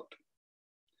 end quote.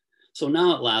 So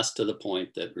now at last to the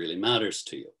point that really matters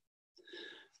to you.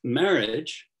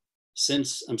 Marriage,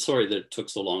 since, I'm sorry that it took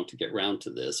so long to get around to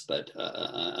this, but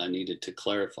I needed to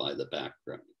clarify the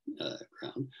background.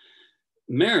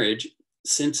 Marriage,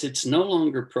 since it's no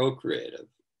longer procreative,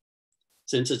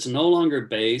 since it's no longer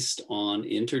based on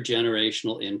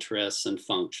intergenerational interests and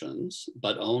functions,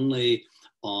 but only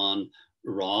on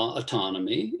raw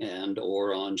autonomy and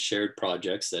or on shared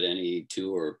projects that any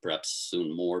two or perhaps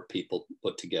soon more people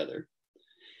put together.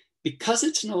 Because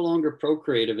it's no longer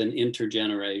procreative and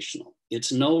intergenerational,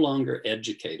 it's no longer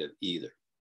educative either.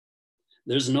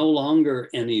 There's no longer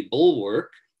any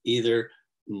bulwark, either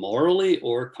morally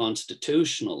or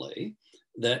constitutionally,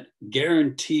 that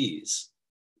guarantees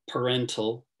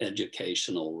parental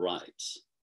educational rights.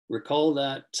 Recall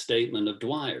that statement of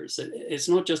Dwyer's. It's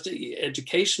not just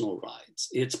educational rights,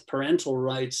 it's parental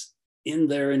rights in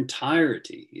their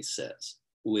entirety, he says,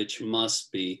 which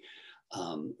must be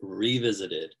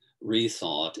revisited,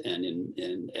 rethought, and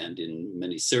in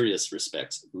many serious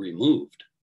respects, removed.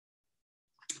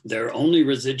 There are only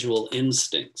residual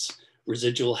instincts,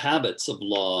 residual habits of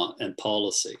law and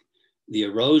policy, the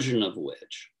erosion of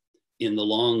which, in the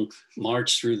long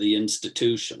march through the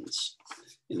institutions,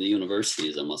 in the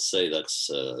universities, I must say that's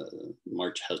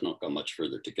march has not gone much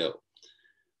further to go.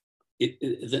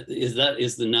 That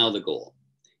is now the goal.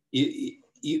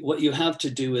 What you have to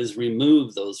do is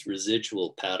remove those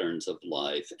residual patterns of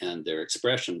life and their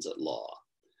expressions at law,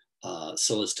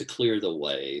 so as to clear the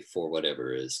way for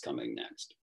whatever is coming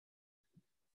next.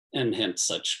 And hence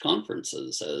such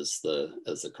conferences as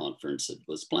the conference that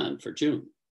was planned for June.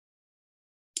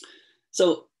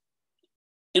 So,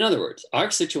 in other words,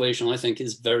 our situation, I think,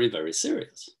 is very, very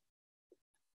serious.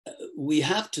 We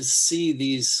have to see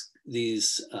these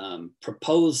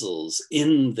proposals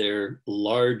in their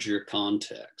larger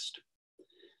context.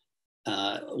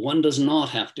 One does not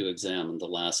have to examine the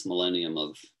last millennium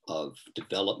of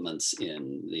developments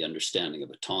in the understanding of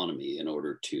autonomy in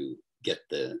order to get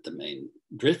the main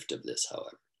drift of this,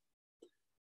 however.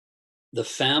 The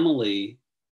family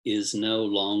is no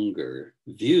longer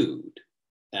viewed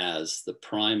as the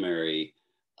primary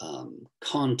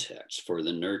context for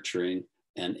the nurturing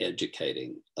and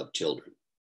educating of children.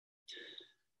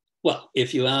 Well,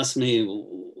 if you ask me,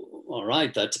 all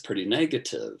right, that's pretty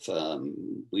negative.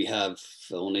 We have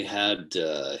only had,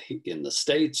 in the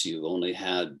States, you've only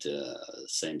had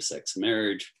same-sex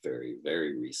marriage very,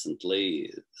 very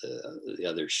recently. The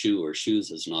other shoe or shoes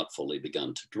has not fully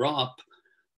begun to drop.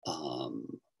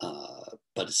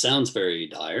 But it sounds very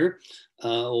dire.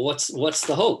 What's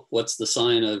the hope? What's the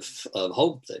sign of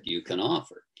hope that you can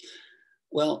offer?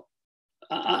 Well,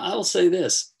 I'll say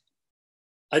this.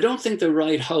 I don't think the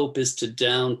right hope is to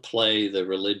downplay the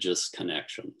religious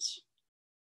connections.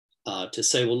 To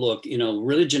say, well, look,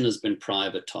 religion has been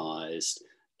privatized.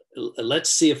 Let's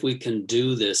see if we can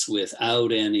do this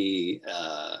without any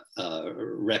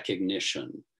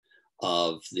recognition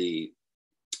of the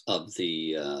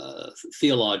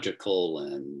theological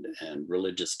and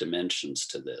religious dimensions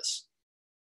to this.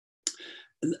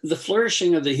 The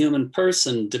flourishing of the human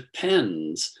person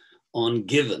depends on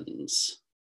givens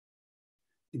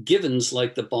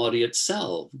like the body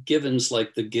itself, givens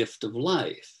like the gift of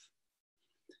life.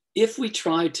 If we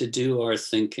try to do our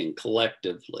thinking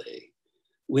collectively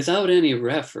without any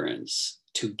reference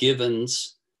to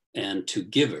givens and to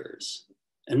givers,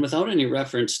 and without any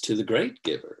reference to the great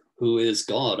giver, who is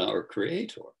God, our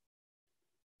creator,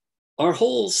 our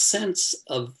whole sense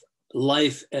of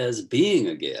life as being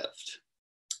a gift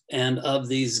and of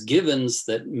these givens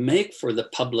that make for the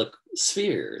public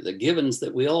sphere, the givens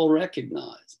that we all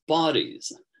recognize,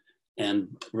 bodies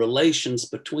and relations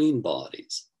between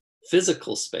bodies,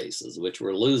 physical spaces, which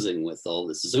we're losing with all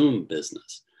this Zoom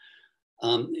business.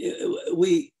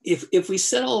 If we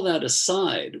set all that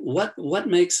aside, what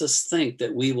makes us think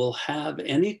that we will have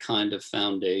any kind of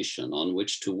foundation on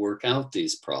which to work out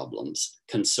these problems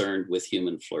concerned with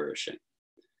human flourishing?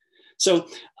 So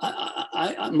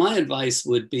my advice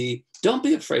would be, don't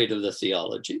be afraid of the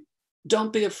theology.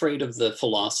 Don't be afraid of the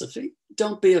philosophy.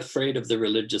 Don't be afraid of the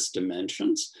religious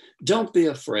dimensions. Don't be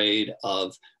afraid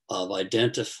of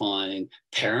identifying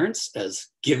parents as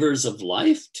givers of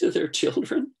life to their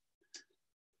children.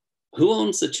 Who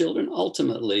owns the children?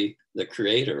 Ultimately, the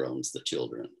creator owns the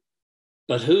children.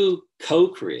 But who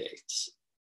co-creates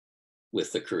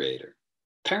with the creator?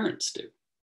 Parents do.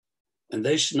 And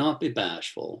they should not be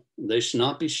bashful, they should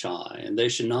not be shy, and they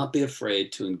should not be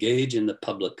afraid to engage in the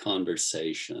public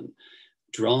conversation,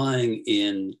 drawing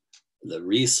in the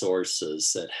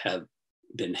resources that have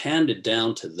been handed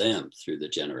down to them through the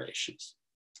generations.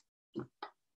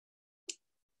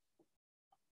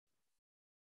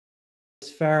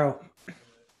 Farrow,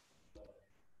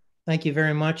 thank you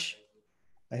very much.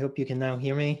 I hope you can now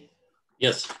hear me.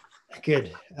 Yes.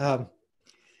 Good.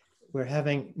 We're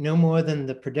having no more than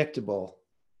the predictable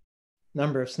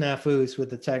number of snafus with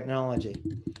the technology.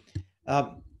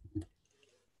 I'd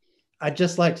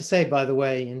just like to say, by the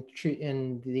way,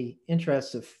 in the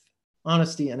interest of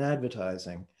honesty and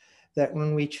advertising, that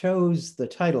when we chose the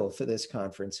title for this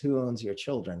conference, Who Owns Your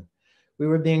Children, we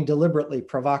were being deliberately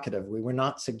provocative. We were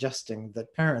not suggesting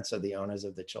that parents are the owners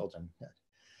of the children.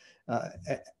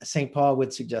 St. Paul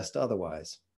would suggest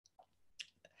otherwise.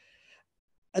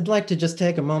 I'd like to just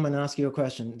take a moment and ask you a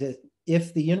question.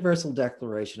 If the Universal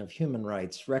Declaration of Human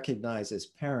Rights recognizes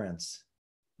parents,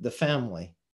 the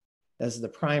family, as the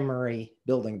primary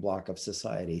building block of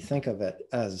society. Think of it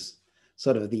as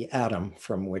sort of the atom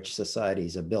from which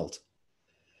societies are built.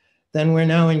 Then we're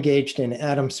now engaged in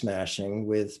atom smashing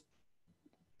with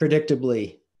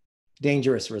predictably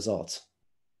dangerous results.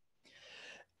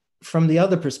 From the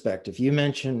other perspective, you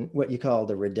mentioned what you call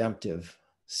the redemptive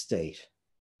state.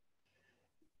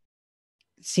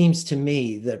 It seems to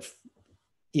me that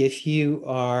if you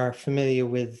are familiar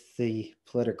with the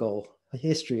political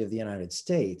history of the United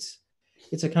States,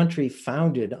 it's a country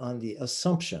founded on the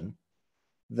assumption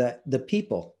that the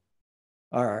people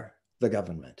are the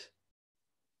government.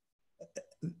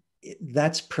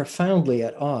 That's profoundly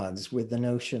at odds with the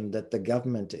notion that the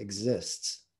government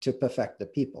exists to perfect the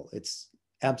people. It's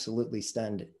absolutely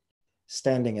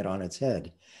standing it on its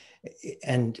head.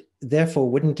 And therefore,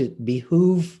 wouldn't it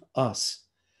behoove us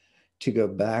to go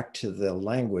back to the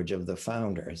language of the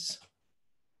founders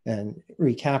and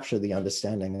recapture the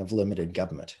understanding of limited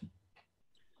government?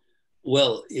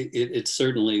 Well, it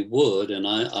certainly would, and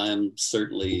I am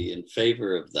certainly in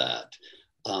favor of that.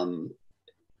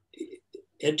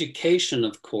 Education,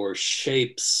 of course,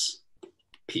 shapes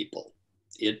people.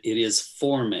 It is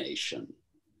formation,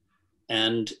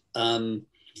 and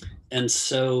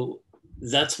so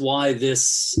that's why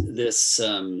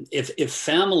if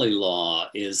family law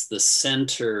is the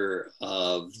center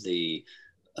of the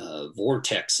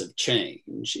vortex of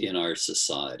change in our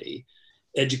society,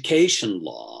 education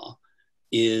law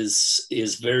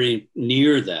is very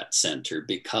near that center,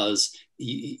 because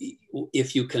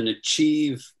if you can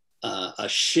achieve a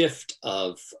shift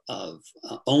of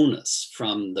onus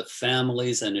from the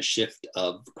families and a shift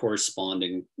of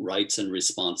corresponding rights and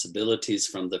responsibilities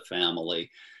from the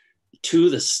family to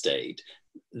the state,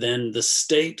 then the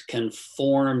state can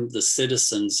form the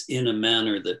citizens in a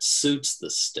manner that suits the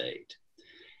state.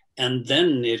 And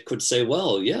then it could say,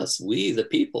 well, yes, we, the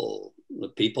people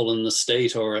in the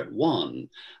state are at one.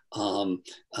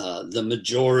 The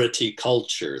majority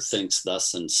culture thinks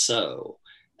thus and so.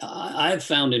 I've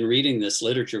found in reading this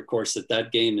literature, of course,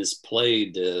 that game is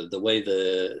played the way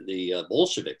the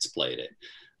Bolsheviks played it.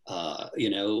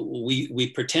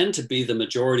 We pretend to be the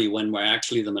majority when we're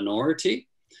actually the minority.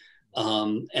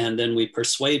 And then we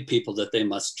persuade people that they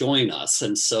must join us.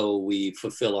 And so we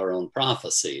fulfill our own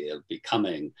prophecy of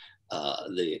becoming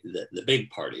the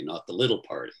big party, not the little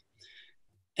party.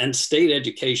 And state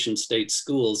education, state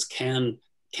schools can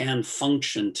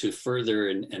function to further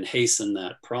and hasten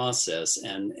that process.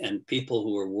 And people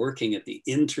who are working at the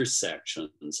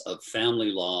intersections of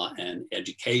family law and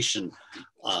education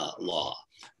law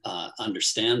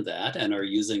understand that and are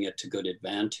using it to good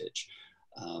advantage.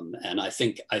 And I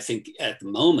think at the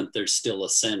moment, there's still a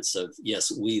sense of, yes,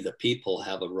 we, the people,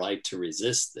 have a right to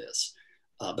resist this.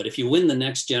 But if you win the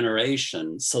next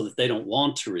generation so that they don't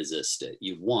want to resist it,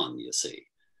 you've won, you see.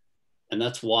 And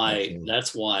that's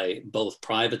why both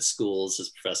private schools, as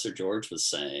Professor George was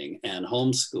saying, and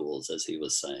homeschools, as he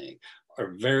was saying,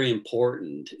 are very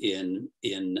important in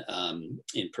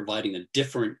providing a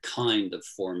different kind of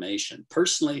formation.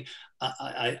 Personally,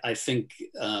 I think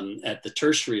at the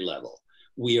tertiary level,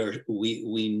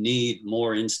 we need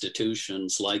more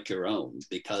institutions like your own,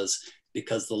 because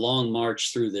the long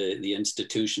march through the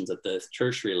institutions at the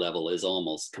tertiary level is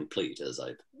almost complete, as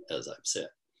I've said.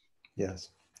 Yes.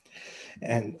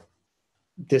 And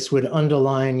this would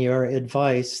underline your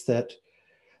advice that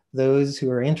those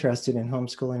who are interested in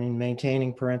homeschooling and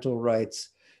maintaining parental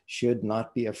rights should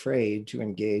not be afraid to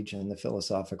engage in the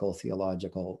philosophical,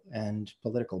 theological, and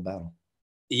political battle.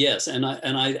 Yes, and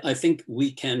I think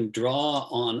we can draw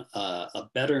on a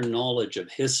better knowledge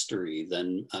of history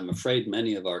than I'm afraid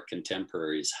many of our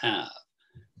contemporaries have,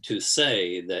 to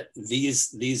say that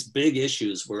these big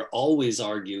issues were always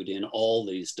argued in all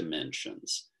these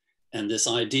dimensions. And this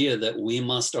idea that we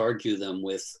must argue them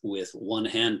with one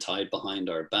hand tied behind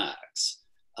our backs,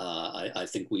 I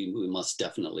think we must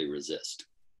definitely resist.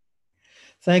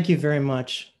 Thank you very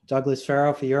much, Douglas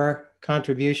Farrow, for your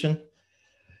contribution.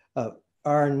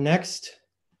 Our next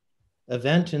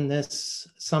event in this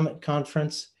summit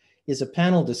conference is a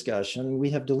panel discussion. We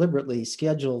have deliberately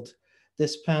scheduled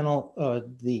this panel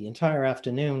the entire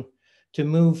afternoon to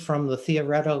move from the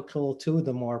theoretical to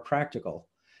the more practical.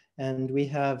 And we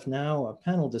have now a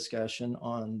panel discussion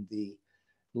on the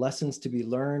lessons to be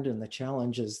learned and the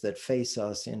challenges that face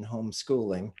us in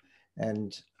homeschooling.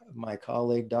 And my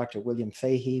colleague, Dr. William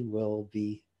Fahey, will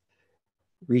be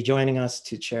rejoining us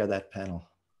to chair that panel.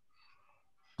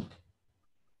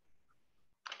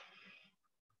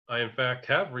 I, in fact,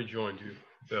 have rejoined you,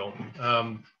 Bill.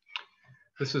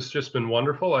 This has just been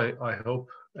wonderful. I hope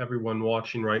everyone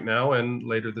watching right now and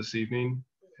later this evening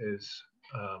is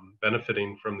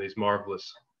benefiting from these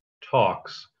marvelous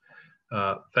talks.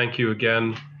 Thank you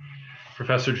again,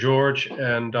 Professor George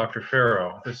and Dr.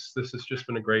 Farrow. This has just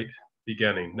been a great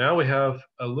beginning. Now we have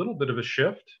a little bit of a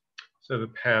shift. So the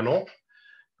panel,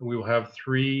 we will have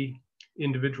 3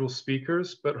 individual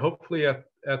speakers, but hopefully at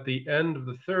the end of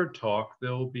the third talk,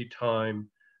 there will be time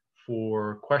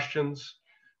for questions,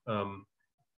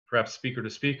 perhaps speaker to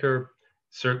speaker,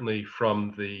 certainly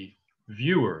from the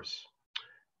viewers.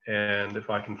 And if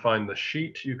I can find the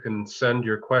sheet, you can send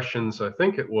your questions, I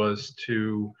think it was,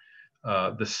 to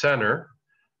the center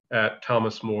at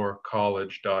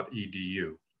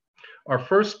thomasmorecollege.edu. Our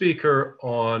first speaker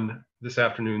on this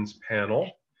afternoon's panel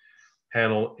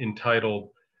entitled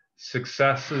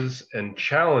Successes and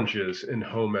Challenges in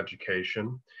Home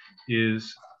Education,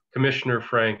 is Commissioner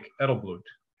Frank Edelblut.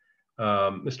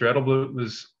 Mr. Edelblut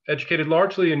was educated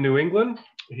largely in New England.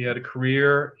 He had a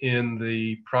career in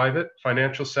the private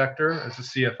financial sector as a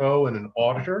CFO and an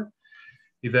auditor.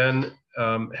 He then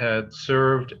had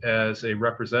served as a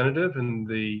representative in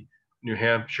the New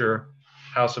Hampshire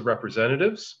House of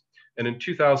Representatives. And in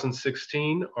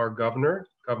 2016, our Governor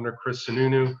Chris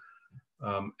Sununu,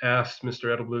 asked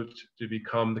Mr. Edelblut to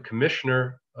become the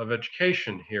Commissioner of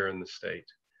Education here in the state.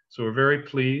 So we're very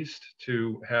pleased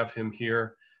to have him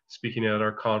here speaking at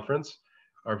our conference.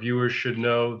 Our viewers should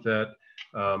know that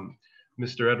Mr.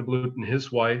 Edelblut and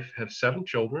his wife have 7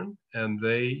 children, and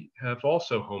they have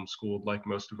also homeschooled like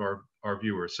most of our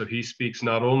viewers. So he speaks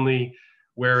not only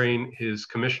wearing his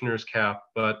commissioner's cap,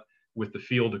 but with the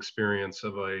field experience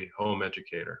of a home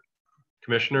educator.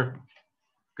 Commissioner,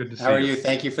 good to see you. How are you?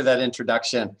 Thank you for that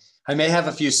introduction. I may have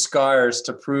a few scars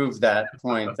to prove that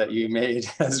point that you made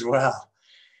as well.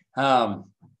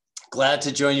 Glad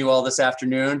to join you all this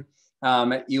afternoon.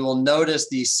 You will notice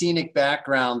the scenic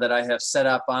background that I have set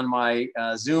up on my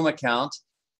Zoom account.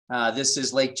 This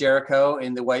is Lake Jericho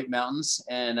in the White Mountains,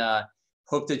 and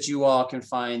hope that you all can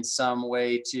find some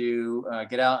way to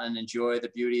get out and enjoy the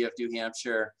beauty of New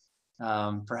Hampshire.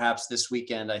 Perhaps this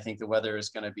weekend, I think the weather is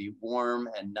going to be warm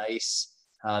and nice.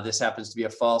 This happens to be a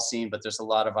fall scene, but there's a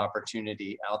lot of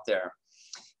opportunity out there.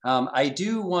 I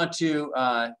do want to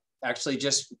actually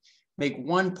just make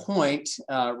one point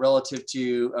relative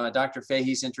to Dr.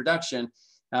 Fahey's introduction,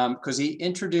 because he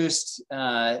introduced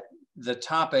the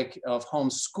topic of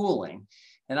homeschooling.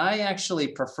 And I actually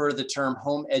prefer the term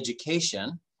home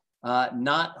education,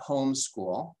 not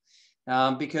homeschool,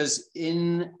 because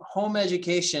in home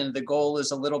education, the goal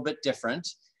is a little bit different.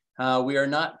 We are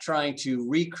not trying to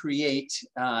recreate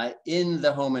in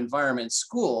the home environment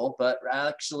school, but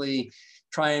actually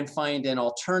try and find an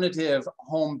alternative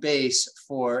home base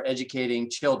for educating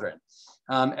children.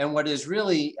 And what is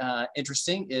really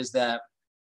interesting is that,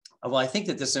 well, I think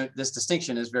that this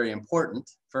distinction is very important,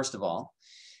 first of all.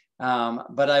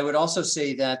 But I would also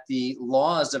say that the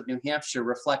laws of New Hampshire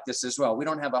reflect this as well. We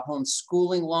don't have a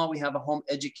homeschooling law, we have a home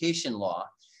education law.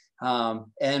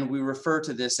 And we refer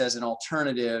to this as an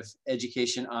alternative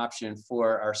education option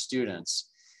for our students.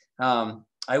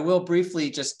 I will briefly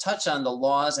just touch on the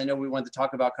laws. I know we want to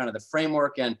talk about kind of the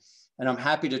framework, and I'm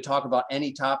happy to talk about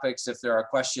any topics if there are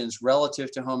questions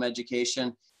relative to home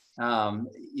education,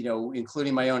 you know,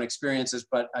 including my own experiences,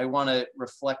 but I want to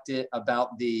reflect it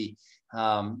about the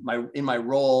in my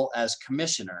role as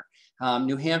commissioner.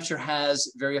 New Hampshire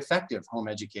has very effective home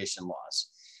education laws.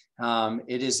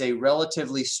 It is a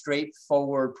relatively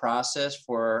straightforward process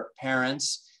for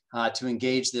parents to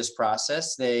engage this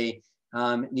process. They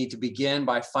need to begin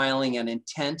by filing an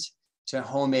intent to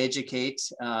home educate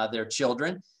their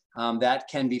children. That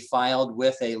can be filed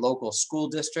with a local school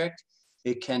district.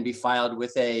 It can be filed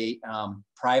with a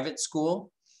private school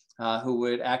who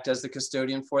would act as the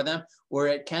custodian for them, or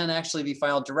it can actually be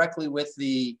filed directly with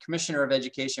the Commissioner of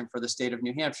Education for the state of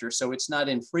New Hampshire. So it's not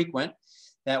infrequent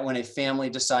that when a family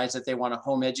decides that they want to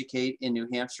home educate in New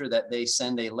Hampshire, that they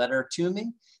send a letter to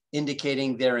me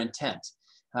indicating their intent.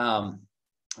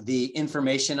 The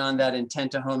information on that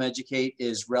intent to home educate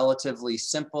is relatively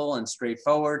simple and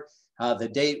straightforward. The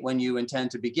date when you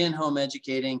intend to begin home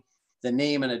educating, the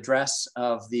name and address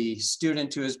of the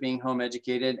student who is being home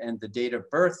educated, and the date of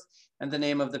birth, and the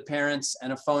name of the parents,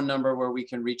 and a phone number where we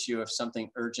can reach you if something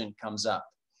urgent comes up.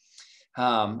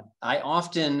 I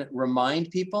often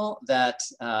remind people that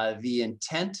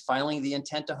filing the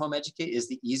intent to home educate is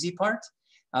the easy part.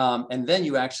 And then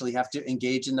you actually have to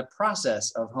engage in the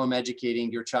process of home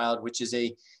educating your child, which is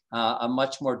a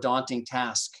much more daunting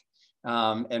task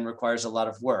and requires a lot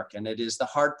of work. And it is the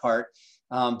hard part.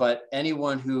 But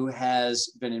anyone who has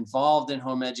been involved in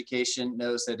home education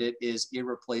knows that it is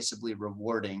irreplaceably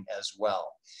rewarding as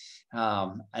well.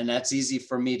 And that's easy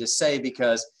for me to say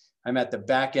because I'm at the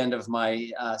back end of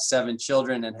my 7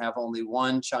 children and have only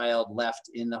 1 child left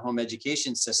in the home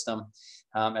education system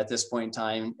at this point in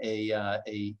time,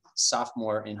 a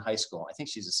sophomore in high school. I think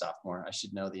she's a sophomore. I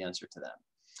should know the answer to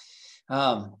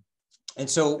that. And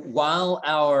so while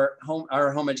our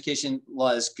home education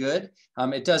law is good,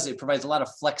 it provides a lot of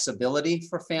flexibility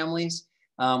for families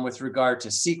with regard to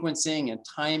sequencing and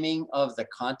timing of the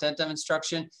content of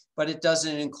instruction, but it does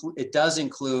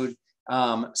include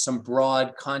some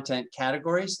broad content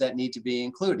categories that need to be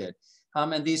included.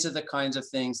 And these are the kinds of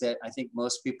things that I think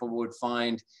most people would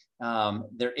find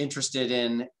they're interested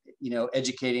in,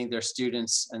 educating their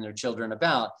students and their children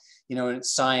about, in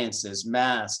sciences,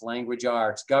 math, language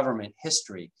arts, government,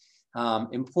 history,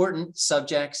 important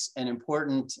subjects and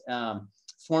important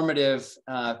formative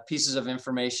pieces of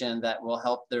information that will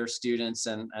help their students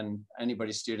and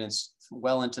anybody's students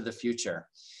well into the future.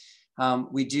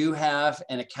 We do have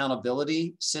an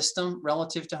accountability system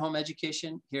relative to home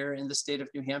education here in the state of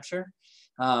New Hampshire,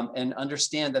 and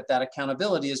understand that that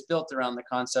accountability is built around the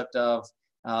concept of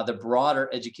the broader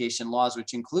education laws,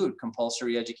 which include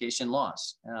compulsory education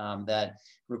laws that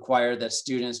require that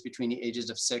students between the ages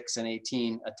of 6 and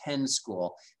 18 attend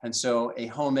school. And so a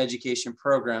home education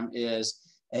program is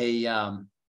a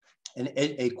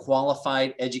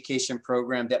qualified education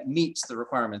program that meets the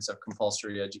requirements of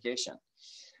compulsory education.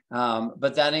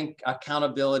 But that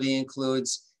accountability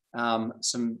includes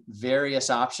some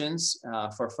various options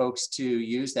for folks to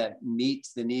use that meet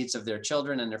the needs of their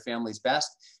children and their families best.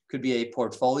 Could be a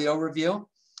portfolio review,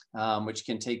 which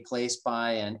can take place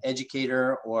by an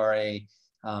educator or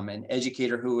an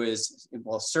educator who is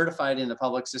certified in the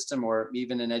public system, or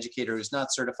even an educator who's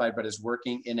not certified but is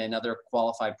working in another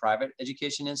qualified private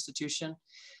education institution.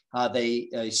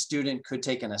 A student could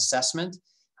take an assessment,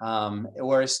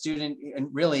 or a student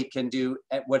really can do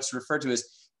what's referred to as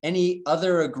any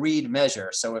other agreed measure.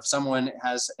 So if someone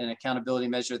has an accountability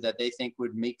measure that they think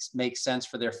would make sense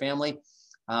for their family,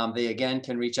 they again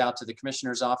can reach out to the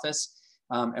commissioner's office,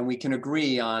 and we can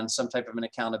agree on some type of an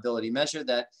accountability measure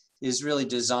that is really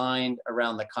designed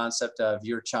around the concept of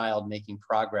your child making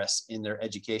progress in their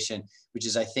education, which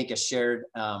is, I think, a shared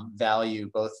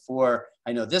value both for,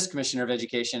 I know, this Commissioner of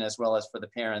Education, as well as for the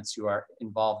parents who are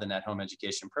involved in that home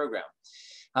education program.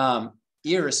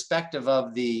 Irrespective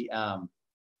of the,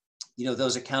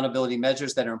 those accountability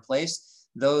measures that are in place,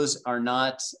 those are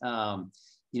not,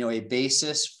 a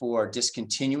basis for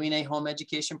discontinuing a home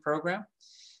education program.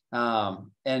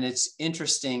 And it's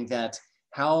interesting that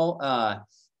how,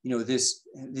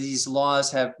 these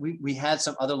laws have, we had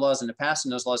some other laws in the past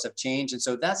and those laws have changed. And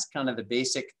so that's kind of the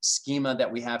basic schema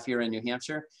that we have here in New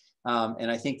Hampshire.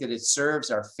 And I think that it serves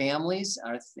our families.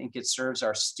 I think it serves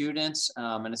our students,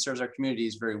 and it serves our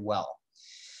communities very well.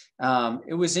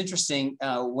 It was interesting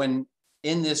when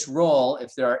in this role,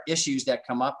 if there are issues that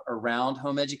come up around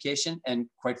home education, and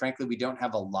quite frankly, we don't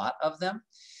have a lot of them,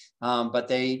 but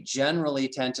they generally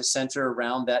tend to center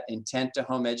around that intent to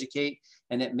home educate.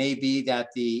 And it may be that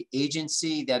the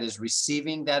agency that is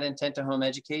receiving that intent to home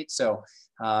educate, so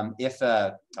if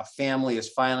a family is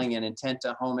filing an intent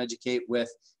to home educate with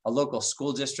a local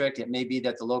school district, it may be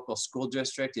that the local school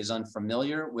district is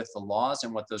unfamiliar with the laws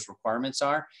and what those requirements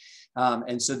are.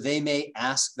 And so they may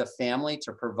ask the family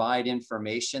to provide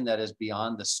information that is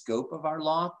beyond the scope of our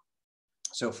law.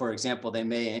 So for example, they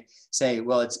may say,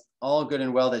 well, it's all good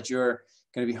and well that you're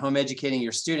going to be home educating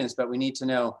your students, but we need to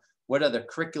know what are the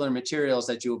curricular materials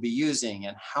that you will be using,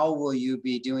 and how will you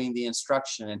be doing the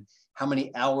instruction, and how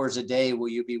many hours a day will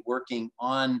you be working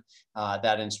on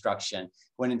that instruction,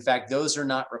 when in fact those are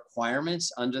not requirements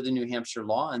under the New Hampshire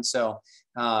law. And so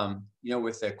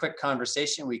with a quick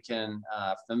conversation, we can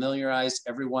familiarize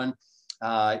everyone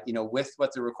with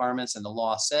what the requirements and the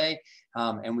law say,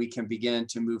 and we can begin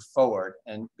to move forward,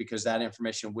 and because that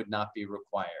information would not be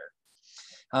required.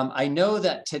 I know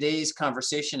that today's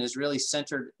conversation is really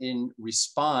centered in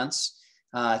response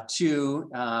to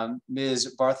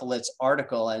Ms. Bartholet's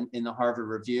article in the Harvard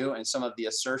Review and some of the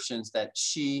assertions that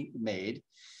she made.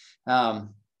 And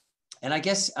I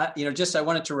guess, I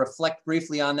wanted to reflect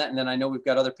briefly on that, and then I know we've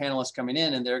got other panelists coming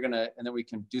in, and and then we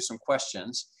can do some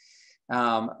questions.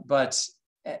 But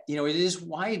it is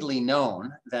widely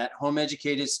known that home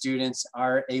educated students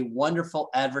are a wonderful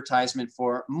advertisement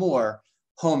for more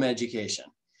home education.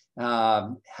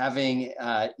 Having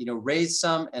raised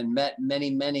some and met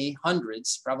many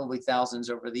hundreds, probably thousands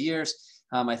over the years,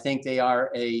 I think they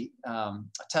are a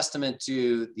testament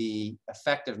to the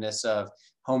effectiveness of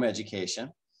home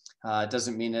education. It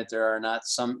doesn't mean that there are not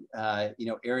some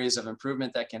areas of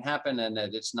improvement that can happen, and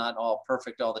that it's not all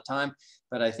perfect all the time,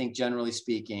 but I think generally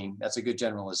speaking, that's a good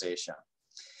generalization.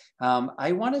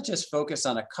 I want to just focus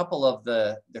on a couple of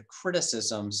the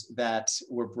criticisms that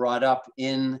were brought up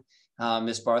in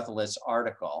Ms. Bartholet's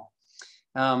article.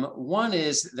 One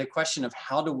is the question of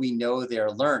how do we know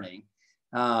they're learning?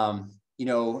 You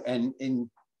know, and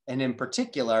in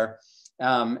particular,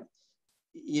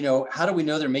 you know, how do we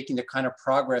know they're making the kind of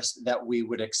progress that we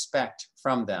would expect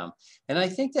from them? And I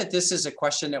think that this is a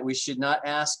question that we should not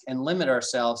ask and limit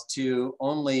ourselves to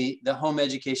only the home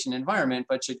education environment,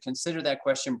 but should consider that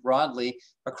question broadly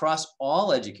across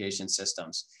all education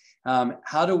systems.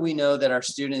 How do we know that our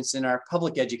students in our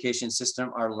public education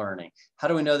system are learning? How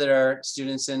do we know that our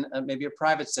students in maybe a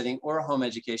private setting or a home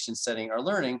education setting are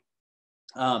learning?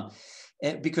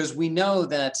 Because we know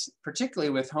that, particularly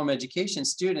with home education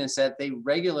students, that they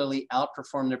regularly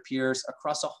outperform their peers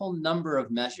across a whole number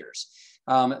of measures.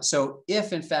 So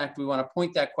if, in fact, we want to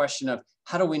point that question of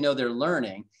how do we know they're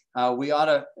learning, we ought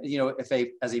to, you know,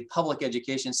 as a public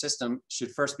education system,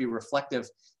 should first be reflective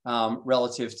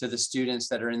relative to the students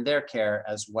that are in their care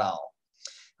as well.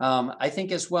 I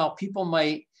think as well, people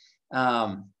might,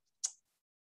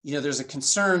 you know, there's a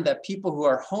concern that people who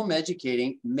are home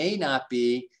educating may not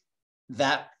be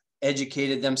that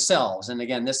educated themselves. And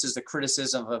again, this is the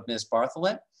criticism of Ms.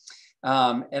 Bartholet.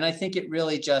 And I think it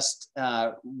really just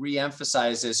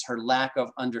reemphasizes her lack of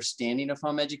understanding of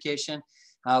home education.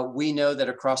 We know that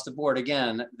across the board,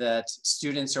 again, that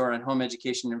students who are in home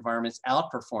education environments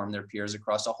outperform their peers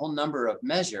across a whole number of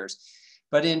measures.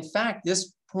 But in fact,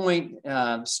 this point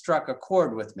struck a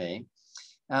chord with me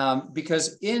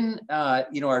because in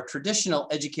you know, our traditional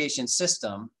education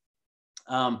system,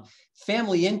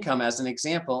 family income, as an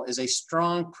example, is a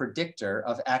strong predictor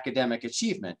of academic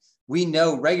achievement. We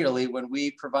know regularly when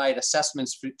we provide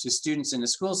assessments to students in the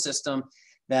school system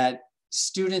that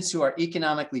students who are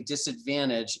economically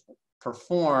disadvantaged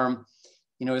perform,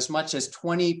 you know, as much as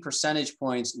 20 percentage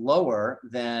points lower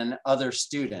than other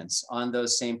students on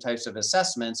those same types of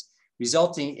assessments,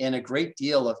 resulting in a great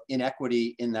deal of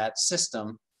inequity in that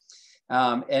system.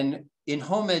 And in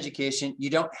home education, you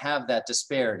don't have that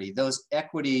disparity. Those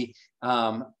equity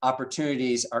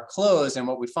opportunities are closed. And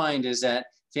what we find is that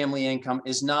family income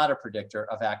is not a predictor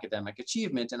of academic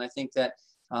achievement. And I think that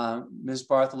Ms.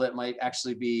 Bartholet might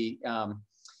actually be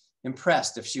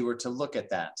impressed if she were to look at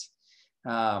that.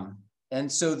 And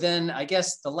so then I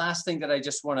guess the last thing that I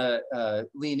just want to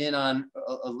lean in on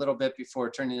a little bit before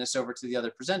turning this over to the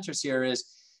other presenters here is,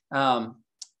 I'm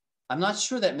not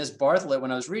sure that Ms. Bartholet,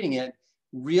 when I was reading it,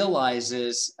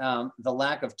 realizes the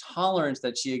lack of tolerance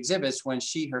that she exhibits when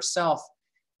she herself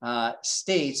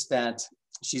states that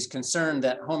she's concerned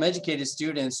that home educated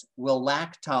students will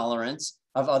lack tolerance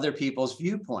of other people's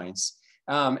viewpoints.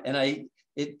 And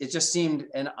it just seemed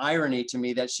an irony to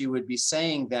me that she would be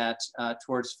saying that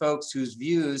towards folks whose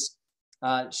views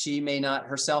she may not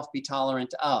herself be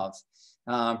tolerant of,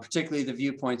 particularly the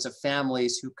viewpoints of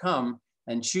families who come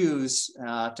and choose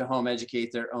to home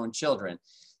educate their own children.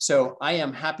 So I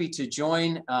am happy to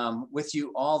join with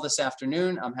you all this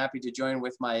afternoon. I'm happy to join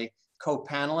with my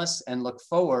co-panelists and look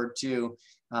forward to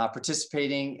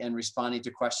participating and responding to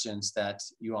questions that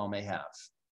you all may have.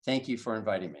 Thank you for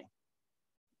inviting me.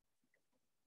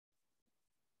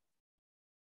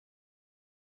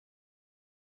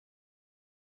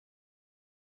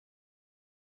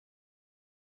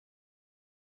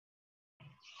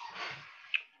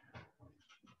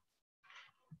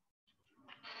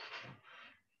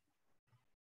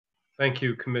 Thank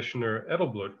you, Commissioner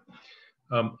Edelblut.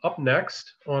 Up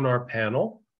next on our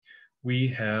panel, we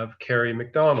have Kerry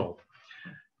McDonald.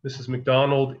 Mrs.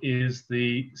 McDonald is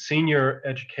the Senior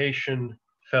Education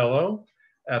Fellow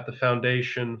at the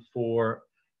Foundation for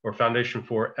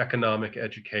Economic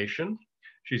Education.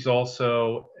 She's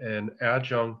also an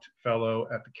Adjunct Fellow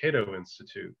at the Cato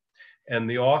Institute and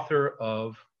the author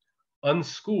of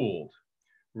Unschooled: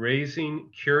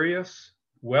 Raising Curious,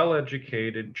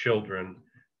 Well-Educated Children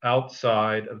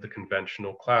Outside of the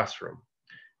Conventional Classroom.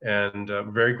 And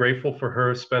very grateful for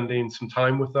her spending some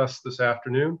time with us this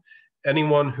afternoon.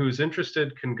 Anyone who's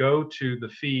interested can go to the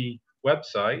Fahey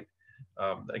website.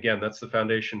 Again, that's the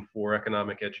Foundation for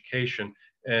Economic Education.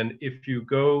 And if you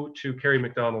go to Kerry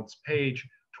McDonald's page,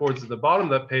 towards the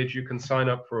bottom of that page, you can sign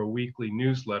up for a weekly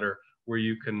newsletter where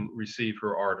you can receive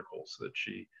her articles that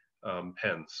she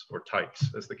pens or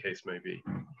types, as the case may be.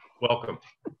 Welcome.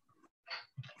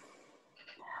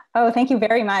 Oh, thank you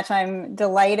very much. I'm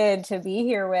delighted to be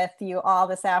here with you all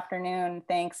this afternoon.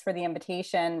 Thanks for the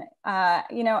invitation.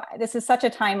 You know, this is such a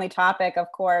timely topic, of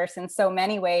course, in so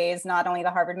many ways, not only the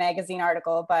Harvard Magazine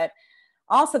article, but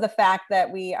also the fact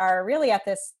that we are really at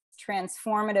this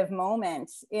transformative moment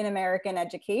in American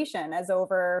education, as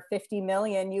over 50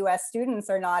 million US students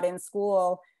are not in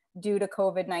school due to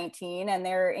COVID-19, and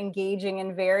they're engaging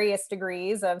in various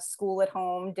degrees of school at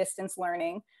home, distance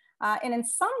learning. And in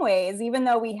some ways, even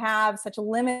though we have such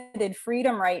limited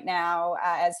freedom right now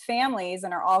as families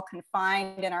and are all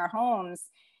confined in our homes,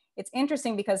 it's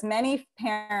interesting because many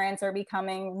parents are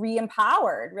becoming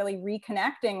re-empowered, really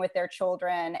reconnecting with their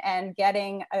children and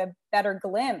getting a better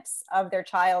glimpse of their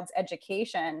child's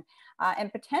education,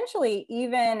 and potentially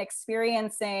even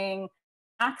experiencing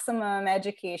maximum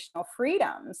educational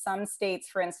freedom. Some states,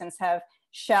 for instance, have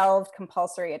shelved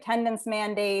compulsory attendance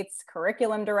mandates,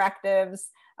 curriculum directives.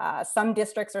 Some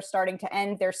districts are starting to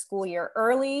end their school year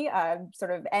early,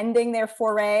 sort of ending their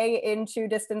foray into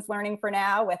distance learning for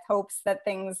now, with hopes that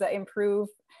things improve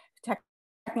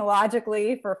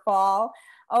technologically for fall.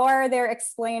 Or they're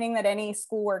explaining that any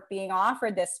schoolwork being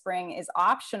offered this spring is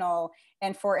optional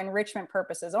and for enrichment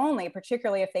purposes only,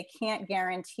 particularly if they can't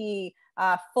guarantee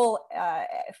full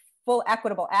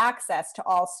equitable access to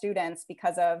all students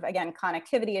because of, again,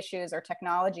 connectivity issues or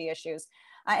technology issues.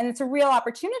 And it's a real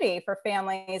opportunity for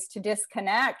families to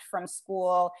disconnect from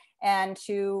school and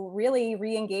to really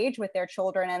re-engage with their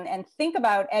children and think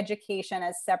about education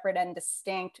as separate and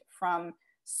distinct from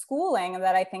schooling. And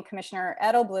that I think Commissioner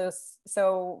Edelblut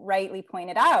so rightly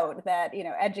pointed out, that, you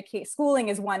know, schooling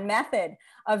is one method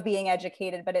of being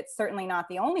educated, but it's certainly not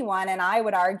the only one. And I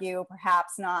would argue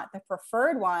perhaps not the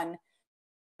preferred one.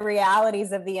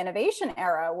 Realities of the innovation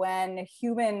era, when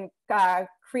human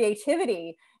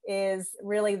creativity is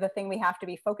really the thing we have to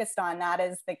be focused on. That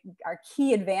is our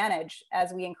key advantage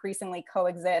as we increasingly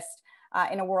coexist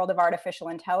in a world of artificial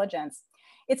intelligence.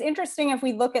 It's interesting if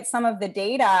we look at some of the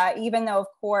data, even though, of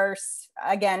course,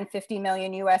 again, 50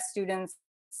 million US students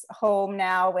home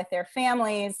now with their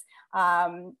families,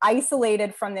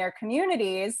 isolated from their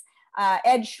communities.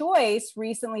 EdChoice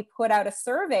recently put out a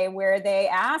survey where they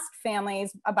asked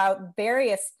families about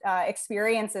various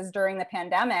experiences during the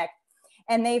pandemic.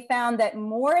 And they found that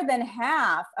more than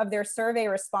half of their survey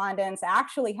respondents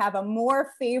actually have a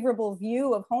more favorable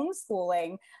view of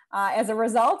homeschooling as a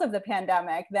result of the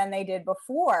pandemic than they did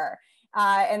before.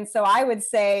 And so I would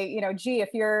say, you know, gee,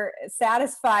 if you're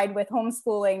satisfied with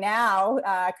homeschooling now,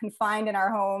 confined in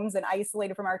our homes and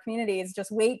isolated from our communities,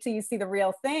 just wait till you see the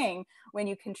real thing when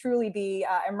you can truly be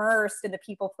immersed in the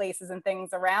people, places, and things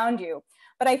around you.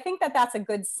 But I think that that's a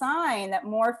good sign that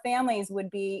more families would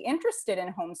be interested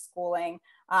in homeschooling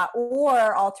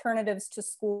or alternatives to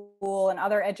school and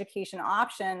other education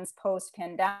options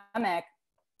post-pandemic.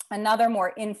 Another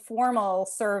more informal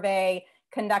survey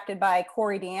conducted by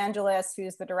Corey DeAngelis,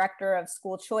 who's the director of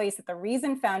school choice at the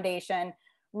Reason Foundation,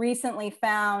 recently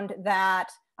found that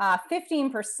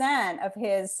 15% of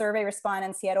his survey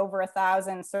respondents, he had over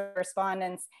 1,000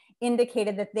 respondents,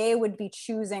 indicated that they would be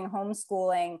choosing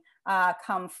homeschooling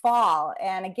come fall.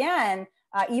 And again,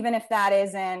 even if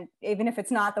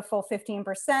it's not the full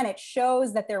 15%, it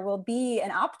shows that there will be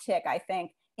an uptick, I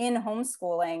think, in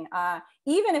homeschooling,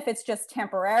 even if it's just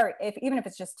temporary. Even if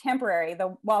it's just temporary,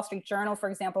 the Wall Street Journal, for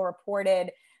example,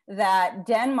 reported that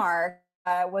Denmark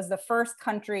was the first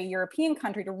European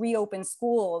country to reopen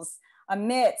schools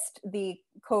amidst the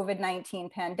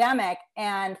COVID-19 pandemic,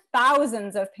 and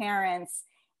thousands of parents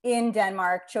in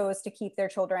Denmark chose to keep their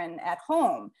children at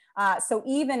home. So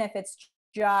even if it's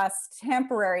just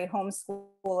temporary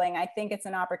homeschooling, I think it's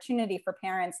an opportunity for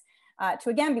parents to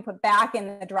again be put back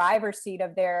in the driver's seat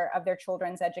of their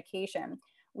children's education.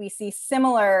 We see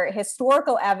similar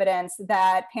historical evidence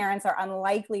that parents are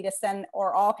unlikely to send,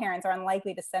 or all parents are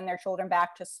unlikely to send their children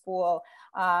back to school,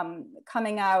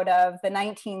 coming out of the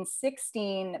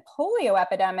 1916 polio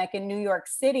epidemic in New York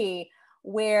City,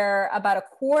 where about a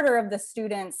quarter of the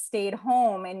students stayed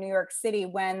home in New York City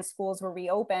when schools were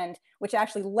reopened, which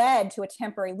actually led to a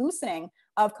temporary loosening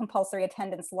of compulsory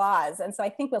attendance laws. And so I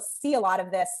think we'll see a lot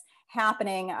of this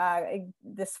happening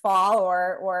this fall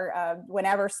or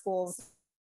whenever schools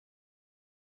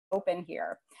open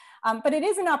here. But it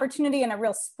is an opportunity and a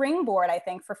real springboard, I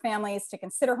think, for families to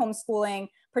consider homeschooling,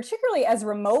 particularly as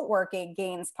remote working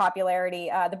gains popularity.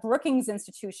 The Brookings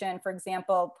Institution, for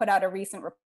example, put out a recent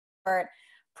report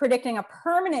predicting a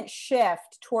permanent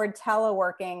shift toward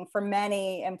teleworking for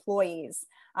many employees,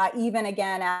 even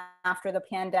again after the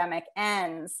pandemic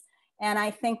ends. And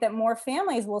I think that more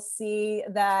families will see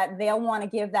that they'll want to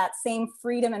give that same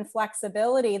freedom and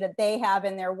flexibility that they have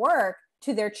in their work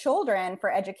to their children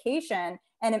for education.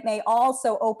 And it may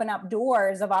also open up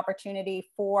doors of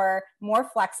opportunity for more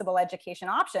flexible education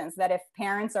options, that if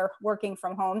parents are working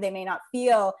from home, they may not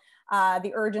feel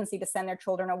the urgency to send their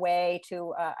children away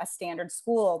to a standard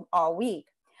school all week.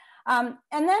 And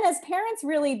then as parents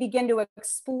really begin to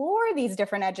explore these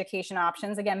different education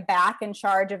options, again, back in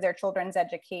charge of their children's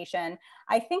education,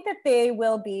 I think that they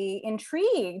will be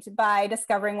intrigued by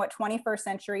discovering what 21st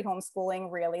century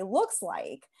homeschooling really looks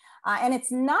like. And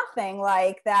it's nothing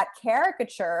like that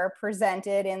caricature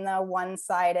presented in the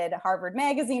one-sided Harvard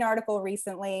Magazine article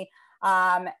recently,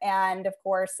 and of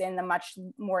course in the much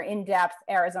more in-depth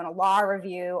Arizona Law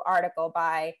Review article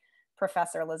by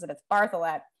Professor Elizabeth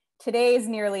Bartholet. Today's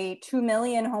nearly 2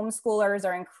 million homeschoolers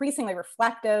are increasingly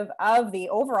reflective of the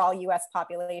overall US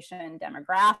population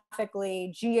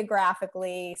demographically,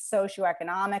 geographically,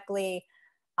 socioeconomically,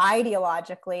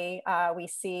 ideologically. We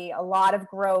see a lot of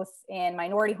growth in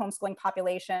minority homeschooling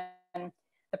population.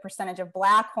 The percentage of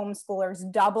Black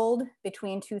homeschoolers doubled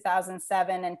between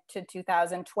 2007 and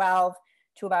 2012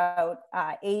 to about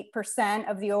 8%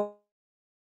 of the overall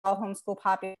homeschool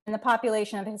population. And the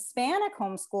population of Hispanic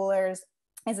homeschoolers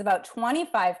is about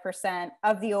 25%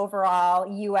 of the overall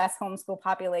US homeschool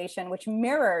population, which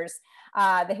mirrors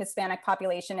the Hispanic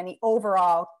population and the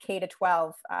overall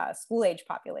K-12 school age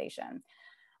population.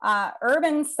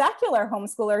 Urban secular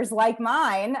homeschoolers like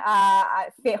mine,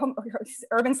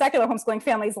 urban secular homeschooling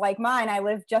families like mine, I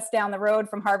live just down the road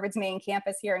from Harvard's main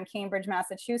campus here in Cambridge,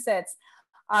 Massachusetts,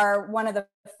 are one of the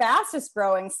fastest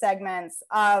growing segments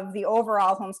of the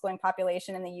overall homeschooling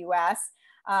population in the US.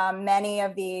 Many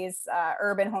of these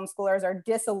urban homeschoolers are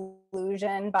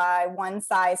disillusioned by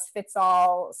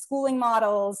one-size-fits-all schooling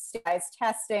models, standardized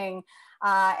testing,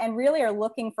 and really are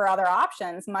looking for other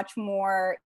options, much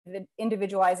more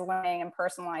individualized learning and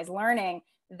personalized learning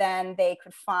than they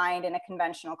could find in a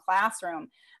conventional classroom.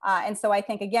 And so I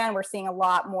think, again, we're seeing a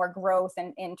lot more growth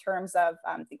in terms of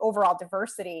the overall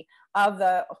diversity of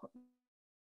the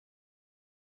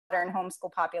modern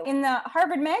homeschool population. In the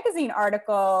Harvard Magazine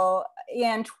article,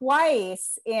 and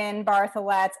twice in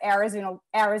Bartholet's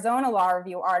Arizona Law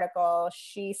Review article,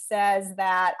 she says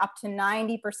that up to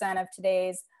 90% of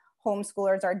today's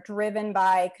homeschoolers are driven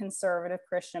by conservative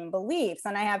Christian beliefs.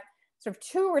 And I have sort of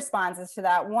two responses to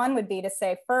that. One would be to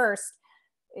say, first,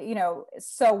 you know,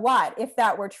 so what? If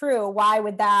that were true, why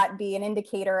would that be an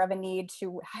indicator of a need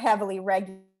to heavily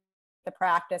regulate the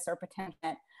practice or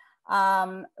potential,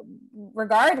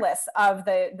 regardless of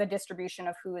the distribution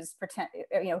of who's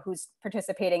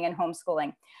participating in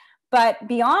homeschooling? But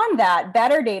beyond that,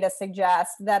 better data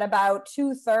suggests that about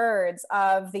 2/3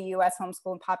 of the US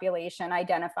homeschooling population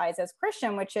identifies as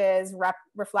Christian, which is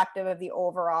reflective of the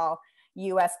overall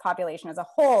US population as a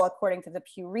whole. According to the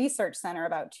Pew Research Center,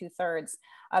 about 2/3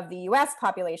 of the US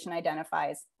population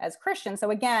identifies as Christian. So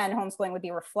again, homeschooling would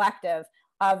be reflective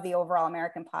of the overall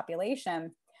American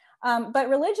population. But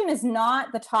religion is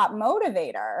not the top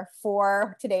motivator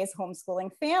for today's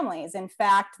homeschooling families. In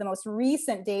fact, the most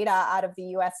recent data out of the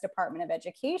US Department of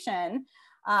Education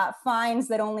finds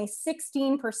that only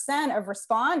 16% of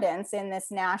respondents in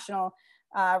this national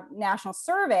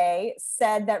survey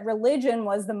said that religion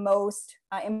was the most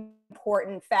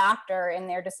important factor in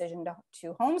their decision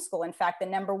to homeschool. In fact, the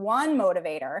 #1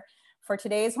 motivator for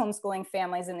today's homeschooling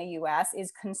families in the US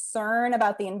is concern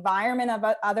about the environment of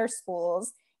other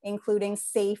schools, including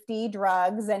safety,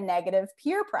 drugs, and negative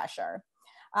peer pressure.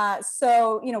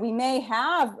 So, you know, we may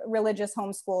have religious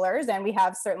homeschoolers, and we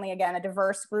have certainly, again, a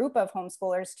diverse group of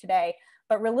homeschoolers today,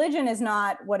 but religion is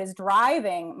not what is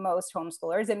driving most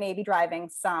homeschoolers. It may be driving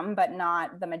some, but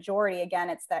not the majority.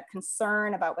 Again, it's that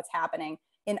concern about what's happening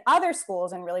in other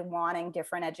schools and really wanting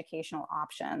different educational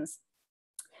options.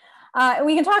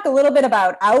 We can talk a little bit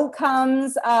about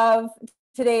outcomes of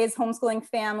today's homeschooling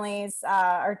families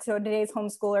or today's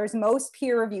homeschoolers. Most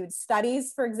peer-reviewed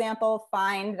studies, for example,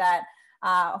 find that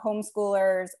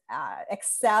homeschoolers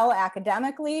excel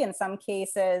academically, in some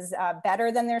cases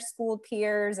better than their school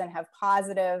peers, and have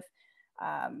positive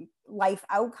life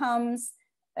outcomes.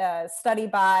 A study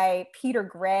by Peter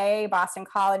Gray, Boston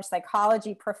College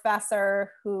psychology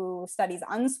professor, who studies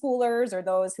unschoolers, or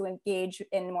those who engage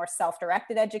in more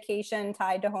self-directed education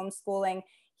tied to homeschooling.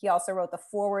 He also wrote the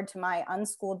foreword to my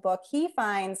unschooled book. He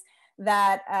finds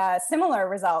that similar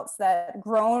results, that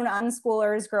grown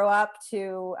unschoolers grow up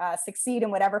to succeed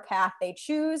in whatever path they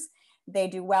choose. They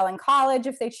do well in college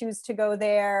if they choose to go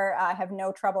there, have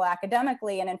no trouble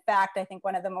academically. And in fact, I think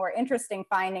one of the more interesting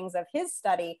findings of his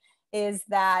study is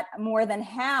that more than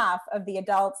half of the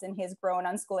adults in his grown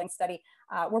unschooling study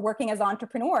were working as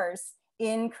entrepreneurs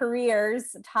in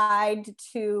careers tied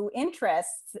to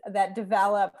interests that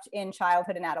developed in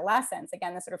childhood and adolescence.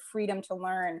 Again, the sort of freedom to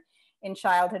learn in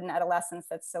childhood and adolescence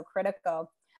that's so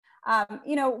critical.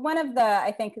 You know, one of the,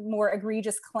 I think, more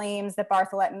egregious claims that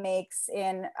Bartholet makes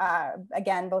in,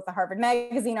 again, both the Harvard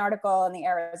Magazine article and the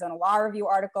Arizona Law Review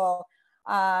article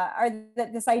are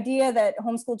that this idea that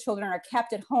homeschooled children are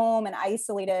kept at home and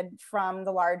isolated from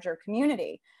the larger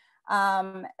community.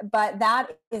 But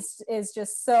that is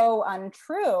just so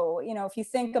untrue. You know, if you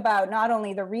think about not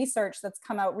only the research that's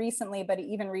come out recently, but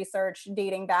even research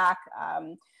dating back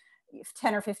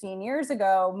 10 or 15 years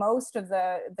ago, most of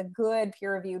the good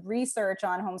peer-reviewed research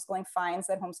on homeschooling finds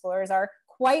that homeschoolers are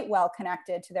quite well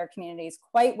connected to their communities,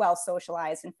 quite well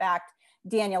socialized. In fact,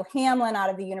 Daniel Hamlin out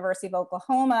of the University of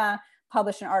Oklahoma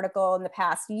published an article in the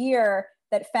past year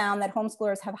that found that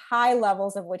homeschoolers have high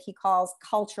levels of what he calls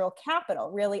cultural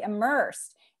capital, really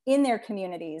immersed in their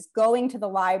communities, going to the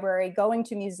library, going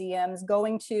to museums,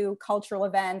 going to cultural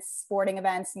events, sporting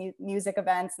events, music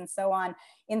events, and so on,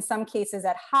 in some cases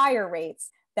at higher rates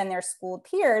than their schooled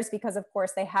peers, because of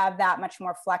course they have that much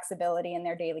more flexibility in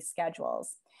their daily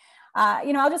schedules.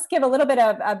 You know, I'll just give a little bit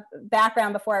of a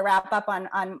background before I wrap up on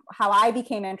how I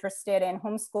became interested in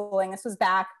homeschooling. This was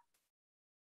back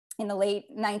in the late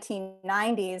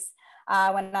 1990s.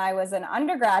 When I was an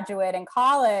undergraduate in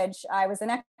college, I was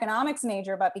an economics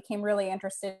major, but became really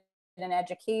interested in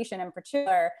education, in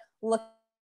particular, looking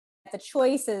at the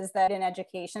choices that in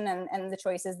education and the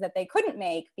choices that they couldn't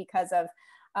make because of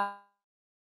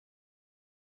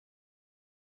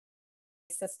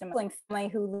system family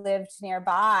who lived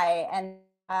nearby. And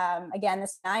again,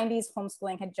 this 90s,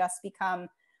 homeschooling had just become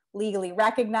legally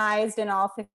recognized in all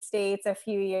 50 states a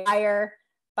few years prior,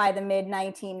 by the mid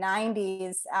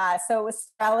 1990s. So it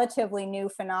was a relatively new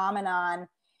phenomenon.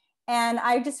 And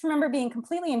I just remember being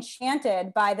completely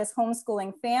enchanted by this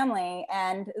homeschooling family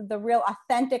and the real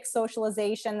authentic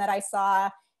socialization that I saw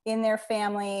in their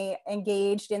family,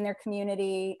 engaged in their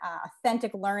community,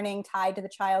 authentic learning tied to the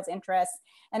child's interests.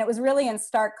 And it was really in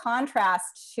stark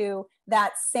contrast to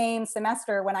that same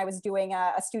semester when I was doing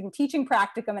a student teaching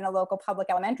practicum in a local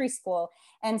public elementary school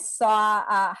and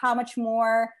saw how much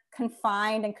more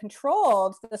confined and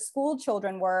controlled the school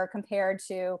children were compared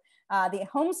to the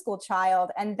homeschool child.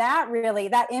 And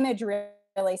that image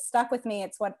really stuck with me.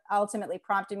 It's what ultimately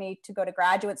prompted me to go to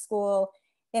graduate school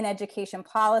in education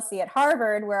policy at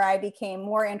Harvard, where I became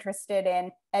more interested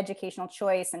in educational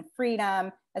choice and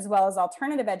freedom, as well as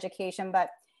alternative education. But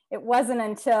it wasn't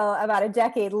until about a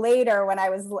decade later, when I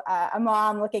was a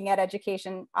mom looking at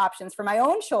education options for my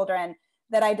own children,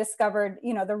 that I discovered,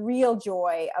 you know, the real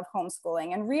joy of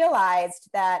homeschooling and realized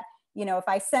that, you know, if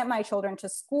I sent my children to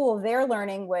school, their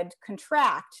learning would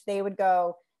contract. They would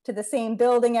go to the same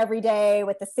building every day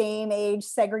with the same age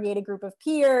segregated group of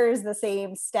peers, the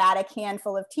same static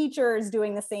handful of teachers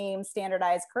doing the same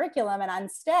standardized curriculum. And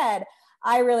instead,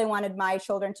 I really wanted my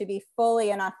children to be fully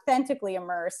and authentically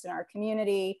immersed in our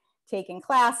community, taking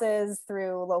classes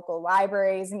through local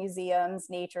libraries, museums,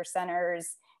 nature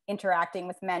centers, interacting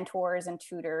with mentors and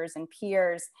tutors and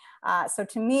peers. So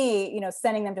to me, you know,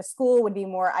 sending them to school would be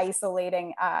more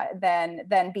isolating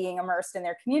than being immersed in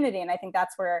their community. And I think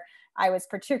that's where I was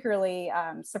particularly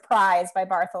surprised by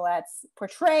Bartholet's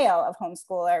portrayal of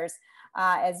homeschoolers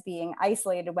as being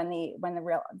isolated when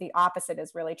the opposite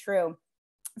is really true.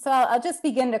 So I'll just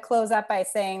begin to close up by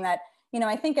saying that, you know,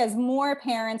 I think as more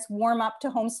parents warm up to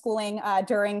homeschooling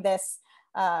during this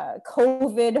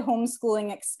COVID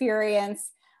homeschooling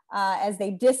experience, as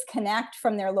they disconnect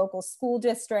from their local school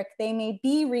district, they may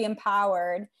be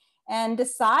re-empowered and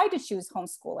decide to choose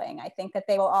homeschooling. I think that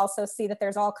they will also see that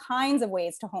there's all kinds of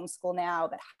ways to homeschool now,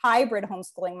 that hybrid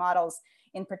homeschooling models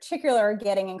in particular are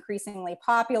getting increasingly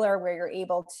popular, where you're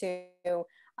able to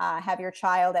have your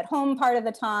child at home part of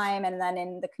the time and then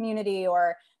in the community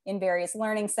or in various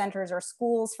learning centers or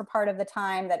schools for part of the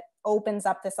time. That opens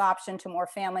up this option to more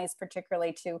families,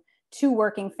 particularly to two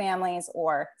working families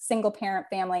or single parent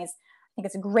families. I think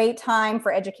it's a great time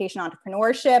for education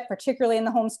entrepreneurship, particularly in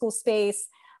the homeschool space,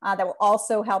 that will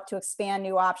also help to expand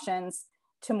new options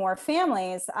to more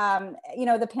families. You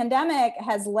know, the pandemic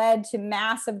has led to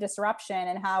massive disruption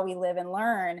in how we live and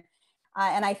learn.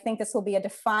 And I think this will be a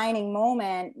defining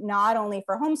moment, not only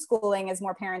for homeschooling as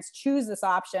more parents choose this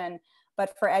option,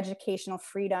 but for educational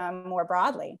freedom more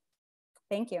broadly.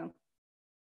 Thank you.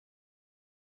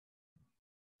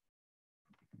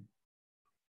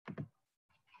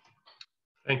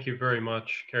 Thank you very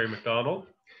much, Kerry McDonald.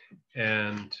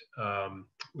 And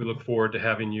we look forward to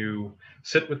having you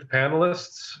sit with the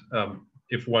panelists,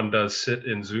 if one does sit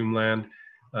in Zoom land,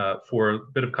 for a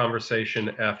bit of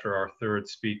conversation after our third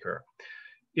speaker.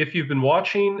 If you've been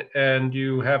watching and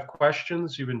you have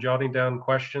questions, you've been jotting down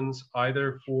questions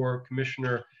either for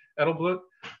Commissioner Edelblut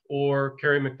or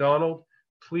Kerry McDonald,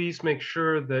 please make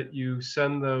sure that you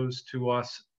send those to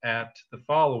us at the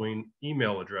following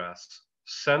email address: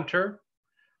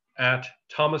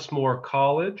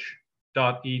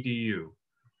 center@thomasmorecollege.edu.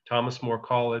 Thomas More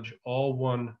College, all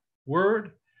one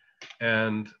word.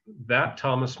 And that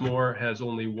Thomas More has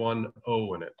only one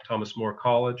O in it,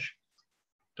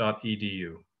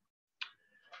 thomasmorecollege.edu.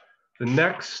 The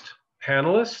next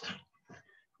panelist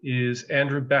is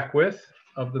Andrew Beckwith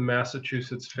of the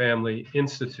Massachusetts Family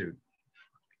Institute.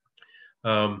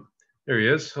 There he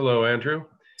is. Hello, Andrew.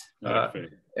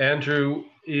 Andrew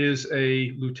is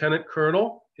a lieutenant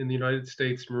colonel in the United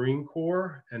States Marine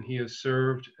Corps, and he has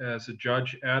served as a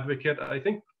judge advocate. I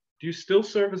think, do you still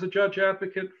serve as a judge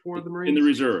advocate for the Marines? In the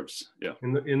reserves, yeah.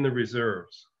 In the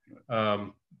reserves.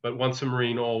 But once a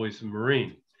Marine, always a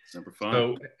Marine. Number 5.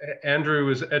 So Andrew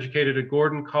was educated at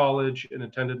Gordon College and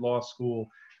attended law school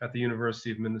at the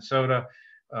University of Minnesota.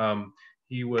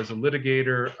 He was a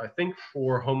litigator, I think,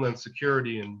 for Homeland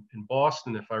Security in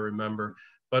Boston, if I remember.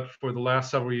 But for the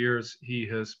last several years, he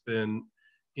has been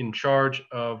in charge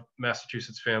of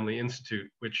Massachusetts Family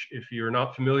Institute, which, if you're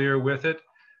not familiar with it,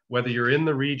 whether you're in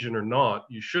the region or not,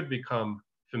 you should become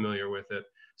familiar with it.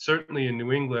 Certainly in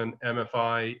New England,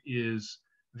 MFI is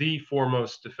the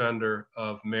foremost defender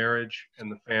of marriage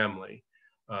and the family.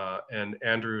 And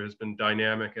Andrew has been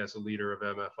dynamic as a leader of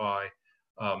MFI.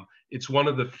 It's one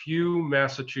of the few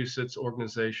Massachusetts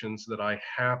organizations that I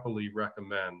happily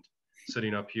recommend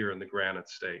sitting up here in the Granite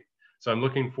State. So I'm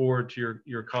looking forward to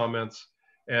your comments,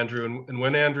 Andrew. And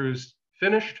when Andrew's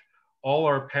finished, all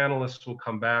our panelists will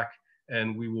come back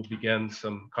and we will begin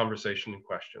some conversation and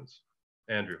questions.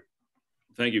 Andrew.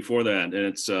 Thank you for that. And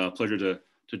it's a pleasure to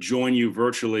join you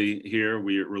virtually here.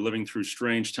 We're living through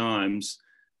strange times.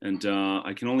 And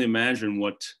I can only imagine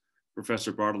what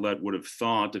Professor Bartlett would have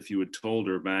thought if you had told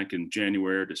her back in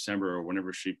January or December or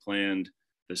whenever she planned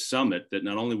the summit, that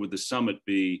not only would the summit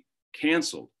be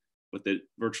canceled, but that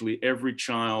virtually every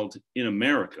child in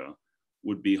America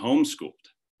would be homeschooled,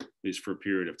 at least for a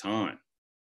period of time.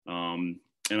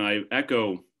 And I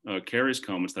echo Kerry's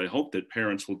comments that I hope that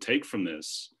parents will take from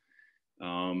this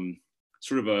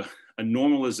sort of a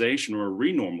normalization or a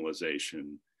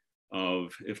renormalization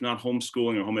of, if not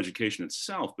homeschooling or home education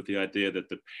itself, but the idea that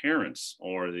the parents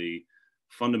are the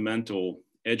fundamental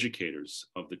educators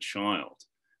of the child.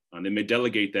 They may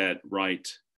delegate that right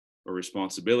or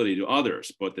responsibility to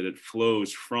others, but that it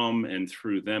flows from and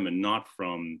through them and not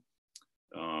from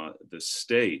the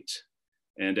state.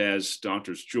 And as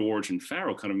Doctors George and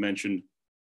Farrow kind of mentioned,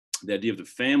 the idea of the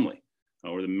family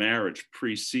or the marriage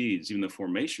precedes even the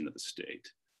formation of the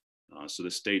state. So the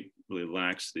state really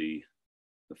lacks the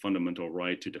fundamental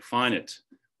right to define it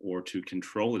or to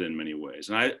control it in many ways.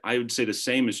 And I would say the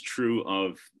same is true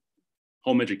of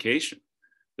home education,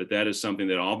 that is something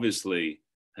that obviously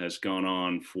has gone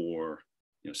on for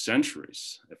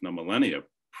centuries, if not millennia,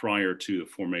 prior to the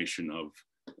formation of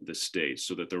the state,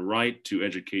 so that the right to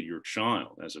educate your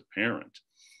child as a parent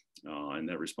and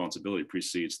that responsibility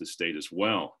precedes the state as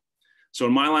well. So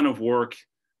in my line of work,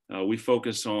 we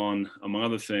focus on, among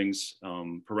other things,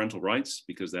 parental rights,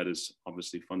 because that is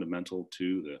obviously fundamental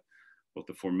to both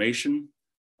the formation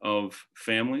of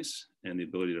families and the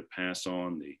ability to pass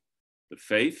on the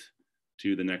faith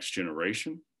to the next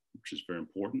generation, which is very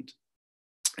important.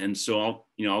 And so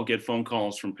I'll get phone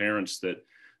calls from parents that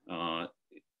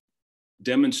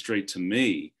demonstrate to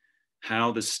me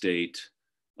how the state,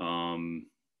 a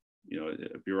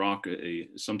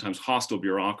sometimes hostile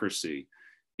bureaucracy,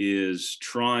 is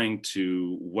trying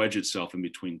to wedge itself in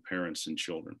between parents and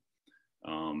children.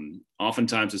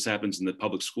 Oftentimes this happens in the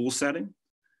public school setting,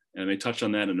 and I may touch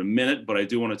on that in a minute, but I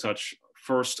do want to touch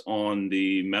first on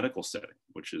the medical setting,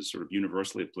 which is sort of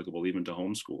universally applicable even to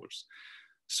homeschoolers.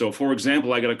 So for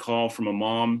example, I got a call from a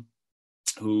mom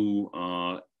who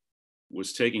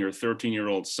was taking her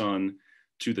 13-year-old son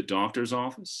to the doctor's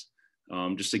office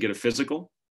just to get a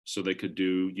physical so they could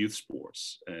do youth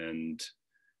sports. And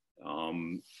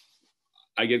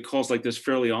I get calls like this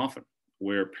fairly often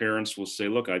where parents will say,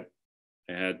 look, I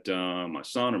had my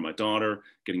son or my daughter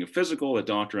getting a physical. The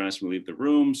doctor asked me to leave the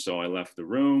room, so I left the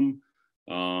room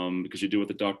because you do what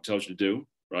the doctor tells you to do,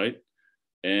 right?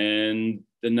 And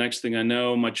the next thing I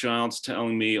know, my child's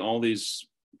telling me all these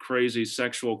crazy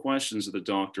sexual questions that the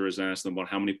doctor has asked them about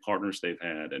how many partners they've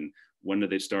had and when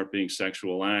did they start being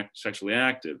sexually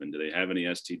active, and do they have any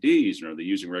STDs, and are they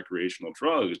using recreational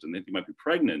drugs, and they think they might be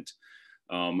pregnant.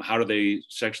 How do they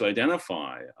sexually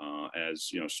identify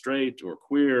as straight or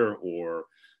queer or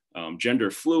gender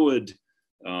fluid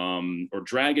or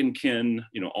dragonkin,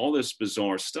 all this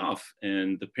bizarre stuff.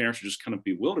 And the parents are just kind of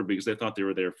bewildered because they thought they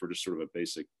were there for just sort of a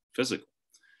basic physical.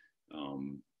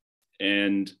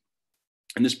 And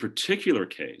in this particular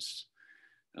case,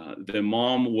 the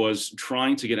mom was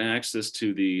trying to get access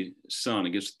to the son, I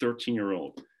guess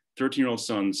 13-year-old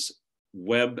son's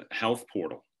web health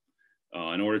portal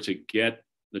in order to get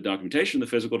the documentation of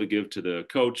the physical to give to the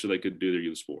coach so they could do their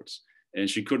youth sports. And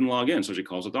she couldn't log in. So she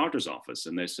calls the doctor's office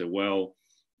and they said, well,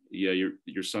 yeah,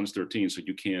 your son's 13, so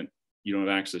you don't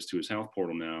have access to his health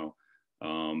portal now.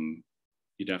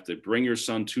 You'd have to bring your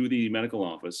son to the medical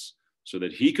office so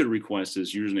that he could request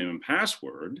his username and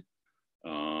password.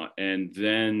 And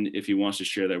then if he wants to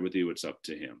share that with you, it's up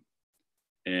to him.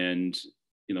 And,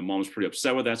 mom was pretty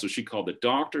upset with that. So she called the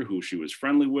doctor who she was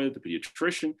friendly with, the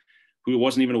pediatrician, who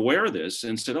wasn't even aware of this,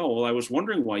 and said, oh, well, I was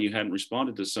wondering why you hadn't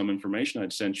responded to some information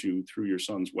I'd sent you through your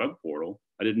son's web portal.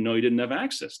 I didn't know you didn't have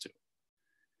access to.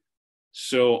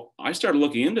 So I started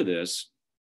looking into this,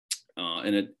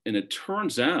 and it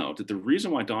turns out that the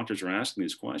reason why doctors are asking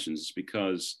these questions is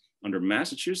because under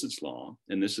Massachusetts law,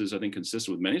 and this is, I think,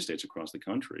 consistent with many states across the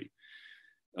country,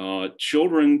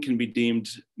 children can be deemed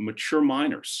mature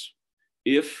minors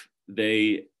if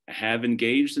they have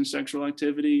engaged in sexual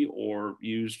activity or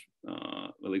used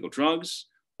illegal drugs,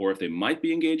 or if they might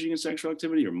be engaging in sexual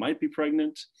activity or might be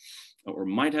pregnant or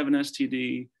might have an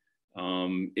STD.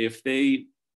 If they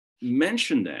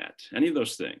mention that, any of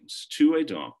those things, to a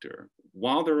doctor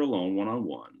while they're alone,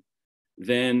 one-on-one,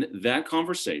 then that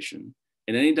conversation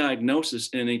and any diagnosis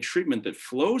and any treatment that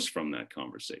flows from that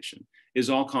conversation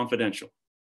is all confidential.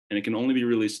 And it can only be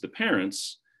released to the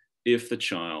parents if the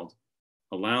child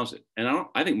allows it. And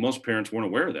I think most parents weren't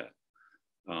aware of that.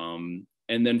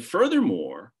 And then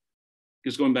furthermore,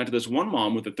 because going back to this one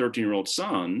mom with a 13-year-old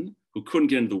son who couldn't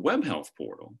get into the web health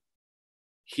portal,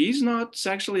 he's not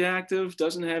sexually active,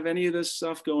 doesn't have any of this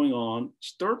stuff going on.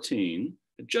 He's 13,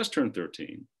 had just turned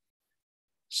 13.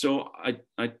 So I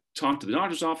talked to the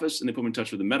doctor's office and they put me in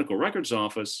touch with the medical records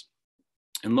office.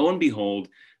 And lo and behold,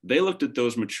 they looked at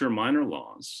those mature minor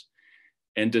laws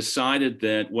and decided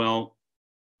that, well,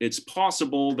 it's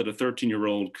possible that a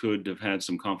 13-year-old could have had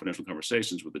some confidential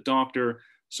conversations with the doctor.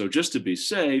 So just to be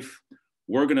safe,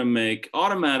 we're going to make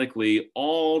automatically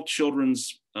all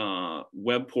children's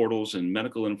web portals and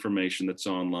medical information that's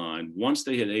online, once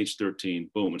they hit age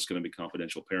 13, boom, it's going to be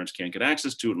confidential. Parents can't get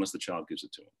access to it unless the child gives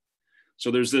it to them.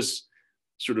 So there's this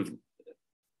sort of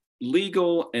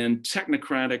legal and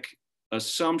technocratic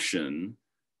assumption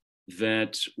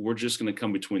that we're just going to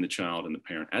come between the child and the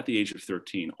parent at the age of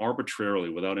 13 arbitrarily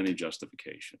without any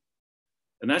justification.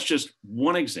 And that's just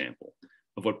one example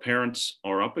of what parents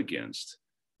are up against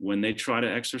when they try to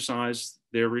exercise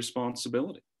their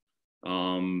responsibility.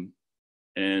 And,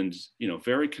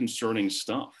 very concerning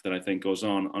stuff that I think goes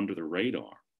on under the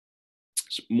radar.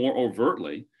 So more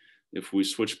overtly, if we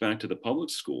switch back to the public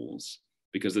schools,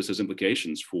 because this has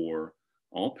implications for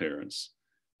all parents,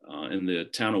 in the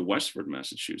town of Westford,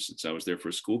 Massachusetts, I was there for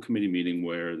a school committee meeting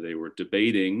where they were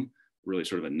debating, really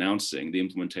sort of announcing the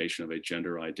implementation of a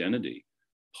gender identity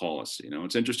policy. Now,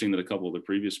 it's interesting that a couple of the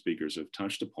previous speakers have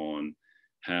touched upon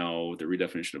how the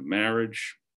redefinition of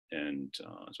marriage and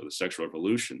so the sexual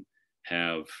revolution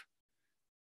have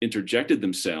interjected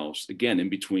themselves, again, in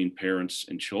between parents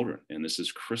and children. And this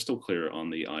is crystal clear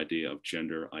on the idea of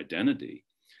gender identity.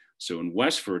 So in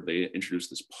Westford, they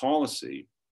introduced this policy,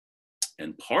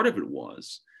 and part of it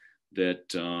was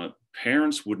that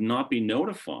parents would not be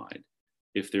notified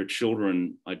if their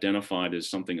children identified as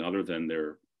something other than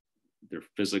their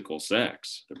physical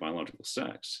sex, their biological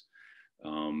sex,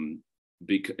 until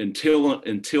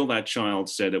that child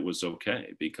said it was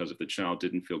okay. Because if the child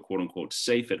didn't feel quote unquote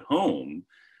safe at home,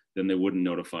 then they wouldn't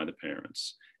notify the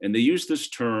parents. And they use this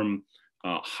term,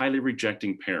 highly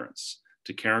rejecting parents,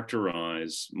 to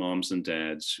characterize moms and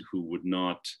dads who would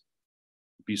not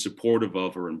be supportive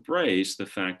of or embrace the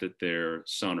fact that their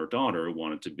son or daughter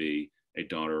wanted to be a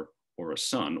daughter or a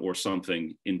son or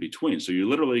something in between. So you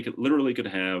literally could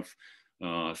have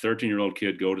a 13-year-old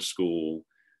kid go to school,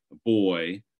 a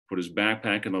boy, put his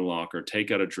backpack in the locker,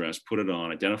 take out a dress, put it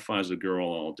on, identify as a girl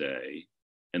all day,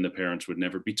 and the parents would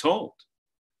never be told.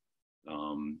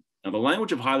 Now, the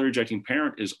language of highly rejecting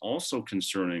parent is also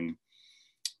concerning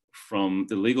from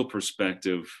the legal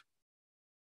perspective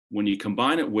when you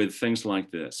combine it with things like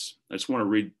this. I just want to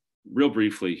read real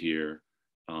briefly here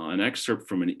an excerpt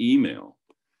from an email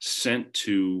sent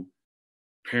to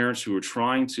parents who are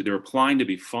they're applying to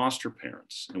be foster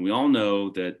parents. And we all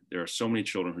know that there are so many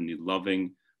children who need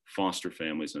loving foster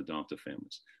families and adoptive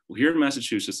families. Well, here in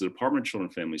Massachusetts, the Department of Children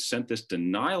and Families sent this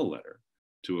denial letter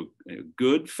to a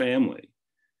good family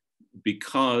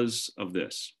because of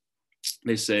this.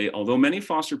 They say, although many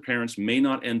foster parents may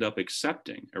not end up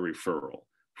accepting a referral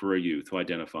for a youth who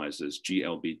identifies as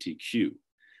GLBTQ,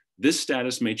 this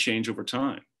status may change over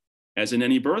time. As in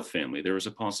any birth family, there is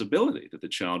a possibility that the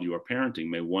child you are parenting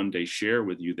may one day share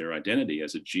with you their identity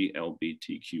as a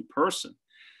GLBTQ person.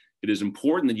 It is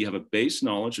important that you have a base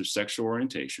knowledge of sexual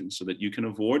orientation so that you can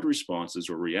avoid responses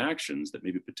or reactions that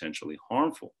may be potentially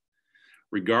harmful.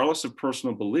 Regardless of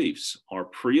personal beliefs, our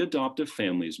pre-adoptive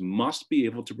families must be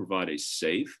able to provide a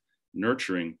safe,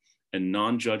 nurturing, and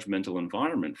non-judgmental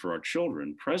environment for our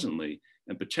children presently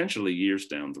and potentially years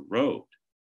down the road.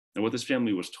 And what this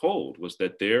family was told was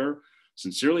that their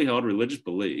sincerely held religious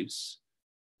beliefs,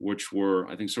 which were,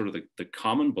 I think, sort of the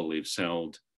common beliefs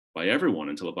held by everyone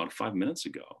until about 5 minutes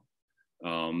ago,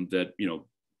 that, you know,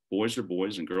 boys are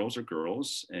boys and girls are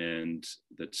girls, and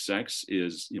that sex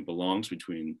is, you know, belongs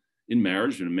between, in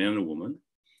marriage, between a man and a woman,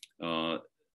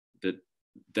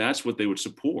 that's what they would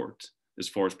support as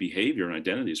far as behavior and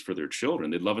identities for their children.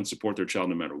 They'd love and support their child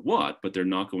no matter what, but they're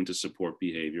not going to support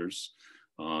behaviors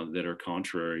that are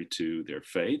contrary to their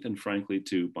faith and, frankly,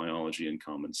 to biology and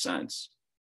common sense.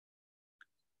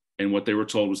 And what they were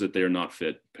told was that they are not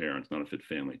fit parents, not a fit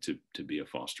family to be a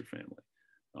foster family.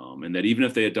 And that even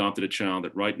if they adopted a child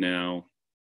that right now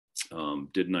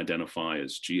didn't identify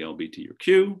as GLBT or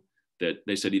Q, that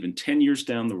they said even 10 years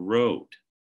down the road,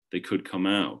 they could come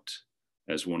out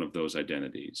as one of those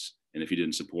identities. And if you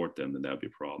didn't support them, then that would be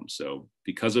a problem. So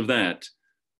because of that,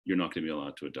 you're not going to be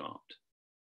allowed to adopt.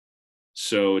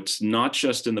 So it's not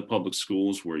just in the public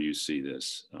schools where you see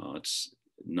this. It's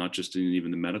not just in even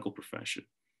the medical profession,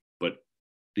 but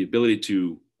the ability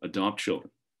to adopt children,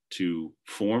 to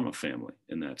form a family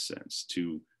in that sense,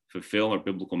 to fulfill our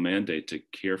biblical mandate to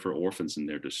care for orphans in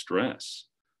their distress.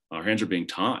 Our hands are being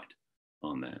tied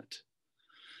on that.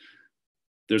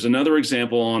 There's another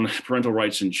example on parental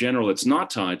rights in general. It's not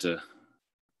tied to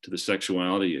the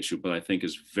sexuality issue, but I think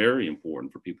is very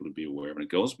important for people to be aware of. And it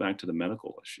goes back to the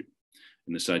medical issue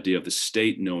and this idea of the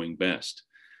state knowing best.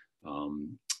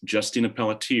 Justina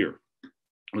Pelletier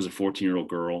was a 14-year-old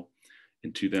girl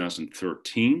in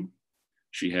 2013.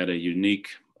 She had a unique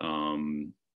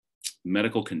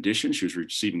medical condition. She was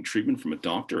receiving treatment from a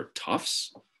doctor at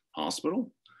Tufts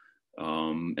Hospital.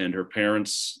 And her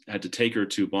parents had to take her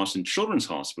to Boston Children's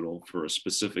Hospital for a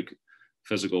specific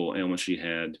physical ailment she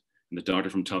had. And the doctor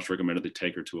from Tufts recommended they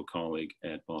take her to a colleague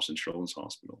at Boston Children's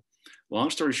Hospital. Long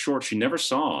story short, she never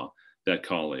saw that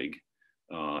colleague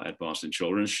at Boston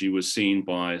Children's. She was seen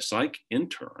by a psych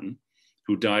intern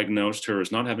who diagnosed her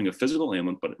as not having a physical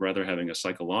ailment, but rather having a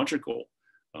psychological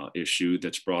issue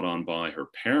that's brought on by her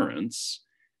parents.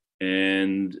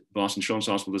 And Boston Children's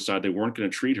Hospital decided they weren't going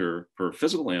to treat her for a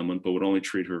physical ailment, but would only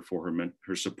treat her for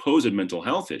her supposed mental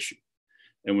health issue.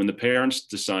 And when the parents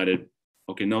decided,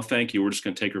 okay, no, thank you, we're just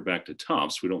going to take her back to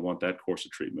Tufts, we don't want that course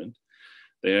of treatment,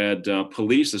 they had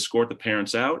police escort the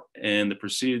parents out, and they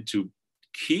proceeded to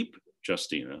keep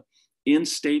Justina in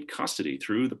state custody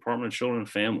through the Department of Children and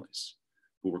Families,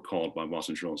 who were called by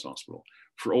Boston Children's Hospital,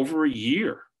 for over a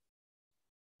year.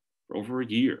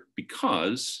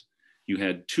 Because you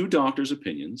had two doctors'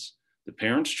 opinions. The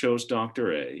parents chose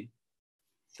Dr. A.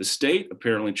 The state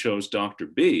apparently chose Dr.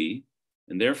 B,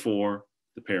 and therefore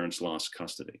the parents lost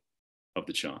custody of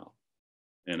the child.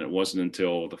 And it wasn't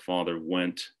until the father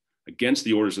went against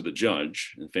the orders of the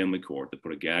judge in family court that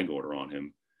put a gag order on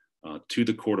him to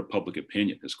the court of public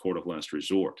opinion, his court of last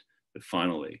resort, that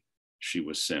finally she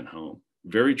was sent home.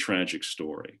 Very tragic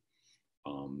story.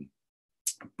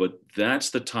 But that's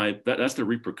that's the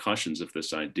repercussions of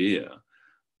this idea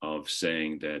of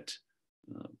saying that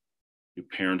your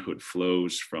parenthood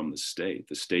flows from the state.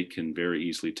 The state can very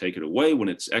easily take it away when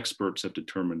its experts have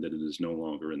determined that it is no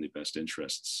longer in the best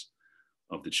interests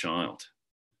of the child.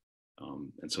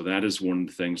 And so that is one of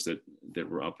the things that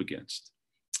we're up against.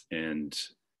 And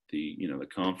the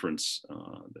conference,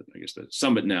 I guess the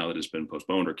summit now that has been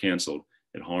postponed or canceled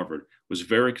at Harvard, was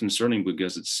very concerning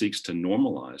because it seeks to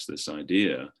normalize this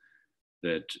idea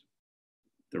that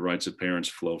the rights of parents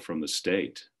flow from the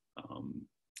state.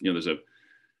 There's a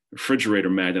refrigerator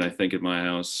magnet, I think, at my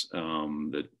house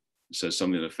that says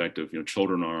something to the effect of,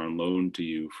 children are on loan to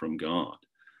you from God.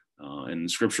 And the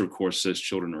scripture, of course, says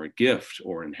children are a gift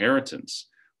or inheritance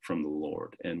from the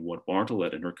Lord. And what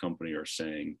Bartlett and her company are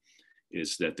saying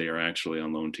is that they are actually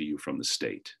on loan to you from the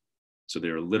state. So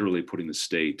they're literally putting the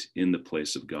state in the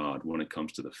place of God when it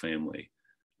comes to the family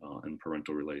and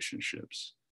parental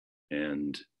relationships.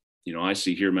 And, I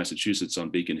see here in Massachusetts on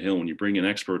Beacon Hill, when you bring in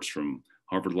experts from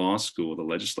Harvard Law School, the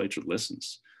legislature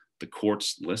listens, the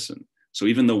courts listen. So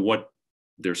even though what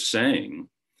they're saying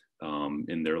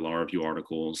in their law review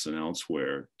articles and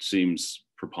elsewhere seems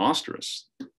preposterous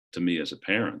to me as a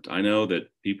parent, I know that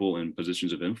people in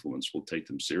positions of influence will take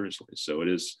them seriously. So it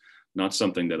is not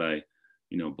something that I,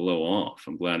 blow off.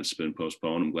 I'm glad it's been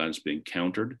postponed. I'm glad it's being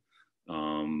countered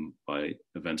by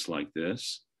events like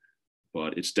this.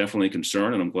 But it's definitely a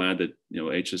concern, and I'm glad that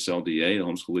HSLDA, the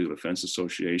Homeschool Legal Defense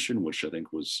Association, which I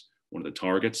think was one of the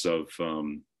targets of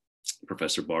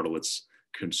Professor Bartlett's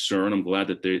concern, I'm glad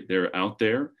that they're out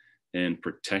there and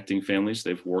protecting families.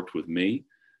 They've worked with me.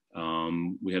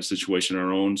 We have a situation in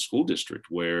our own school district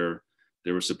where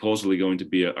there was supposedly going to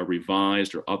be a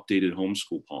revised or updated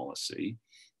homeschool policy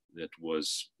that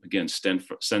was, again,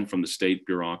 sent from the state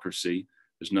bureaucracy.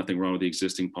 There's nothing wrong with the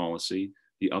existing policy.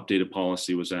 The updated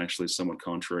policy was actually somewhat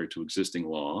contrary to existing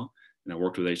law. And I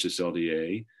worked with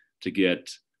HSLDA to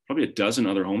get probably a dozen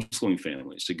other homeschooling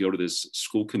families to go to this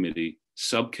school committee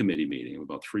subcommittee meeting of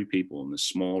about 3 people in this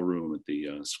small room at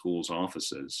the school's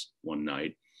offices one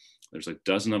night. There's like a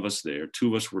dozen of us there. 2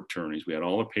 of us were attorneys. We had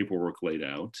all the paperwork laid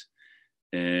out.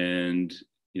 And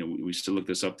we still look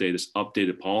this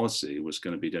updated policy was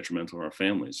going to be detrimental to our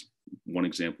families. One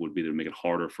example would be to make it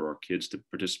harder for our kids to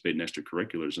participate in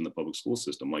extracurriculars in the public school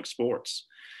system, like sports.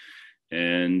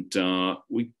 And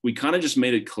we kind of just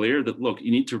made it clear that, look,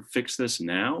 you need to fix this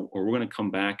now, or we're going to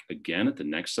come back again at the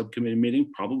next subcommittee meeting,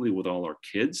 probably with all our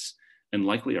kids and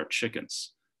likely our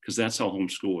chickens, because that's how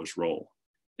homeschoolers roll.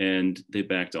 And they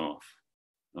backed off.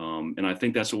 And I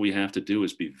think that's what we have to do,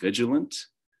 is be vigilant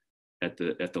at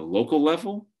the local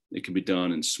level. It can be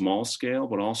done in small scale,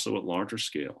 but also at larger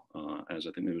scale. As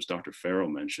I think it was Dr. Farrow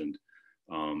mentioned,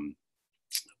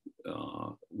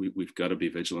 we've got to be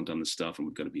vigilant on this stuff, and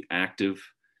we've got to be active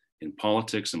in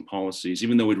politics and policies,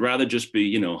 even though we'd rather just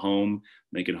be, home,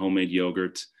 making homemade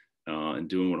yogurt and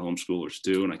doing what homeschoolers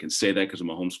do. And I can say that because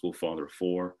I'm a homeschool father of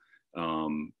 4.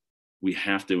 We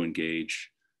have to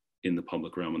engage in the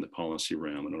public realm and the policy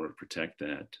realm in order to protect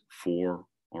that for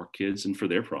our kids and for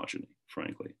their progeny,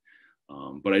 frankly.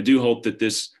 But I do hope that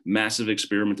this massive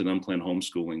experiment in unplanned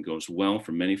homeschooling goes well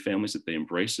for many families, that they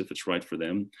embrace it if it's right for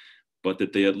them, but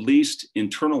that they at least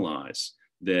internalize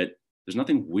that there's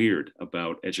nothing weird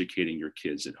about educating your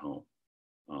kids at home.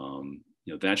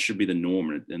 That should be the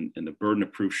norm, and the burden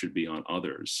of proof should be on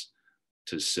others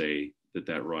to say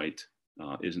that right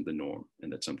isn't the norm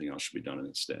and that something else should be done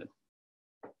instead.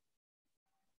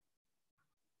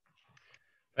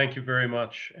 Thank you very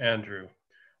much, Andrew.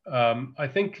 I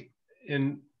think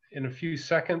in a few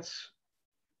seconds,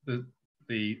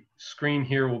 the screen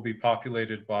here will be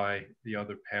populated by the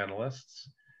other panelists,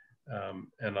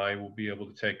 and I will be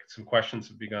able to take some questions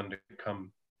that have begun to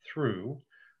come through.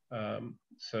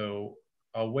 So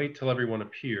I'll wait till everyone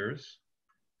appears,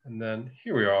 and then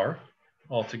here we are,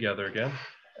 all together again,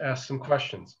 ask some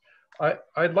questions.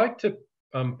 I'd like to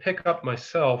pick up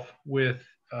myself with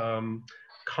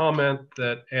comment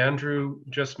that Andrew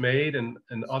just made and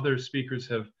other speakers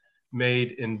have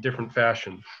made in different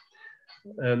fashion.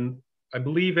 And I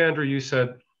believe, Andrew, you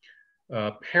said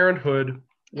parenthood,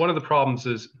 one of the problems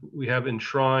is we have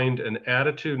enshrined an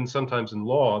attitude, and sometimes in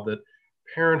law, that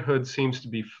parenthood seems to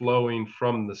be flowing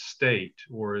from the state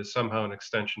or is somehow an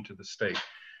extension to the state.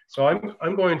 So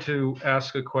I'm going to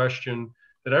ask a question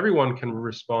that everyone can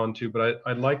respond to, but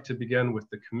I'd like to begin with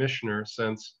the commissioner,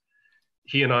 since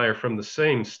he and I are from the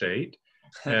same state.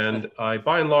 And I,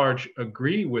 by and large,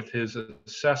 agree with his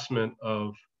assessment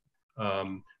of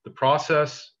the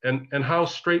process and how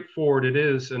straightforward it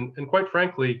is. And quite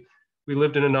frankly, we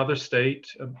lived in another state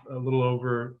a little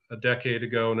over a decade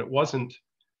ago, and it wasn't,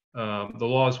 the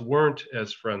laws weren't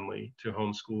as friendly to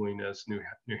homeschooling as New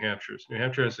Hampshire's. New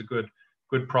Hampshire has a good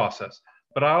process.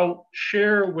 But I'll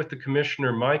share with the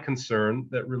commissioner my concern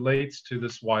that relates to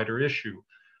this wider issue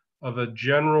of a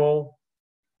general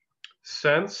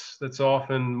sense that's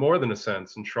often more than a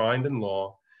sense enshrined in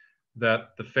law that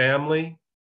the family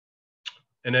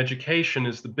and education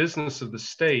is the business of the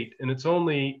state, and it's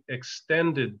only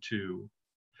extended to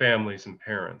families and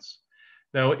parents.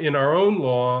 Now, in our own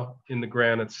law in the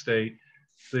Granite State,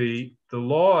 the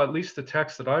law, at least the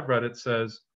text that I've read, it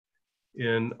says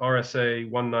in RSA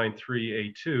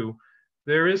 193A2,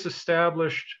 there is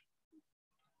established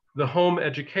the home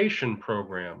education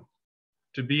program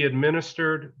to be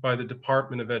administered by the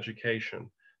Department of Education.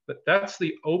 But that's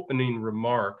the opening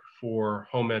remark for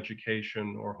home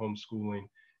education or homeschooling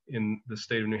in the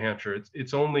state of New Hampshire.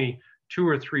 It's only 2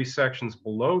 or 3 sections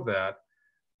below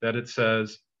that it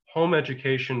says home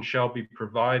education shall be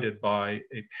provided by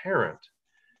a parent.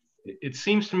 It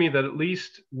seems to me that at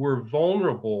least we're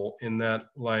vulnerable in that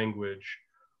language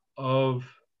of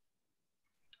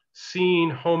seeing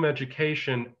home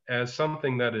education as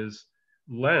something that is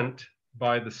lent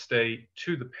by the state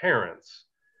to the parents.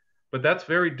 But that's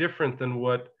very different than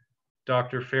what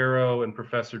Dr. Farrow and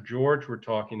Professor George were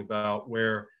talking about,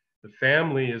 where the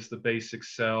family is the basic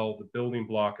cell, the building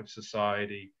block of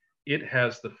society. It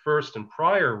has the first and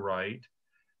prior right.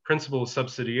 principle of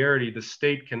subsidiarity, the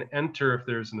state can enter if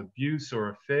there's an abuse or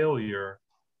a failure.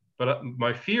 But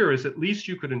my fear is at least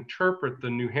you could interpret the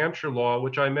New Hampshire law,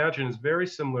 which I imagine is very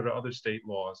similar to other state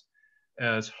laws,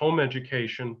 as home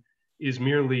education is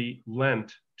merely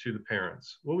lent to the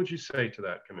parents. What would you say to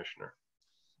that, Commissioner?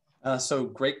 So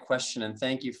great question, and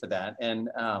thank you for that. And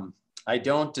I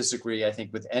don't disagree, I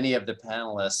think, with any of the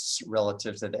panelists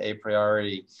relative to the a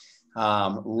priori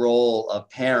role of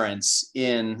parents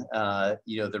in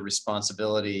the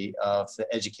responsibility of the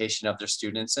education of their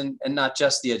students, and not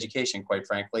just the education, quite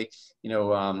frankly.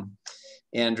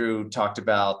 Andrew talked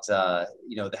about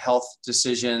the health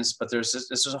decisions, but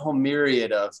there's a whole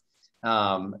myriad of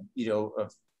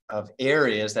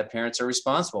areas that parents are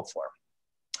responsible for.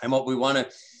 And what we want to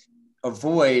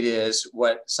avoid is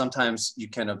what sometimes you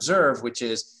can observe, which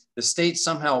is the state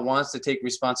somehow wants to take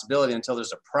responsibility until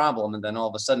there's a problem, and then all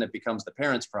of a sudden it becomes the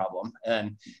parent's problem.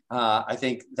 And I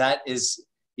think that is,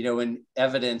 an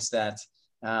evidence that,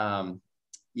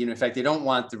 in fact, they don't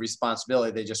want the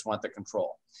responsibility, they just want the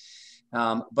control.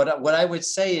 But what I would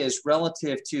say is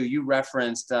relative to, you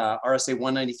referenced RSA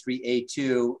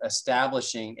 193A2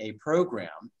 establishing a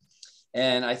program.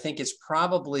 And I think it's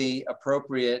probably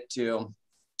appropriate to,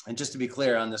 and just to be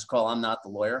clear on this call, I'm not the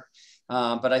lawyer,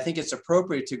 but I think it's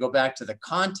appropriate to go back to the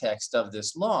context of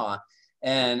this law.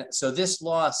 And so this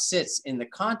law sits in the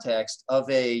context of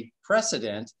a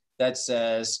precedent that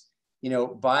says,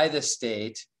 by the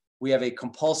state, we have a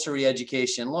compulsory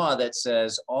education law that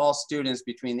says all students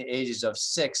between the ages of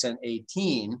 6 and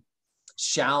 18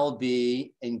 shall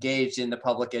be engaged in the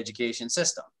public education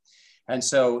system. And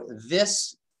so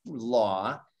this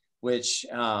law, which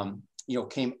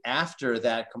came after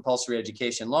that compulsory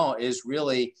education law, is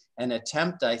really an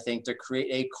attempt, I think, to create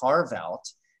a carve out,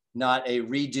 not a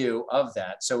redo of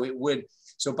that.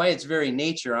 So by its very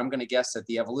nature, I'm going to guess that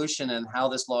the evolution and how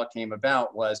this law came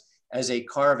about was as a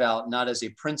carve out, not as a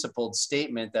principled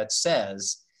statement that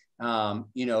says,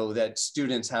 that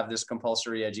students have this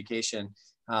compulsory education,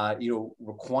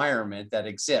 requirement that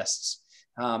exists.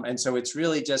 And so it's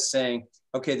really just saying,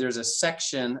 okay, there's a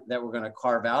section that we're going to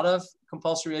carve out of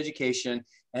compulsory education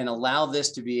and allow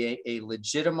this to be a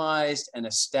legitimized and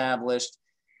established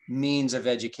means of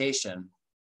education.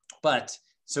 But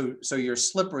so your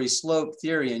slippery slope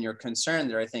theory and your concern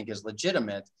there, I think, is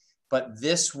legitimate, but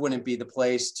this wouldn't be the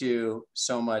place to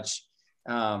so much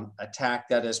attack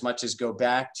that as much as go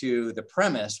back to the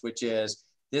premise, which is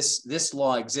this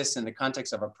law exists in the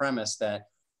context of a premise that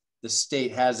the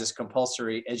state has this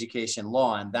compulsory education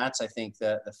law. And that's, I think,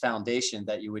 the foundation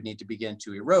that you would need to begin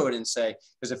to erode and say,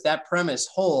 because if that premise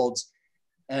holds,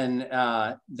 and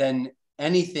then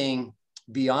anything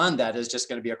beyond that is just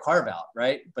going to be a carve out,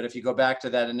 right? But if you go back to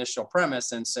that initial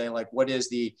premise and say, like, what is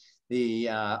the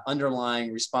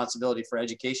underlying responsibility for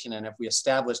education? And if we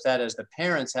establish that as the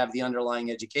parents have the underlying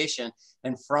education,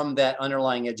 and from that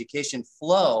underlying education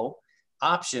flow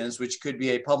options, which could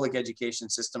be a public education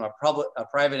system, a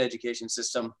private education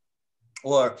system,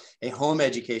 or a home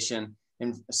education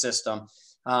system,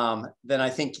 then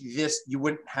I think you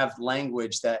wouldn't have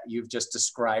language that you've just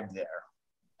described there.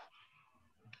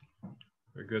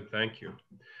 Very good, thank you.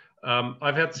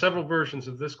 I've had several versions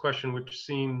of this question, which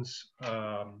seems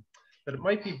that it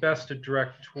might be best to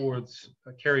direct towards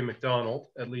Kerry McDonald,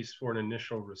 at least for an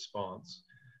initial response.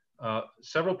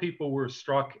 Several people were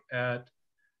struck at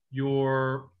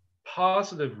your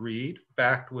positive read,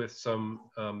 backed with some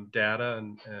data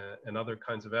and other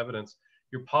kinds of evidence,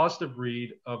 your positive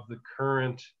read of the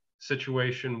current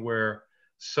situation where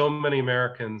so many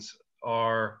Americans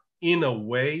are in a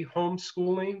way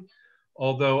homeschooling,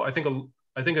 although I think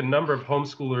a number of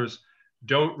homeschoolers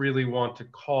don't really want to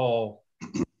call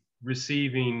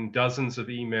receiving dozens of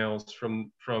emails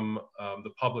from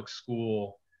the public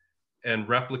school and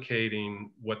replicating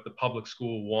what the public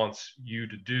school wants you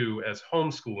to do as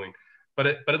homeschooling. But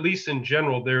at least in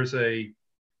general, there's an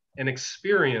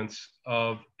experience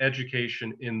of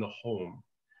education in the home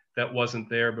that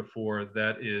wasn't there before,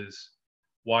 that is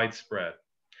widespread.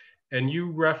 And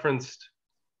you referenced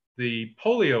the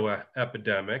polio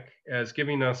epidemic as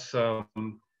giving us some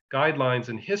guidelines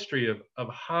and history of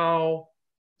how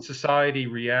society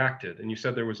reacted. And you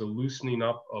said there was a loosening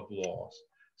up of laws.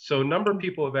 So a number of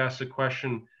people have asked the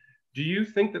question, do you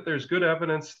think that there's good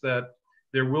evidence that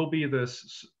there will be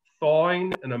this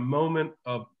thawing and a moment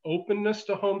of openness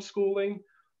to homeschooling?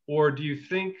 Or do you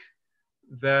think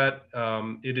that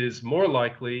it is more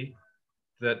likely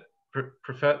that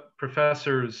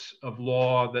professors of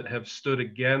law that have stood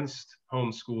against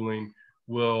homeschooling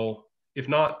will, if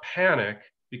not panic,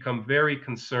 become very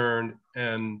concerned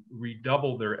and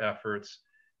redouble their efforts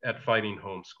at fighting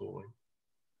homeschooling?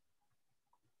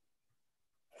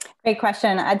 Great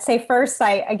question. I'd say first,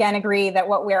 I again agree that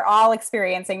what we're all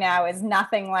experiencing now is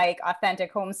nothing like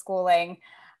authentic homeschooling.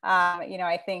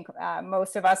 I think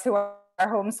most of us who are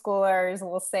homeschoolers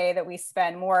will say that we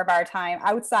spend more of our time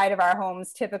outside of our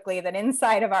homes typically than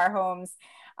inside of our homes.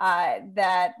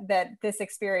 That this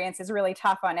experience is really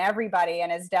tough on everybody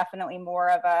and is definitely more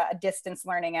of a distance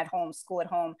learning at home, school at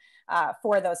home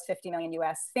for those 50 million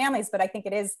US families. But I think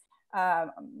it is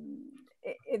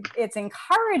it's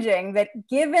encouraging that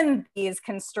given these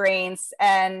constraints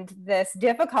and this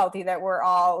difficulty that we're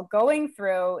all going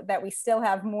through, that we still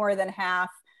have more than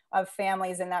half of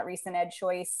families in that recent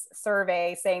EdChoice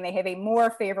survey saying they have a more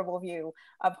favorable view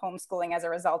of homeschooling as a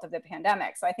result of the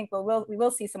pandemic. So I think we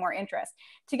will see some more interest.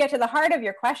 To get to the heart of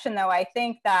your question, though, I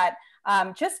think that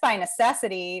just by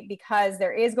necessity, because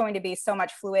there is going to be so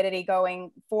much fluidity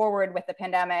going forward with the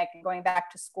pandemic and going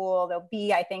back to school, there'll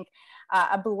be, I think,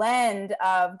 a blend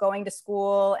of going to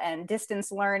school and distance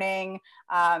learning.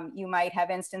 You might have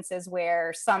instances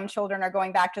where some children are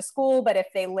going back to school, but if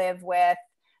they live with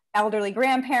elderly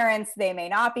grandparents, they may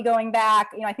not be going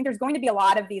back. I think there's going to be a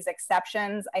lot of these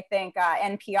exceptions. I think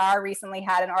NPR recently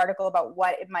had an article about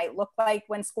what it might look like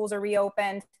when schools are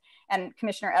reopened. And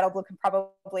Commissioner Edelblut can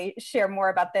probably share more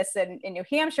about this in New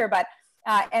Hampshire, but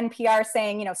NPR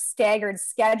saying, staggered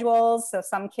schedules. So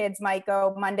some kids might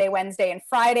go Monday, Wednesday, and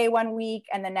Friday one week,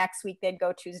 and the next week they'd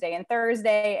go Tuesday and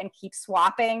Thursday and keep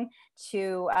swapping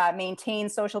to maintain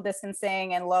social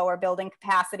distancing and lower building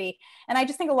capacity. And I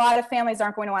just think a lot of families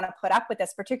aren't going to want to put up with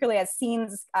this, particularly as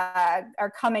scenes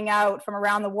are coming out from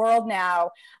around the world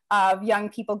now of young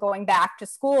people going back to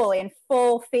school in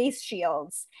full face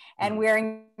shields and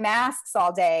wearing masks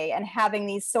all day and having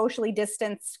these socially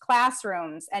distanced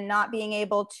classrooms and not being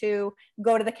able to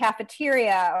go to the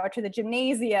cafeteria or to the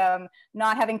gymnasium,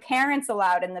 not having parents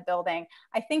allowed in the building.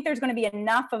 I think there's going to be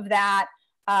enough of that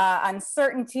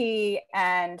uncertainty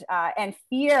and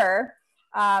fear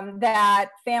that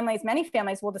many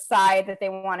families will decide that they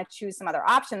want to choose some other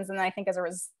options. And then I think as a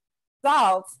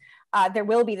result, there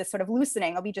will be this sort of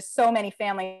loosening. There'll be just so many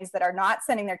families that are not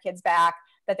sending their kids back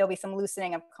that there'll be some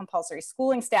loosening of compulsory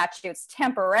schooling statutes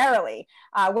temporarily.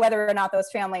 Whether or not those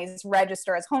families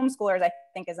register as homeschoolers, I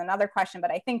think is another question,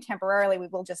 but I think temporarily we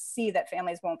will just see that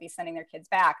families won't be sending their kids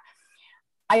back.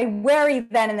 I worry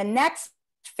then in the next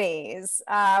phase,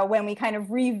 when we kind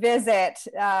of revisit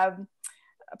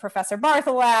Professor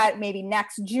Bartholet, maybe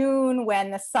next June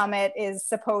when the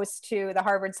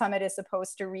Harvard summit is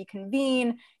supposed to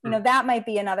reconvene, that might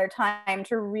be another time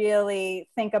to really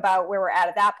think about where we're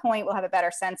at that point. We'll have a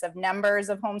better sense of numbers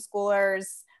of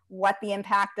homeschoolers, what the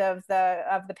impact of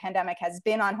the pandemic has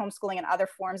been on homeschooling and other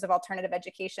forms of alternative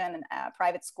education and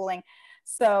private schooling.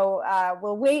 So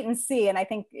we'll wait and see. And I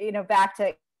think, back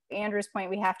to Andrew's point,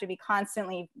 we have to be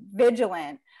constantly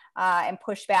vigilant and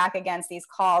push back against these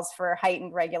calls for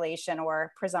heightened regulation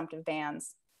or presumptive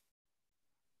bans.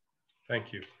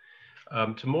 Thank you.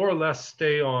 To more or less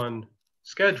stay on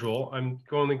schedule, I'm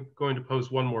going to pose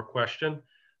one more question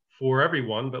for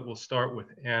everyone, but we'll start with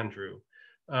Andrew.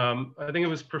 I think it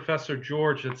was Professor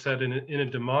George that said in a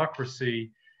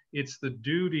democracy, it's the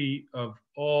duty of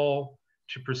all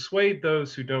to persuade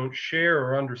those who don't share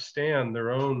or understand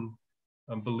their own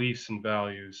beliefs and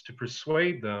values, to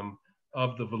persuade them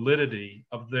of the validity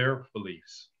of their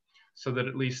beliefs so that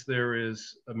at least there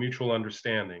is a mutual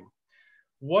understanding.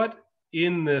 What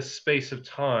in this space of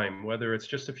time, whether it's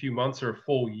just a few months or a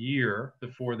full year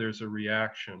before there's a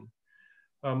reaction,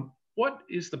 what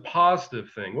is the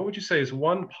positive thing? What would you say is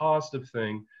one positive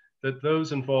thing that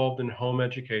those involved in home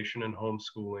education and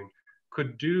homeschooling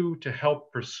could do to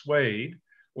help persuade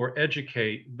or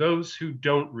educate those who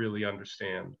don't really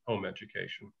understand home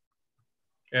education?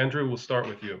 Andrew, we'll start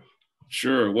with you.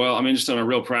 Sure. Well, just on a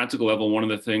real practical level, one of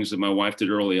the things that my wife did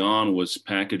early on was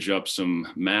package up some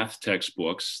math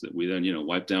textbooks that we then,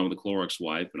 wiped down with a Clorox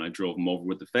wipe, and I drove them over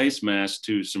with the face mask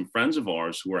to some friends of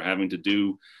ours who were having to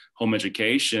do home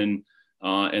education,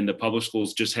 and the public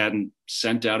schools just hadn't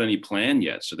sent out any plan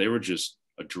yet. So they were just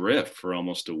adrift for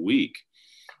almost a week.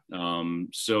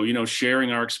 So,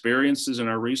 sharing our experiences and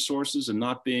our resources and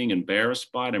not being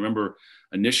embarrassed by it. I remember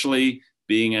initially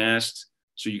being asked,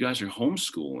 so you guys are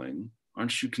homeschooling,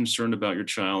 aren't you concerned about your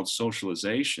child's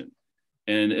socialization?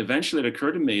 And eventually it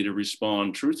occurred to me to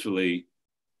respond truthfully,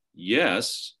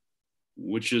 yes,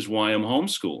 which is why I'm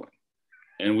homeschooling.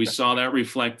 And we saw that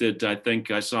reflected. I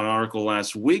think I saw an article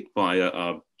last week by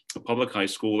a public high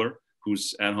schooler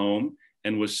who's at home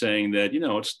and was saying that,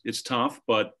 it's tough,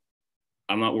 but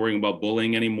I'm not worrying about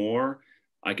bullying anymore.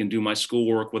 I can do my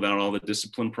schoolwork without all the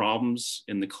discipline problems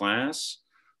in the class.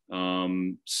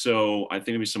 So I think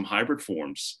there'll be some hybrid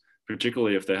forms,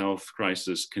 particularly if the health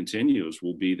crisis continues,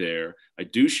 will be there. I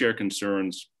do share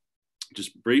concerns,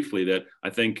 just briefly, that I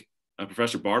think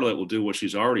Professor Bartlett will do what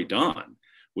she's already done,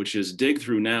 which is dig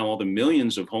through now all the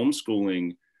millions of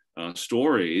homeschooling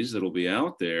stories that will be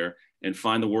out there and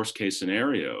find the worst case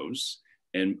scenarios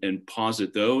and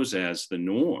posit those as the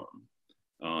norm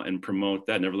and promote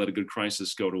that. Never let a good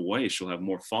crisis go to waste. She'll have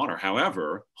more fodder.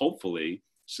 However, hopefully,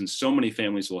 since so many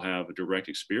families will have a direct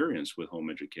experience with home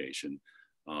education,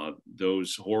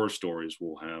 those horror stories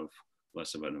will have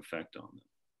less of an effect on them.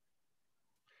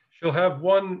 She'll have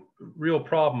one real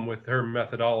problem with her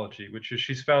methodology, which is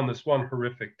she's found this one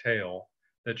horrific tale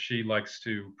that she likes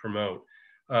to promote.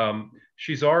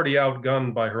 She's already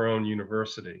outgunned by her own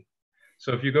university.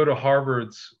 So if you go to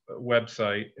Harvard's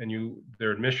website and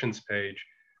their admissions page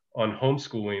on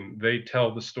homeschooling, they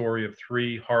tell the story of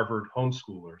 3 Harvard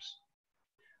homeschoolers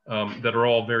that are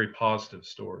all very positive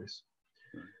stories.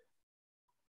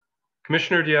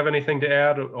 Commissioner, do you have anything to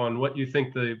add on what you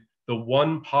think the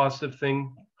one positive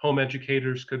thing home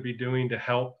educators could be doing to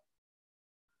help?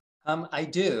 I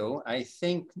do. I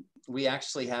think we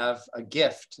actually have a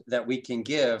gift that we can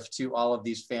give to all of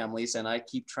these families, and I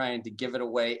keep trying to give it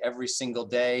away every single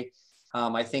day.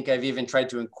 I think I've even tried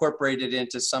to incorporate it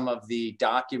into some of the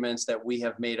documents that we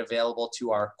have made available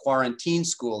to our quarantine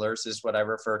schoolers, is what I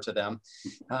refer to them,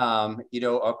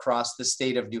 across the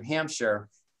state of New Hampshire.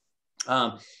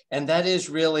 And that is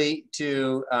really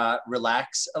to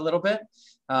relax a little bit.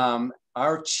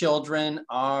 Our children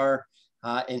are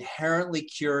inherently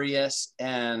curious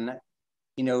and,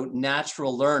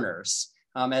 natural learners.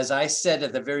 As I said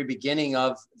at the very beginning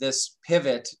of this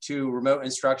pivot to remote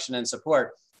instruction and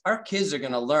support, our kids are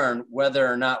going to learn whether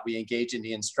or not we engage in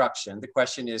the instruction. The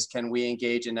question is, can we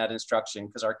engage in that instruction?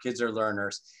 Because our kids are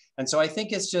learners. And so I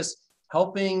think it's just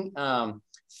helping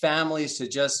families to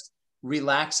just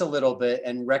relax a little bit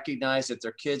and recognize that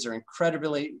their kids are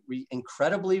incredibly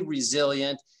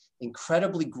resilient,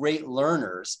 incredibly great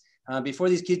learners. Before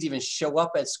these kids even show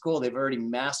up at school, they've already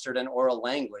mastered an oral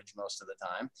language most of the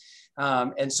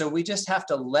time. And so we just have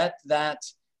to let that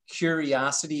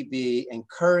curiosity be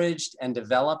encouraged and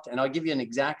developed. And I'll give you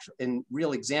an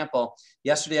real example.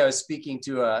 Yesterday, I was speaking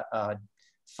to a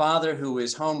father who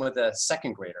is home with a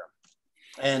 2nd grader.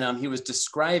 And he was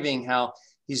describing how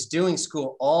he's doing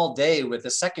school all day with a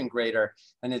 2nd grader,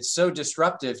 and it's so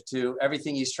disruptive to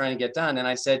everything he's trying to get done. And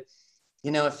I said,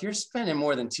 if you're spending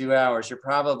more than 2 hours, you're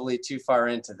probably too far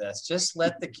into this. Just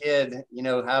let the kid,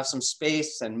 have some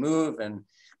space and move and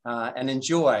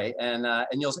enjoy. And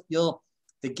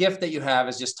the gift that you have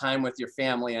is just time with your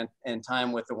family and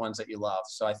time with the ones that you love.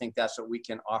 So I think that's what we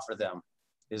can offer them,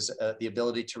 is the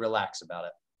ability to relax about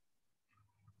it.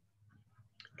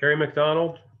 Kerry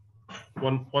McDonald,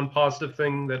 one positive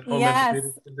thing that home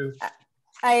educators can do?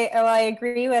 I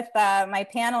agree with my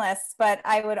panelists, but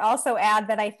I would also add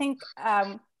that I think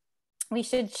we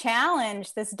should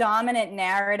challenge this dominant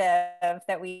narrative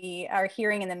that we are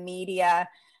hearing in the media,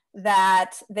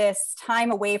 that this time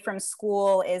away from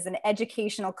school is an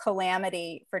educational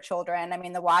calamity for children. I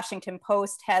mean, the Washington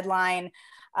Post headline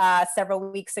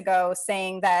several weeks ago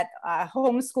saying that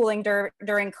homeschooling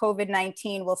during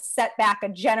COVID-19 will set back a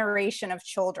generation of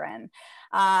children.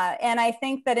 And I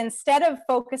think that instead of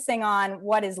focusing on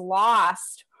what is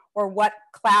lost or what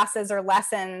classes or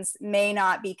lessons may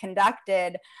not be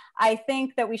conducted, I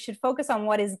think that we should focus on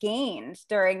what is gained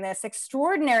during this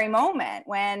extraordinary moment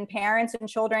when parents and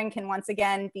children can once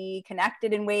again be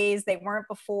connected in ways they weren't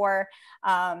before,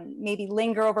 maybe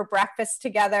linger over breakfast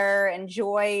together,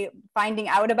 enjoy finding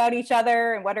out about each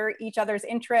other and what are each other's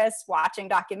interests, watching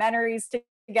documentaries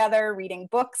together, reading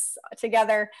books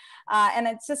together. And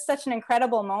it's just such an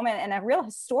incredible moment and a real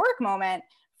historic moment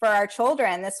for our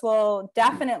children. This will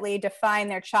definitely define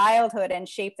their childhood and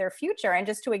shape their future. And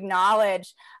just to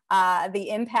acknowledge the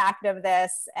impact of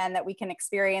this and that we can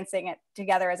experiencing it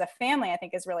together as a family, I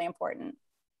think is really important.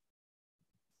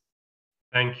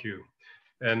 Thank you.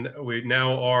 And we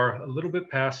now are a little bit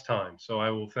past time. So I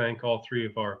will thank all 3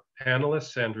 of our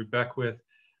panelists, Andrew Beckwith,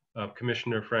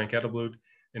 Commissioner Frank Edelblut,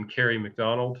 and Kerry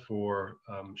McDonald, for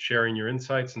sharing your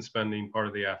insights and spending part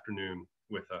of the afternoon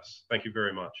with us. Thank you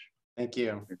very much. Thank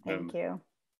you. Thank you.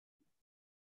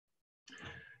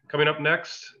 Coming up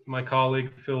next, my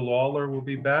colleague Phil Lawler will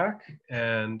be back,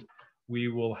 and we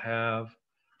will have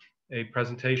a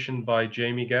presentation by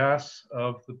Jamie Gass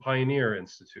of the Pioneer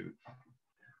Institute.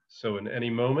 So in any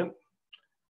moment,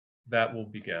 that will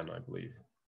begin, I believe.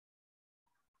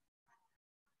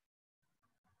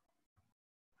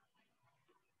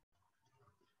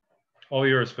 All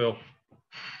yours, Phil.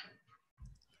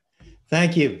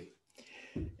 Thank you.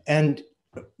 And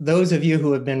those of you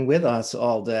who have been with us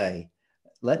all day,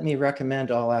 let me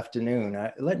recommend all afternoon.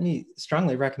 Let me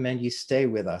strongly recommend you stay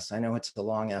with us. I know it's a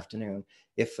long afternoon.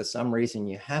 If for some reason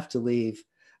you have to leave,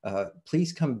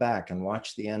 please come back and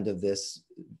watch the end of this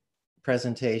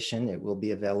presentation. It will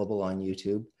be available on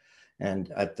YouTube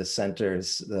and at the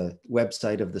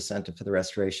website of the Center for the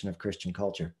Restoration of Christian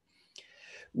Culture.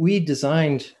 We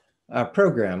designed our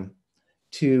program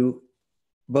to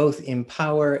both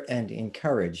empower and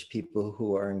encourage people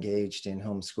who are engaged in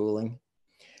homeschooling.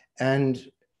 And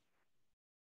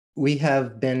we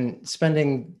have been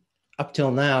spending up till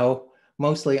now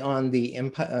mostly on the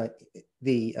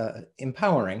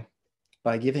empowering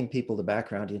by giving people the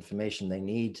background information they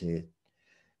need to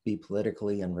be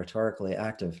politically and rhetorically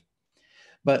active.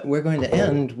 But we're going to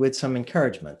end with some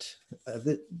encouragement.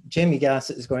 Jamie Gass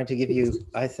is going to give you,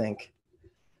 I think,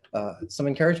 some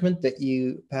encouragement that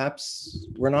you perhaps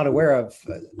were not aware of,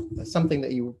 something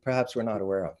that you perhaps were not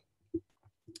aware of.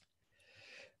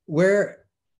 We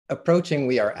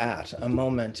are at a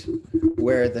moment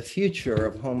where the future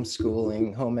of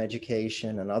homeschooling, home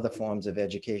education, and other forms of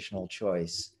educational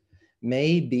choice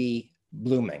may be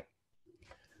blooming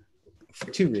for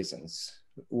two reasons.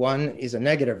 One is a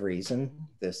negative reason,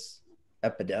 this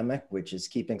epidemic, which is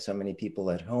keeping so many people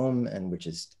at home and which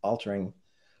is altering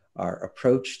our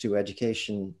approach to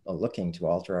education, or looking to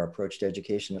alter our approach to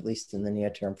education, at least in the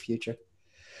near-term future.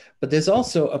 But there's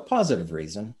also a positive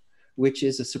reason, which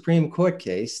is a Supreme Court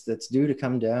case that's due to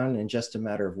come down in just a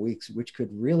matter of weeks, which could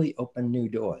really open new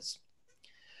doors.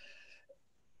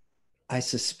 I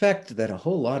suspect that a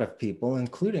whole lot of people,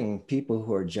 including people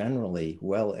who are generally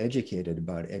well educated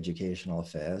about educational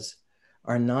affairs,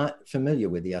 are not familiar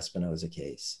with the Espinoza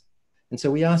case. And so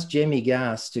we asked Jamie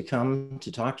Gass to come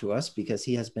to talk to us because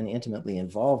he has been intimately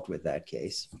involved with that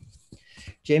case.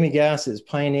 Jamie Gass is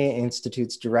Pioneer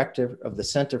Institute's director of the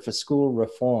Center for School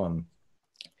Reform.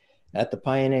 At the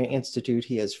Pioneer Institute,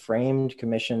 he has framed,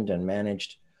 commissioned, and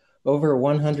managed over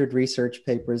 100 research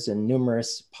papers and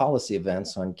numerous policy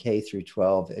events on K through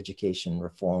 12 education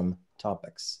reform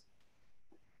topics.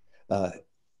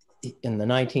 In the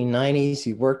 1990s,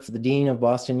 he worked for the Dean of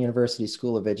Boston University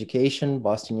School of Education,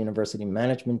 Boston University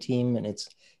Management Team, and its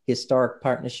historic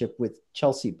partnership with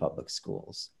Chelsea Public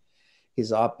Schools.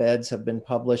 His op-eds have been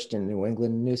published in New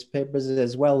England newspapers,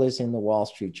 as well as in the Wall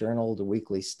Street Journal, the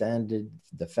Weekly Standard,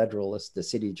 the Federalist, the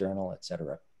City Journal,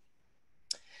 etc.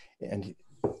 And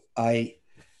I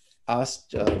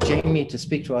asked Jamie to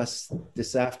speak to us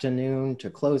this afternoon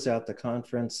to close out the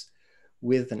conference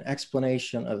with an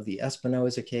explanation of the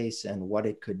Espinoza case and what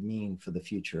it could mean for the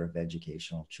future of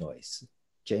educational choice.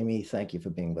 Jamie, thank you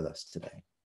for being with us today.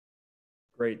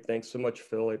 Great, thanks so much,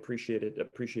 Phil. I appreciate it.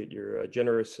 Appreciate your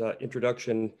generous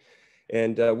introduction.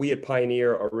 And we at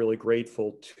Pioneer are really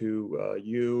grateful to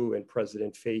you and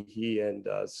President Fahey and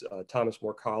Thomas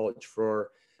More College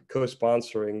for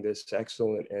co-sponsoring this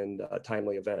excellent and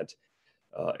timely event.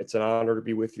 It's an honor to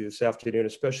be with you this afternoon,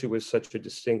 especially with such a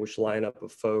distinguished lineup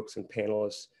of folks and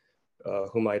panelists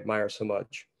whom I admire so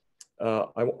much.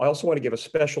 I also want to give a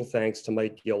special thanks to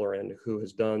Mike Gillerin, who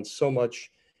has done so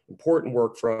much important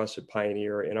work for us at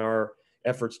Pioneer in our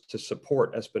efforts to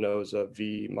support Espinoza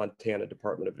v. Montana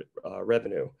Department of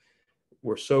Revenue.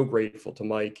 We're so grateful to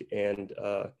Mike and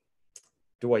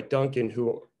Dwight Duncan,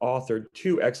 who authored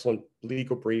two excellent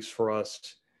legal briefs for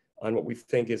us on what we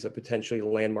think is a potentially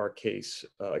landmark case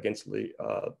against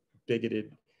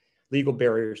bigoted legal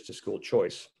barriers to school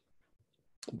choice.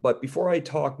 But before I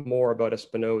talk more about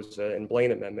Espinoza and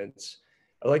Blaine amendments,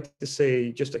 I'd like to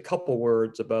say just a couple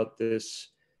words about this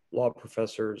law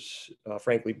professor's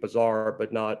frankly bizarre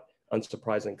but not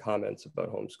unsurprising comments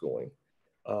about homeschooling.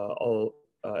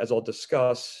 As I'll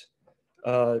discuss,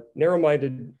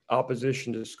 narrow-minded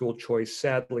opposition to school choice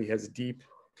sadly has deep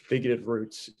bigoted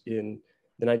roots in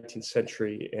the 19th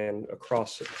century and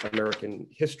across American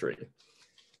history.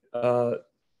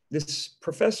 This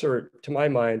professor, to my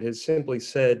mind, has simply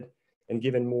said and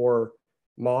given more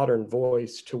modern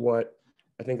voice to what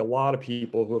I think a lot of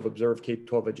people who have observed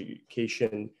K-12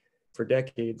 education for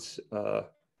decades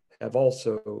have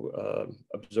also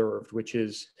observed, which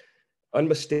is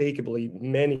unmistakably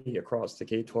many across the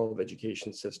K-12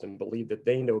 education system believe that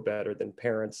they know better than the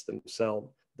parents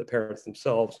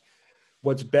themselves,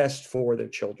 what's best for their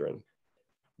children.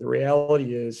 The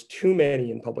reality is too many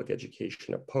in public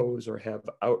education oppose or have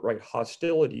outright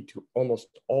hostility to almost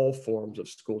all forms of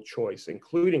school choice,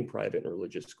 including private and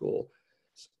religious schools,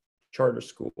 charter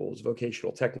schools,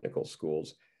 vocational technical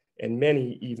schools, and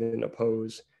many even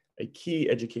oppose a key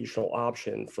educational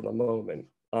option for the moment,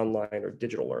 online or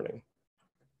digital learning.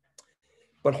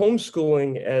 But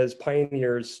homeschooling, as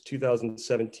Pioneer's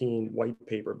 2017 white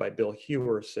paper by Bill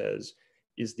Hewer says,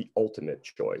 is the ultimate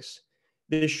choice.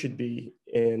 This should be,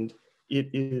 and it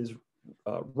is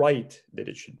right that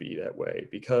it should be that way,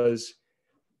 because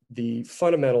the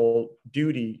fundamental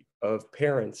duty of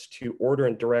parents to order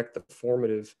and direct the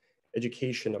formative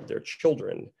education of their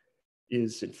children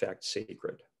is in fact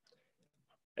sacred.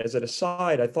 As an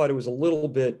aside, I thought it was a little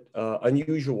bit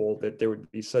unusual that there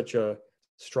would be such a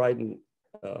strident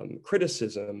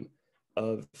criticism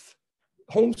of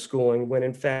homeschooling when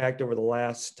in fact over the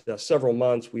last several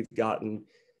months we've gotten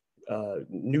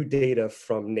new data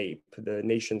from NAEP, the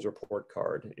Nation's Report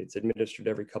Card. It's administered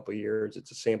every couple of years.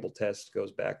 It's a sample test,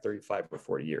 goes back 35 or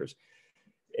 40 years.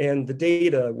 And the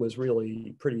data was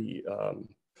really pretty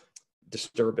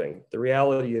disturbing. The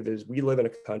reality of it is we live in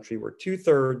a country where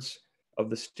 2/3 of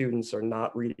the students are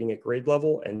not reading at grade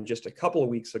level. And just a couple of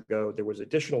weeks ago, there was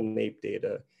additional NAEP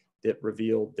data that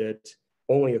revealed that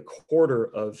only 1/4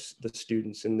 of the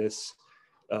students in this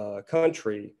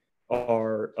country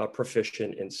are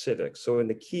proficient in civics. So in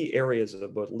the key areas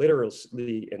of both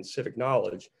literacy and civic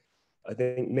knowledge, I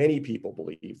think many people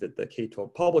believe that the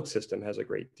K-12 public system has a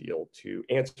great deal to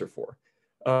answer for.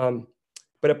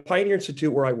 But at Pioneer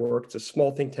Institute, where I work, it's a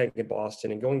small think tank in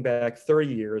Boston, and going back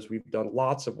 30 years, we've done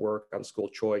lots of work on school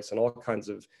choice and all kinds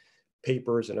of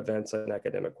papers and events on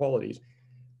academic qualities.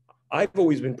 I've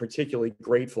always been particularly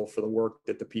grateful for the work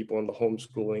that the people in the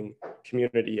homeschooling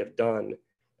community have done,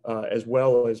 as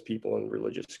well as people in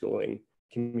religious schooling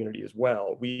community as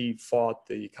well. We fought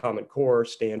the Common Core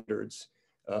standards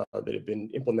that have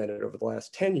been implemented over the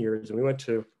last 10 years, and we went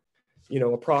to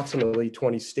approximately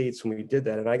 20 states when we did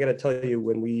that. And I got to tell you,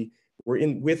 when we were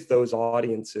in with those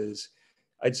audiences,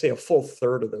 I'd say a full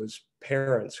third of those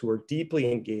parents who are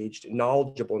deeply engaged,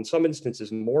 knowledgeable, in some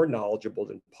instances more knowledgeable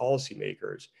than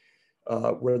policymakers,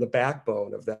 were the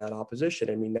backbone of that opposition.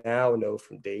 And we now know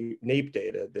from NAEP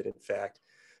data that in fact,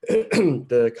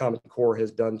 the Common Core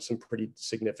has done some pretty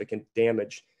significant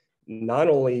damage, not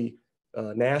only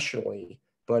nationally,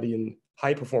 but in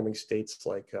high-performing states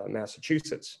like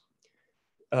Massachusetts.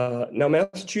 Now,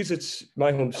 Massachusetts,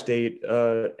 my home state,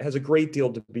 has a great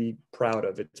deal to be proud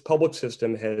of. Its public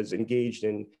system has engaged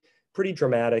in pretty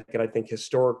dramatic and I think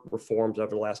historic reforms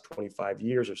over the last 25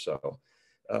 years or so.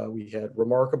 We had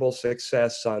remarkable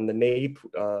success on the NAEP,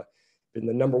 been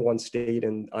the #1 state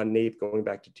on NAEP going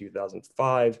back to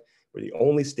 2005. We're the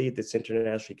only state that's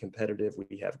internationally competitive.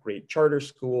 We have great charter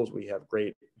schools. We have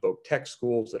great voc tech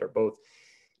schools that are both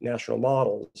national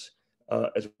models,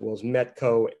 as well as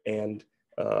Metco and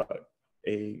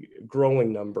a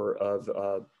growing number of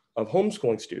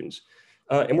homeschooling students.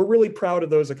 And we're really proud of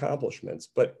those accomplishments.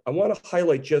 But I want to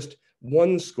highlight just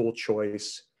one school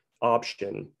choice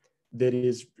option that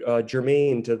is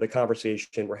germane to the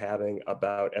conversation we're having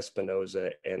about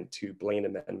Espinoza and to Blaine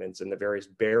amendments and the various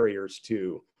barriers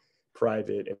to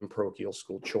private and parochial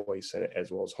school choice,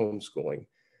 as well as homeschooling.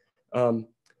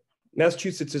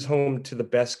 Massachusetts is home to the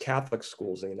best Catholic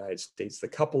schools in the United States. The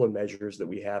couple of measures that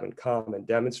we have in common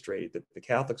demonstrate that the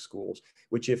Catholic schools,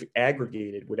 which if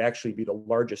aggregated would actually be the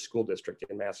largest school district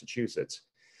in Massachusetts,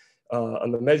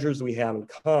 on the measures we have in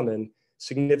common,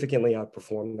 significantly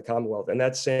outperform the Commonwealth. And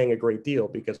that's saying a great deal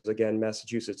because, again,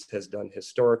 Massachusetts has done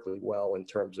historically well in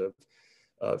terms of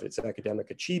its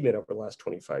academic achievement over the last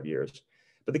 25 years.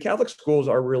 But the Catholic schools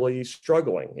are really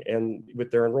struggling with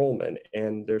their enrollment,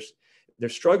 and they're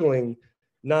struggling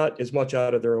not as much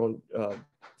out of their own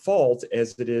fault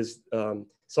as it is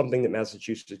something that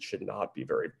Massachusetts should not be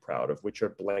very proud of, which are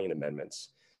Blaine amendments.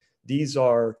 These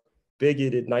are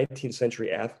bigoted 19th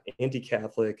century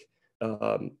anti-Catholic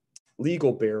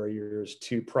legal barriers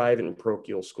to private and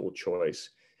parochial school choice.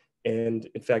 And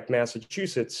in fact,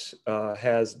 Massachusetts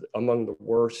has among the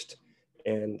worst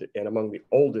and among the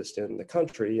oldest in the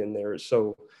country, and they're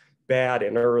so bad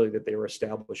and early that they were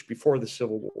established before the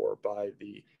Civil War by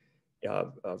the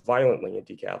violently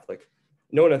anti-Catholic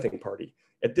Know Nothing Party.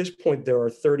 At this point, there are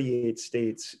 38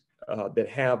 states that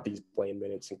have these Blaine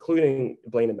amendments, including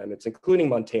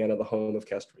Montana, the home of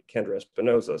Kendra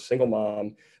Espinoza, a single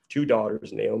mom, 2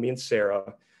 daughters, Naomi and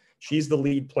Sarah. She's the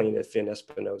lead plaintiff in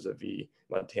Espinoza v.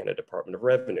 Montana Department of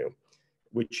Revenue,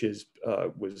 which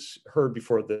was heard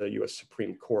before the US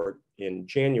Supreme Court in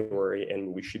January,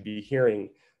 and we should be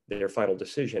hearing their final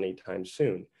decision anytime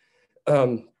soon,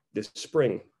 this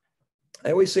spring.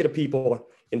 I always say to people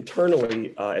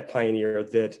internally at Pioneer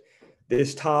that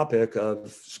this topic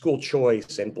of school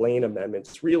choice and Blaine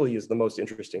amendments really is the most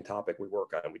interesting topic we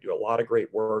work on. We do a lot of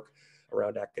great work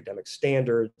around academic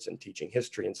standards and teaching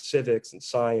history and civics and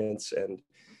science.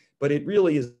 but it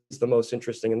really is the most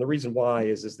interesting. And the reason why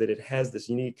is that it has this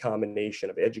unique combination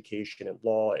of education and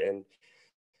law and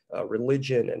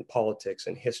religion and politics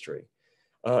and history.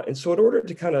 And so in order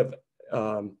to kind of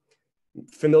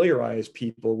familiarize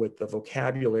people with the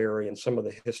vocabulary and some of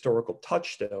the historical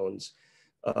touchstones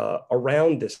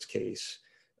around this case,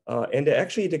 and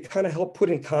to kind of help put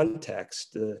in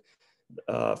context,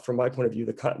 from my point of view,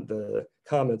 the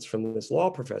comments from this law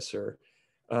professor,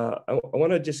 I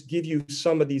want to just give you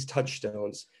some of these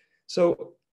touchstones.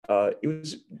 So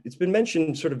it's been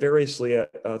mentioned sort of variously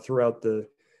throughout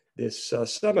this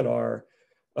seminar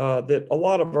that a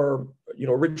lot of our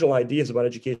original ideas about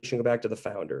education go back to the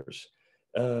founders.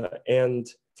 And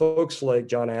folks like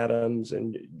John Adams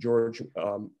and George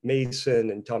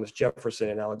Mason and Thomas Jefferson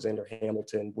and Alexander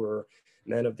Hamilton were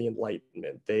men of the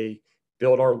Enlightenment. They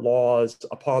built our laws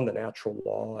upon the natural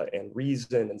law and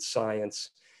reason and science,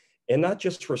 and not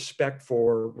just respect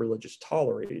for religious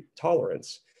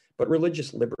tolerance, but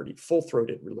religious liberty,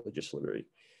 full-throated religious liberty.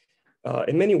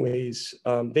 In many ways,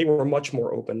 they were much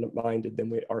more open-minded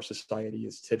than our society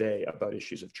is today about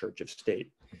issues of church of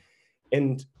state.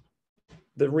 And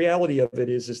the reality of it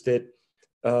is that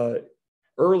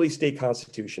early state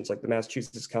constitutions, like the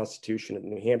Massachusetts Constitution and the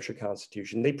New Hampshire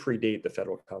Constitution, they predate the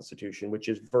federal Constitution, which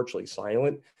is virtually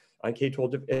silent on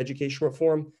K-12 education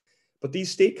reform. But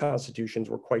these state constitutions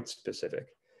were quite specific.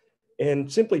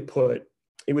 And simply put,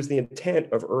 it was the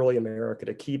intent of early America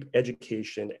to keep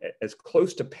education as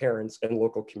close to parents and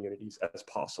local communities as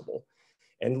possible.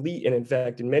 And in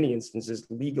fact, in many instances,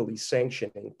 legally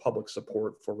sanctioning public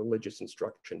support for religious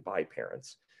instruction by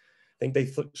parents. I think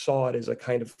they saw it as a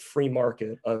kind of free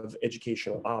market of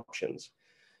educational options.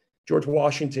 George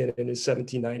Washington, in his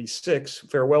 1796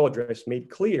 farewell address, made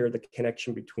clear the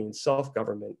connection between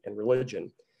self-government and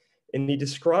religion. And he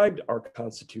described our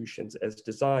constitutions as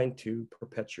designed to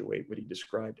perpetuate what he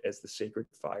described as the sacred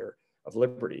fire of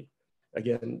liberty.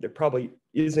 Again, there probably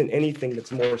isn't anything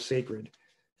that's more sacred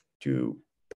to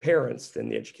parents than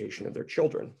the education of their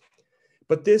children.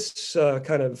 But this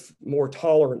kind of more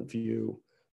tolerant view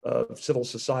of civil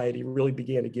society really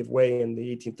began to give way in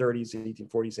the 1830s,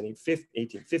 1840s, and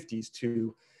 1850s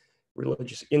to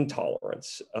religious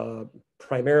intolerance,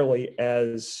 primarily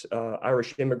as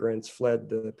Irish immigrants fled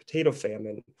the potato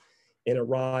famine and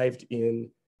arrived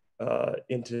into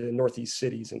Northeast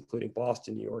cities, including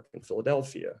Boston, New York, and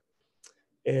Philadelphia.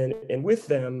 And with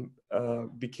them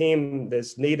became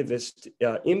this nativist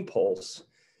impulse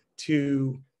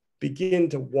to begin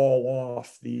to wall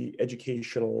off the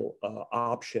educational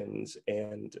options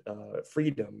and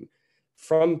freedom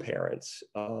from parents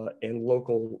and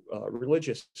local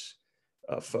religious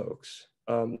folks.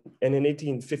 And in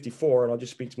 1854, and I'll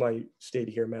just speak to my state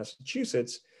here,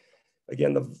 Massachusetts,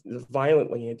 again, the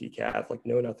violently anti-Catholic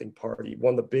Know Nothing Party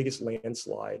won the biggest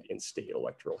landslide in state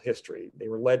electoral history. They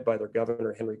were led by their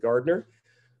governor, Henry Gardner,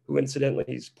 who incidentally,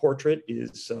 his portrait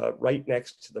is right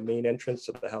next to the main entrance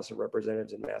of the House of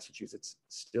Representatives in Massachusetts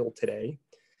still today.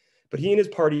 But he and his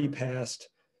party passed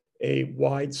a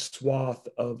wide swath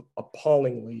of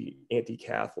appallingly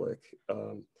anti-Catholic,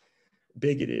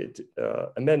 bigoted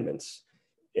amendments.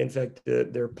 In fact,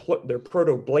 their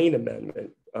proto-Blaine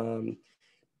amendment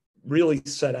really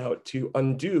set out to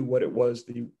undo what it was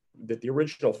that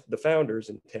the founders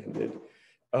intended,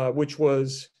 which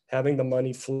was having the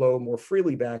money flow more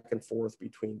freely back and forth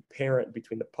between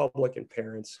the public and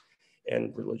parents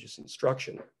and religious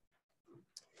instruction.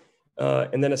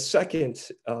 And then a second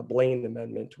Blaine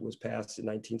amendment was passed in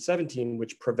 1917,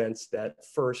 which prevents that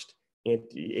first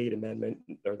anti-aid amendment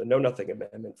or the Know Nothing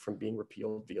amendment from being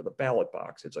repealed via the ballot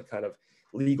box. It's a kind of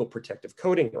legal protective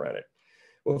coating around it.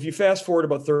 Well, if you fast forward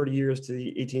about 30 years to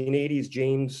the 1880s,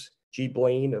 James G.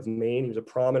 Blaine of Maine, he was a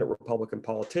prominent Republican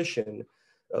politician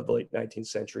of the late 19th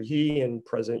century. He and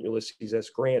President Ulysses S.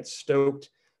 Grant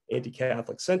stoked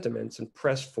anti-Catholic sentiments and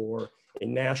pressed for a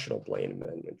national Blaine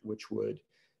amendment, which would,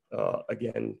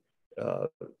 again,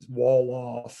 wall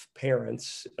off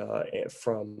parents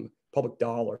from public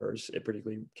dollars,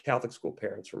 particularly Catholic school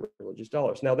parents from religious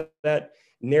dollars. Now that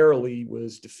narrowly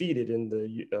was defeated in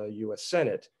the US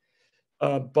Senate,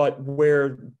 but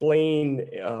where Blaine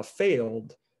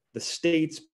failed, the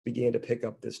states began to pick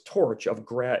up this torch of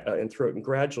and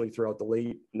gradually throughout the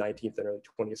late 19th and early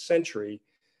 20th century,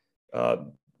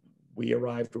 we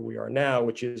arrived where we are now,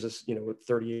 which is,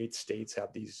 38 states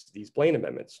have these Blaine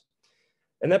amendments.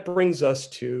 And that brings us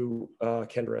to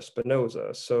Kendra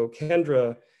Espinoza. So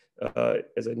Kendra,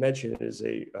 as I mentioned, is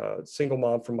a single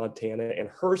mom from Montana, and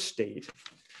her state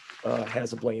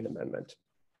has a Blaine amendment.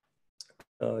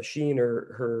 She and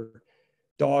her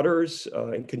daughters,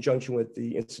 in conjunction with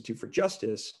the Institute for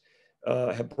Justice,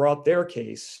 have brought their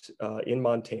case in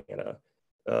Montana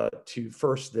to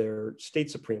first their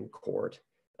state Supreme Court,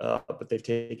 but they've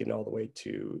taken it all the way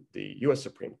to the US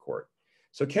Supreme Court.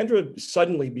 So Kendra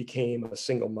suddenly became a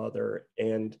single mother,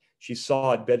 and she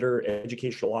sought better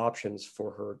educational options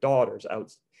for her daughters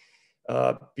out,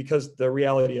 because the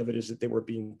reality of it is that they were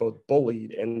being both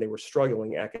bullied and they were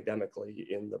struggling academically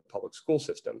in the public school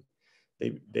system.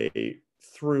 They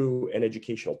through an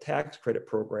educational tax credit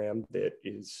program that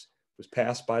was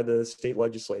passed by the state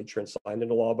legislature and signed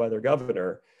into law by their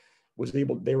governor,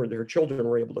 their children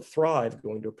were able to thrive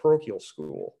going to a parochial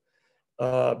school.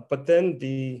 But then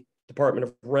the Department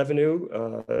of Revenue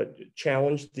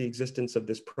challenged the existence of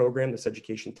this program, this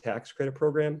education tax credit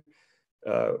program.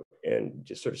 And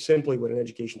just sort of simply what an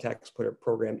education tax credit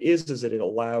program is that it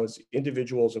allows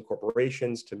individuals and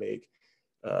corporations to make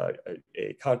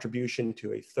a contribution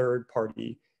to a third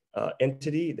party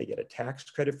entity. They get a tax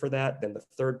credit for that. Then the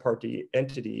third party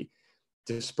entity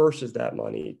disperses that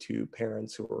money to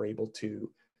parents who are able to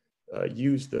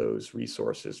use those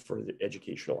resources for the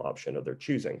educational option of their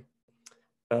choosing.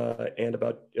 And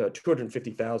about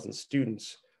 250,000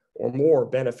 students or more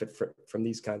benefit from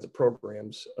these kinds of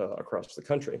programs across the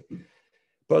country.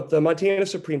 But the Montana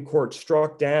Supreme Court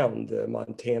struck down the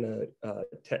Montana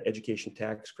education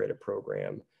tax credit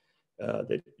program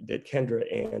that Kendra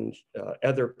and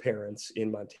other parents in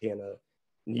Montana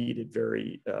needed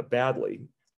very badly.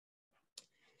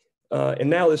 And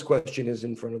now this question is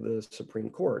in front of the Supreme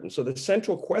Court. And so the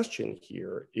central question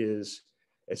here is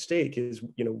at stake is,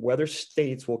 whether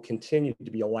states will continue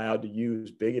to be allowed to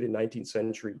use bigoted 19th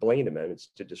century Blaine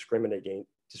amendments to discriminate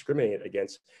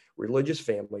against religious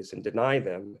families and deny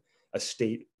them a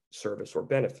state service or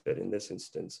benefit, in this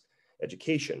instance,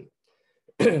 education.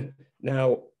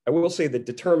 Now, I will say that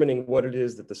determining what it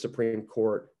is that the Supreme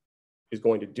Court is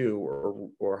going to do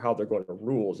or how they're going to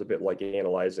rule is a bit like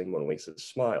analyzing Mona Lisa's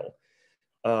smile.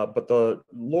 But the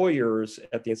lawyers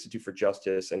at the Institute for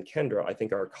Justice and Kendra, I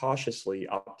think, are cautiously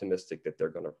optimistic that they're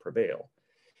going to prevail.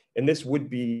 And this would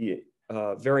be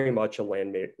very much a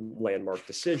landmark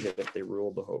decision if they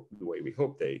rule the way we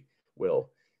hope they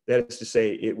will. That is to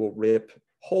say, it will rip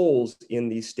holes in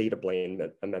these state of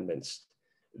Blaine amendments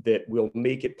that will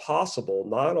make it possible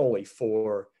not only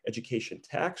for education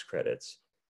tax credits,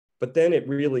 but then it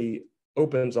really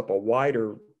opens up a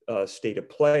wider state of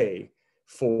play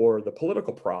for the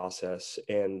political process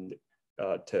and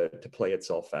to play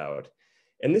itself out.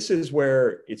 And this is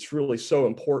where it's really so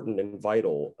important and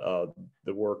vital,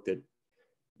 the work that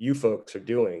you folks are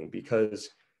doing, because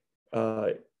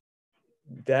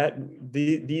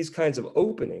these kinds of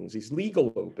openings, these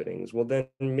legal openings, will then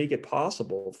make it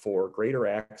possible for greater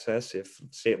access if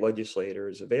state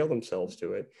legislators avail themselves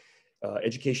to it,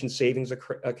 education savings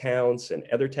accounts and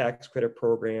other tax credit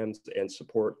programs and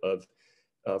support of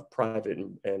private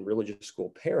and religious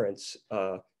school parents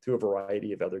through a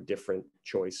variety of other different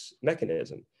choice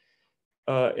mechanisms.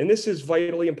 And this is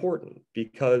vitally important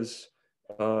because,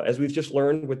 as we've just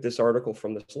learned with this article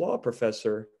from this law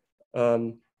professor,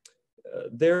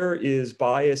 there is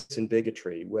bias and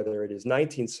bigotry, whether it is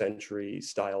 19th century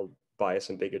style bias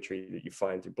and bigotry that you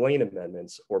find through Blaine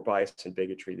amendments, or bias and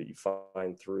bigotry that you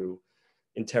find through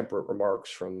intemperate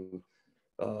remarks from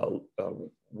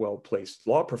well-placed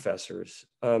law professors.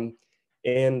 And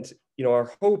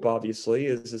our hope, obviously,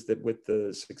 is that with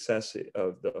the success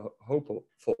of the hopeful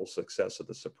success of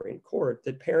the Supreme Court,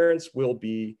 that parents will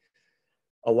be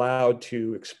allowed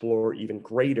to explore even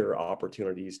greater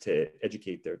opportunities to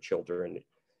educate their children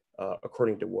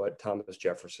according to what Thomas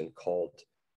Jefferson called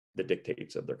the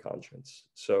dictates of their conscience.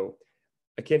 So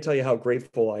I can't tell you how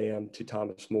grateful I am to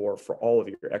Thomas More for all of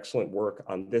your excellent work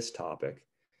on this topic.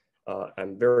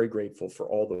 I'm very grateful for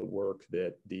all the work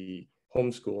that the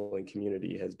homeschooling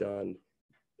community has done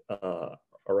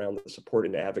around the support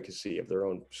and advocacy of their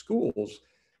own schools,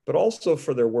 but also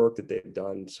for their work that they've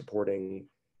done supporting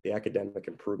the academic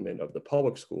improvement of the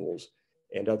public schools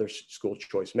and other school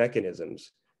choice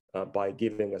mechanisms by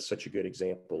giving us such a good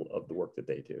example of the work that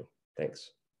they do.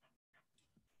 Thanks.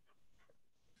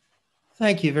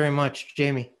 Thank you very much,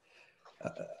 Jamie.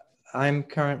 I'm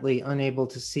currently unable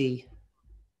to see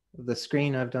the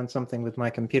screen. I've done something with my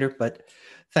computer, but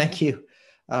thank you.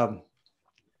 I'd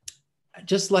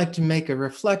just like to make a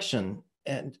reflection,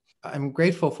 and I'm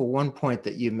grateful for one point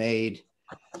that you made,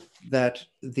 that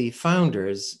the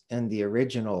founders and the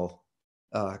original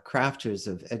crafters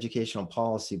of educational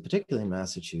policy, particularly in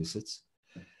Massachusetts,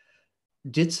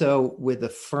 did so with a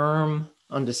firm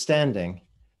understanding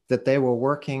that they were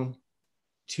working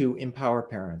to empower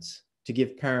parents, to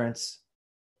give parents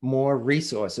more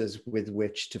resources with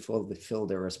which to fulfill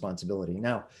their responsibility.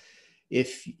 Now,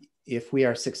 if if we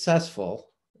are successful,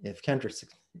 if Kendra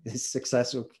is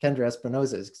successful, Kendra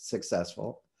Espinoza is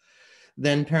successful,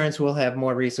 then parents will have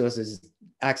more resources,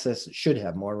 should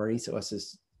have more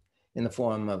resources in the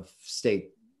form of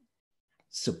state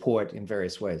support in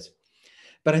various ways.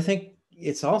 But I think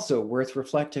it's also worth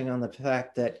reflecting on the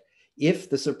fact that if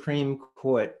the Supreme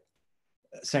Court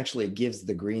essentially gives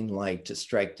the green light to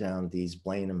strike down these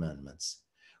Blaine amendments,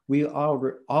 we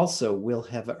also will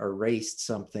have erased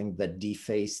something that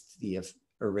defaced the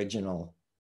original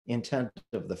intent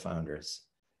of the founders,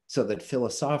 so that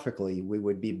philosophically we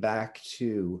would be back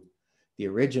to the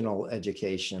original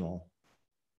educational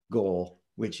goal,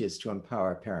 which is to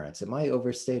empower parents. Am I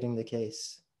overstating the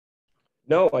case?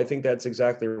 No, I think that's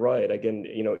exactly right. Again,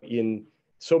 in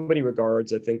so many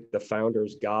regards, I think the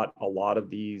founders got a lot of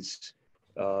these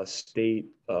state,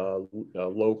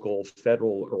 local,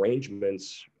 federal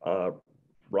arrangements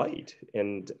right.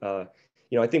 And, I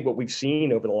think what we've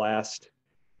seen over the last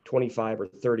 25 or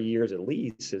 30 years at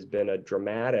least has been a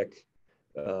dramatic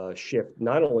shift,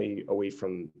 not only away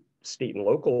from state and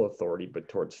local authority, but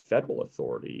towards federal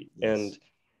authority. Yes. And,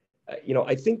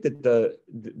 I think that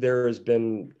there has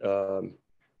been, a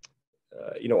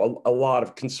lot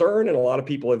of concern, and a lot of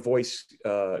people have voiced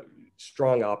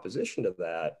strong opposition to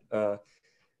that.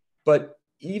 But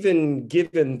even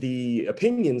given the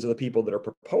opinions of the people that are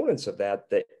proponents of that,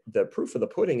 the proof of the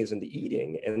pudding is in the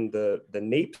eating, and the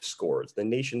NAEP scores, the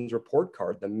nation's report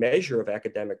card, the measure of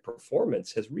academic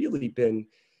performance has really been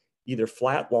either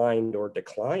flatlined or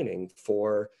declining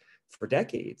for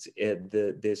decades.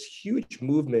 This huge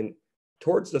movement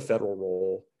towards the federal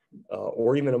role,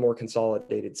 or even a more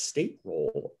consolidated state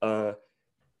role,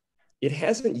 it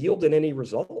hasn't yielded any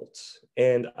results.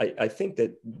 And I think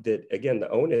that again, the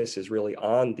onus is really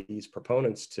on these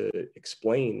proponents to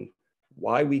explain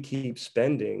why we keep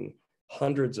spending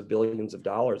hundreds of billions of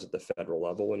dollars at the federal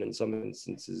level, and in some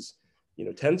instances,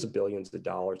 tens of billions of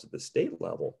dollars at the state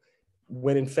level,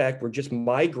 when in fact we're just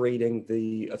migrating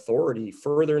the authority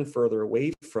further and further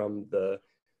away from the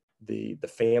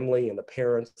family and the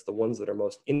parents, the ones that are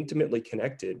most intimately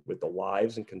connected with the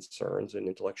lives and concerns and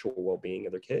intellectual well-being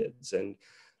of their kids. And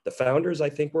the founders, I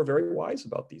think, were very wise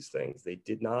about these things. They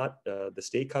did not, the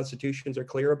state constitutions are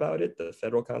clear about it. The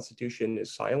federal constitution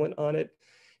is silent on it.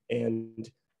 And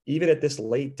even at this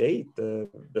late date,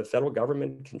 the federal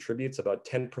government contributes about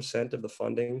 10% of the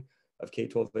funding of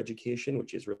K-12 education,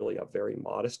 which is really a very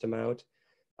modest amount.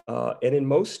 And in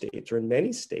most states, or in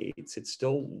many states, it's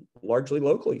still largely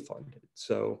locally funded.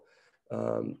 So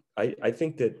I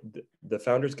think that the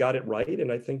founders got it right.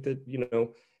 And I think that,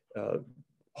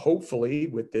 hopefully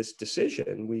with this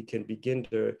decision, we can begin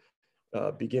to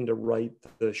right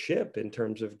the ship in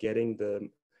terms of getting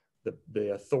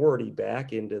the authority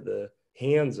back into the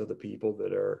hands of the people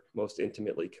that are most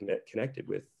intimately connected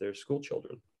with their school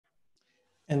children.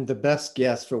 And the best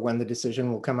guess for when the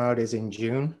decision will come out is in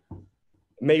June?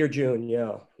 May or June,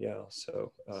 yeah.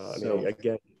 So, I mean,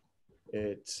 again,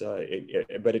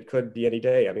 but it could be any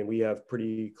day. I mean, we have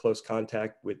pretty close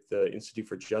contact with the Institute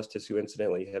for Justice, who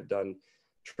incidentally have done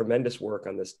tremendous work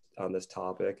on this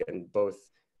topic, and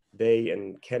both they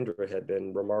and Kendra have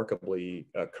been remarkably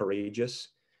courageous,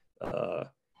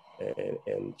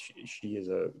 and she is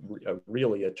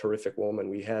really a terrific woman.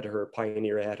 We had her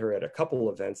at a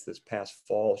couple events this past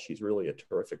fall. She's really a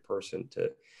terrific person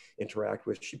to interact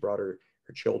with. She brought her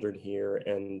children here,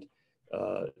 and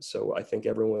so I think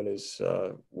everyone is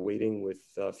waiting with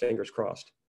fingers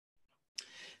crossed.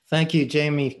 Thank you,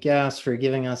 Jamie Gass, for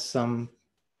giving us some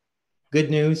good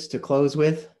news to close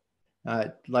with.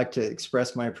 I'd like to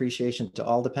express my appreciation to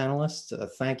all the panelists.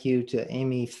 Thank you to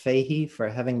Amy Fahey for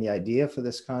having the idea for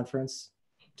this conference,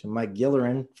 to Mike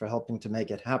Gillerin for helping to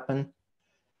make it happen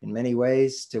in many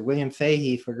ways, to William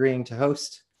Fahey for agreeing to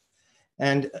host,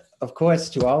 and of course,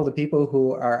 to all the people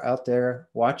who are out there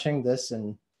watching this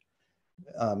and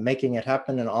making it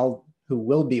happen, and all who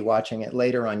will be watching it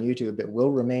later on YouTube. It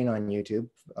will remain on YouTube,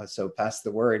 so pass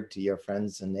the word to your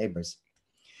friends and neighbors.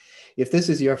 If this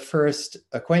is your first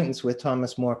acquaintance with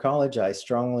Thomas More College, I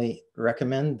strongly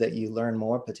recommend that you learn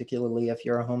more, particularly if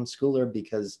you're a homeschooler,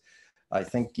 because I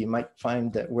think you might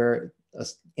find that we're an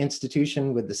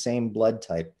institution with the same blood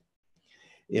type.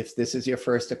 If this is your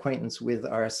first acquaintance with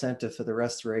our Center for the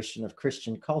Restoration of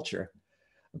Christian Culture,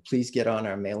 please get on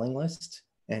our mailing list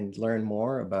and learn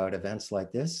more about events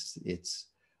like this. It's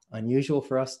unusual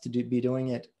for us to be doing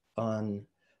it on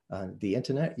the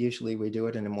internet. Usually we do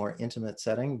it in a more intimate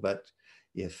setting, but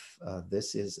if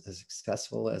this is as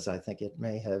successful as I think it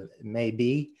may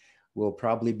be, we'll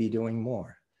probably be doing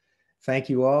more. Thank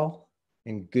you all,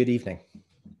 and good evening.